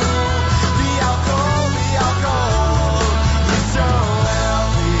v'al kol Yisrael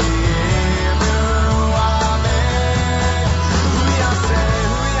v'yimeru amen hu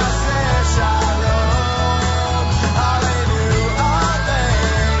yaseh shalom aleinu aleinu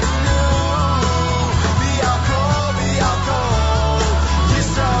v'al kol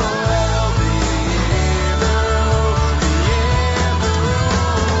Yisrael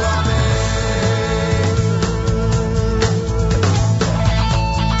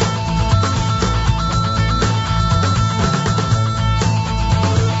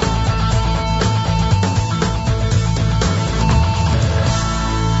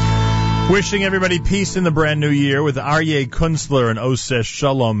Wishing everybody peace in the brand new year with Aryeh Kunstler and Oseh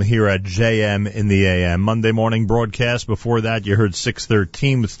Shalom here at JM in the AM. Monday morning broadcast. Before that, you heard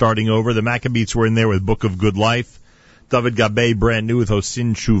 613 with Starting Over. The Maccabees were in there with Book of Good Life. David Gabay, brand new with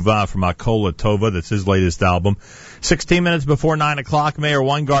Hosin Tshuva from Akola Tova. That's his latest album. 16 minutes before 9 o'clock, Mayor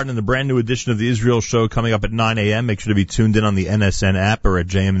Weingarten and the brand new edition of the Israel Show coming up at 9 a.m. Make sure to be tuned in on the NSN app or at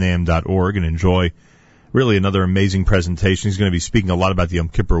jmnam.org and enjoy really another amazing presentation. He's going to be speaking a lot about the Yom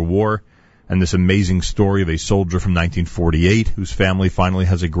Kippur War and this amazing story of a soldier from 1948 whose family finally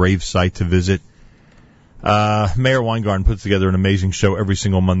has a grave site to visit. Mayor Weingarten puts together an amazing show every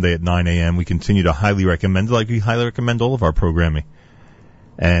single Monday at 9 a.m. We continue to highly recommend it, like we highly recommend all of our programming.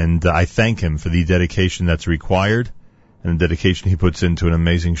 And I thank him for the dedication that's required and the dedication he puts into an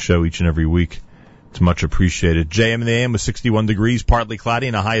amazing show each and every week. It's much appreciated. JM in the AM with 61 degrees, partly cloudy,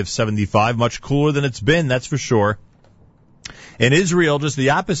 and a high of 75. Much cooler than it's been, that's for sure. In Israel, just the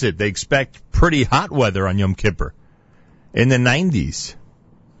opposite. They expect pretty hot weather on Yom Kippur. In the 90s.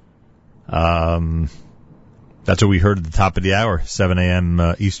 That's what we heard at the top of the hour, 7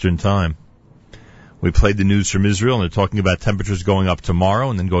 a.m. Eastern Time. We played the news from Israel, and they're talking about temperatures going up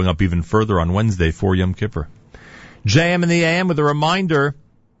tomorrow and then going up even further on Wednesday for Yom Kippur. JM in the AM with a reminder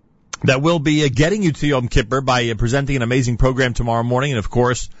that we'll be getting you to Yom Kippur by presenting an amazing program tomorrow morning, and of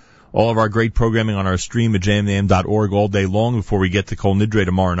course, all of our great programming on our stream at jmnam.org all day long before we get to Kol Nidre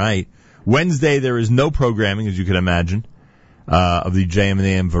tomorrow night. Wednesday, there is no programming, as you can imagine, of the JM and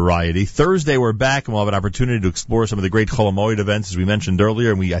the AM variety. Thursday, we're back, and we'll have an opportunity to explore some of the great Chol Hamoed events, as we mentioned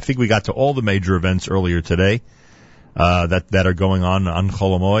earlier. And I think we got to all the major events earlier today that are going on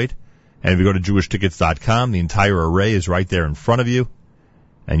Chol Hamoed. And if you go to JewishTickets.com, the entire array is right there in front of you,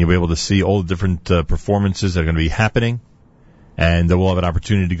 and you'll be able to see all the different performances that are going to be happening. And we'll have an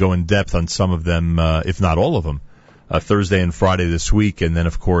opportunity to go in depth on some of them, if not all of them, Thursday and Friday this week. And then,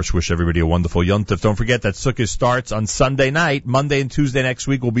 of course, wish everybody a wonderful Yom Tov. Don't forget that Sukkot starts on Sunday night. Monday and Tuesday next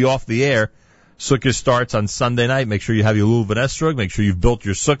week will be off the air. Sukkot starts on Sunday night. Make sure you have your lulav and esrog. Make sure you've built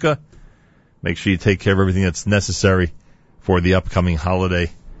your sukkah. Make sure you take care of everything that's necessary for the upcoming holiday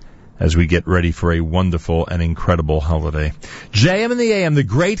as we get ready for a wonderful and incredible holiday. JM in the AM, the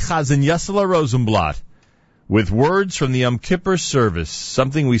great Chazan Yosela Rosenblatt, with words from the Yom Kippur service,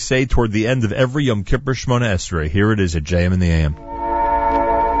 something we say toward the end of every Yom Kippur Shmona Esrei. Here it is at JM in the AM.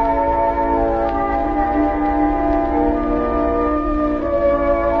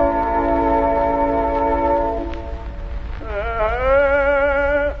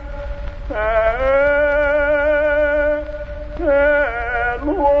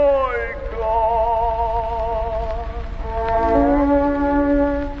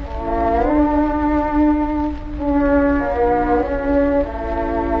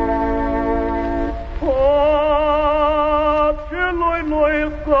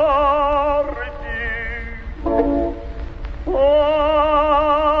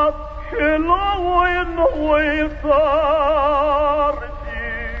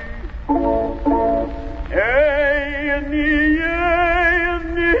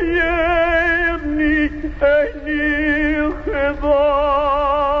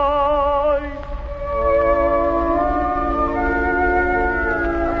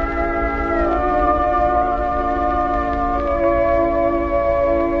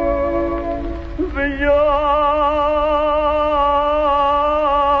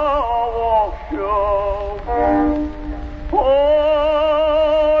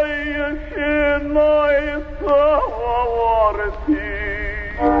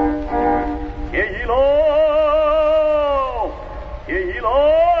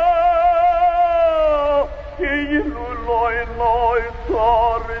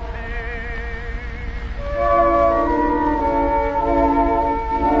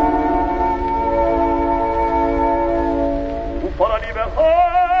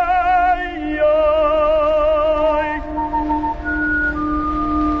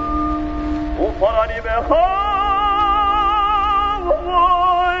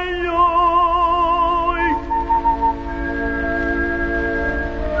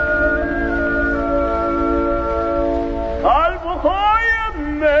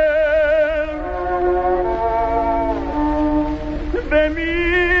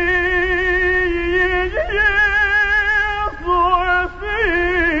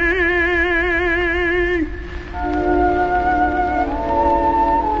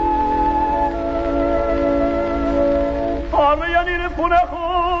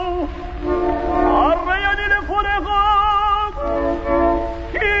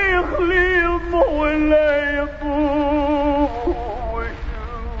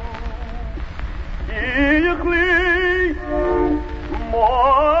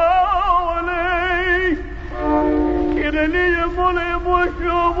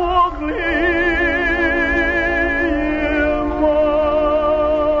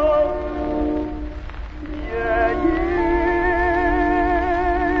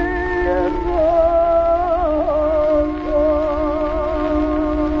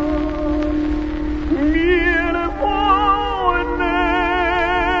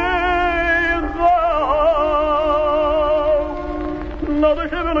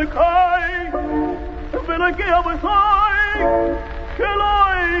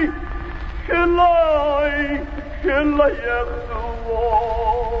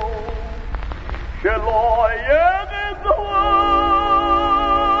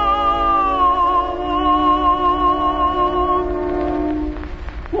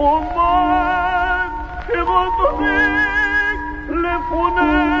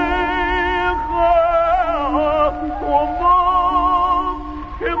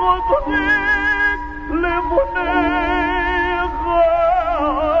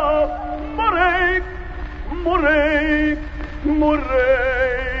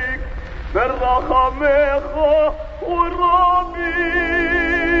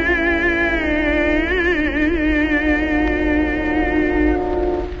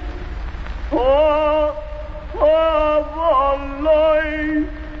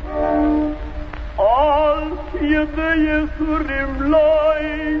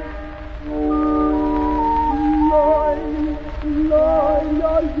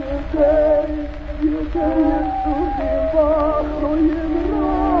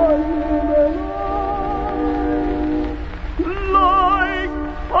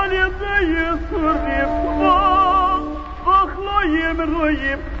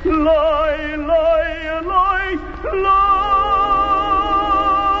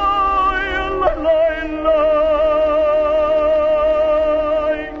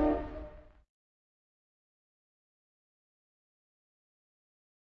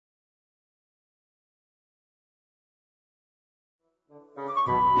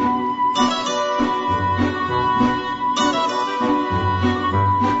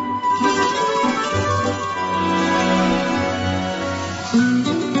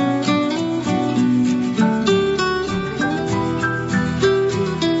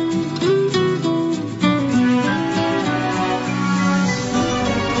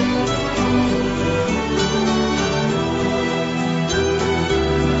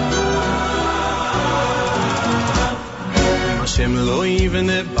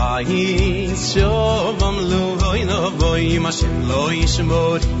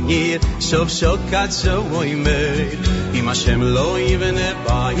 Shokat so we made Im Hashem lo even a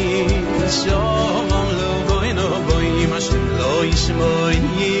bayit Shalom lo boy no boy Im Hashem lo yishmoy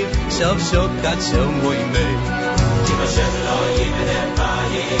Shav shokat so we made Im Hashem lo even a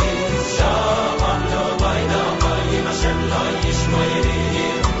bayit Shalom lo boy no boy Im Hashem lo yishmoy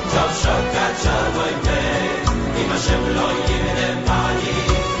Shav shokat so we made Im Hashem lo even a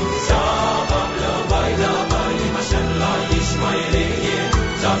bayit Shalom lo boy no boy Im Hashem lo yishmoy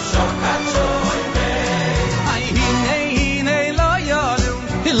Shav shokat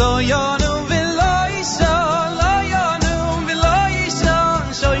lo yanu velo isha lo yanu velo isha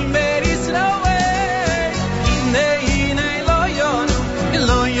shoy meris rawe ine lo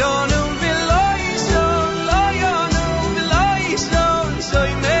yanu velo isha lo yanu velo isha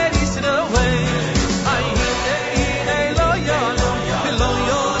shoy meris rawe ai ine lo yanu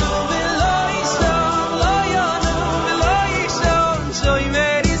velo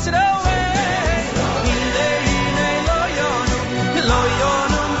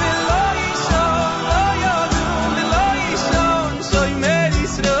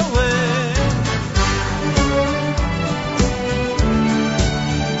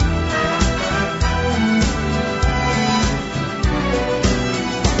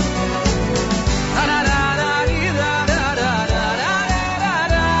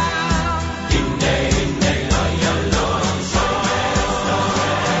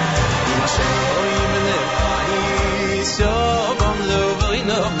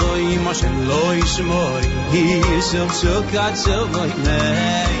shmoy yishom shokat shmoy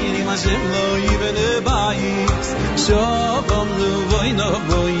mei Hashem lo yivene bayis shalom lo voy no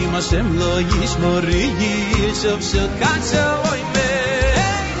voy Hashem lo yishmori yishom shokat shmoy mei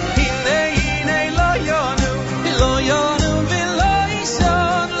hine lo yonu velo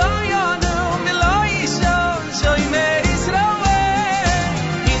yishon lo yonu velo yishon shoy mei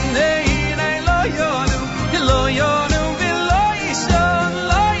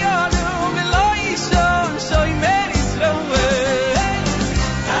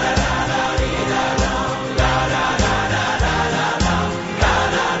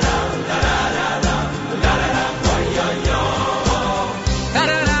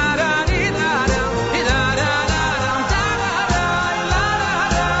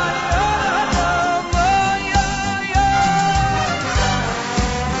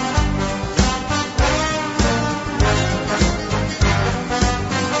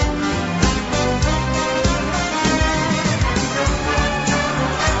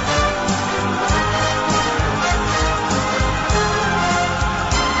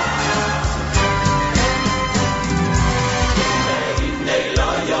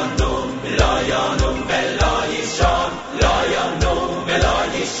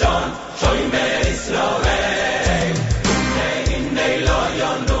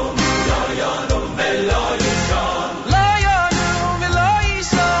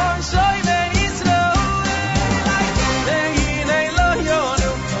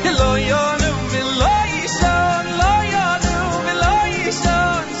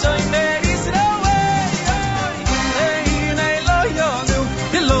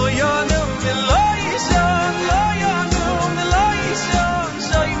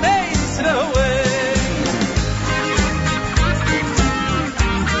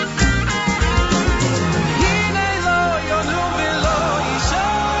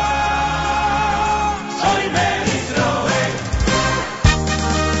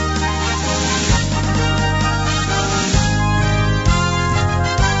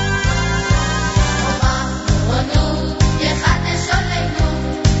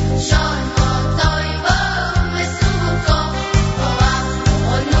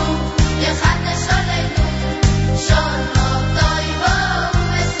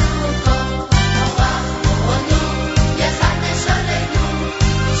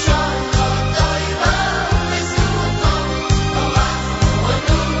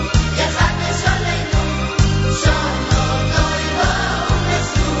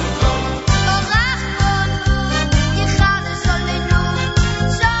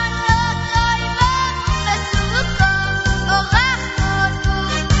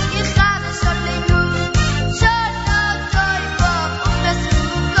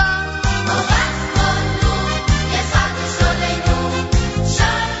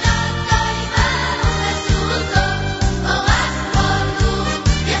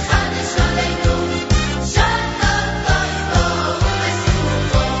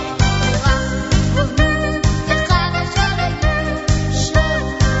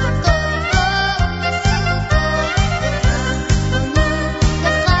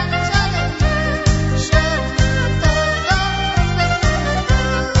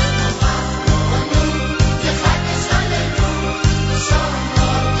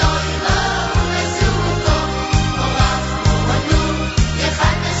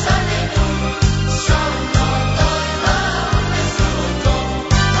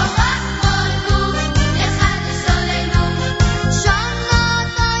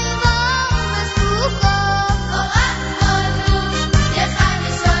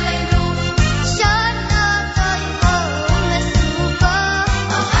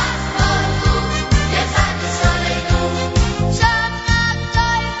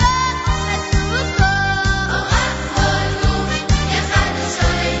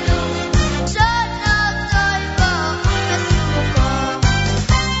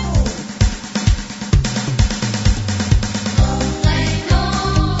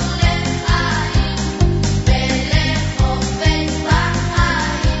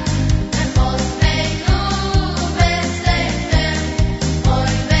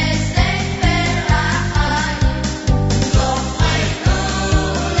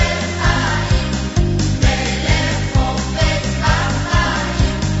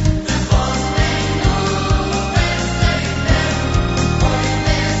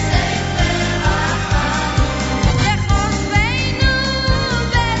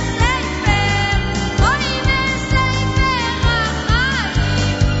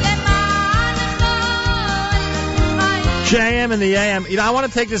JM in the AM. You know, I want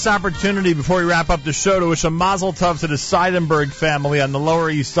to take this opportunity before we wrap up the show to wish a mazel tov to the Seidenberg family on the Lower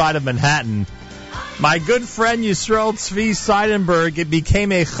East Side of Manhattan. My good friend Yisrael Tzvi Seidenberg, it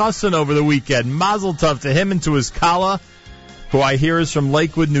became a chassan over the weekend. Mazel tov to him and to his kala, who I hear is from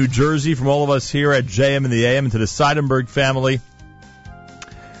Lakewood, New Jersey, from all of us here at JM and the AM, and to the Seidenberg family.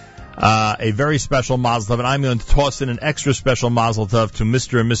 A very special mazel tov, and I'm going to toss in an extra special mazel tov to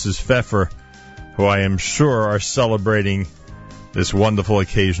Mr. and Mrs. Pfeffer, who I am sure are celebrating this wonderful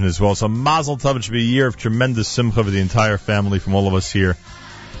occasion as well. So mazel tov, it should be a year of tremendous simcha for the entire family from all of us here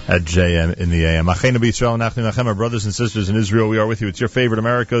at JM in the AM. Achenu b'Yisrael nachnu nachem, our brothers and sisters in Israel, we are with you. It's your favorite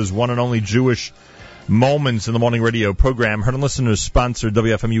America's one and only Jewish Moments in the Morning radio program. Heard and listeners sponsored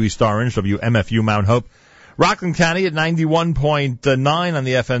WFMU East Orange, WMFU Mount Hope, Rockland County at 91.9 on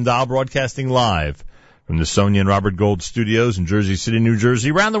the FM dial, broadcasting live from the Sonia and Robert Gold studios in Jersey City, New Jersey.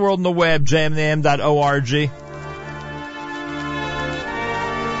 Around the world on the web, jmnam.org.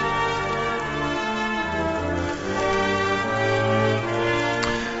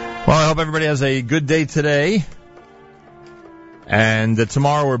 Well, I hope everybody has a good day today. And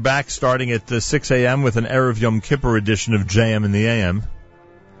tomorrow we're back starting at 6 a.m. with an Erev Yom Kippur edition of JM in the AM.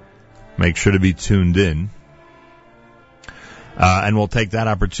 Make sure to be tuned in. And we'll take that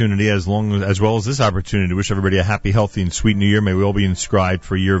opportunity as well as this opportunity to wish everybody a happy, healthy, and sweet New Year. May we all be inscribed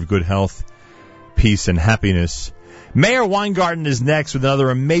for a year of good health, peace, and happiness. Mayor Weingarten is next with another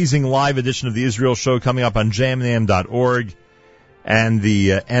amazing live edition of the Israel Show coming up on jmnam.org and the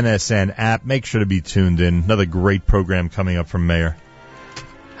NSN app. Make sure to be tuned in. Another great program coming up from Mayor.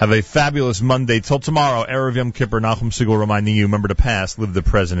 Have a fabulous Monday. Till tomorrow, Erev Yom Kippur, Nachum Segal reminding you, remember the past, live the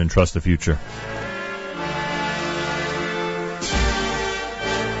present, and trust the future.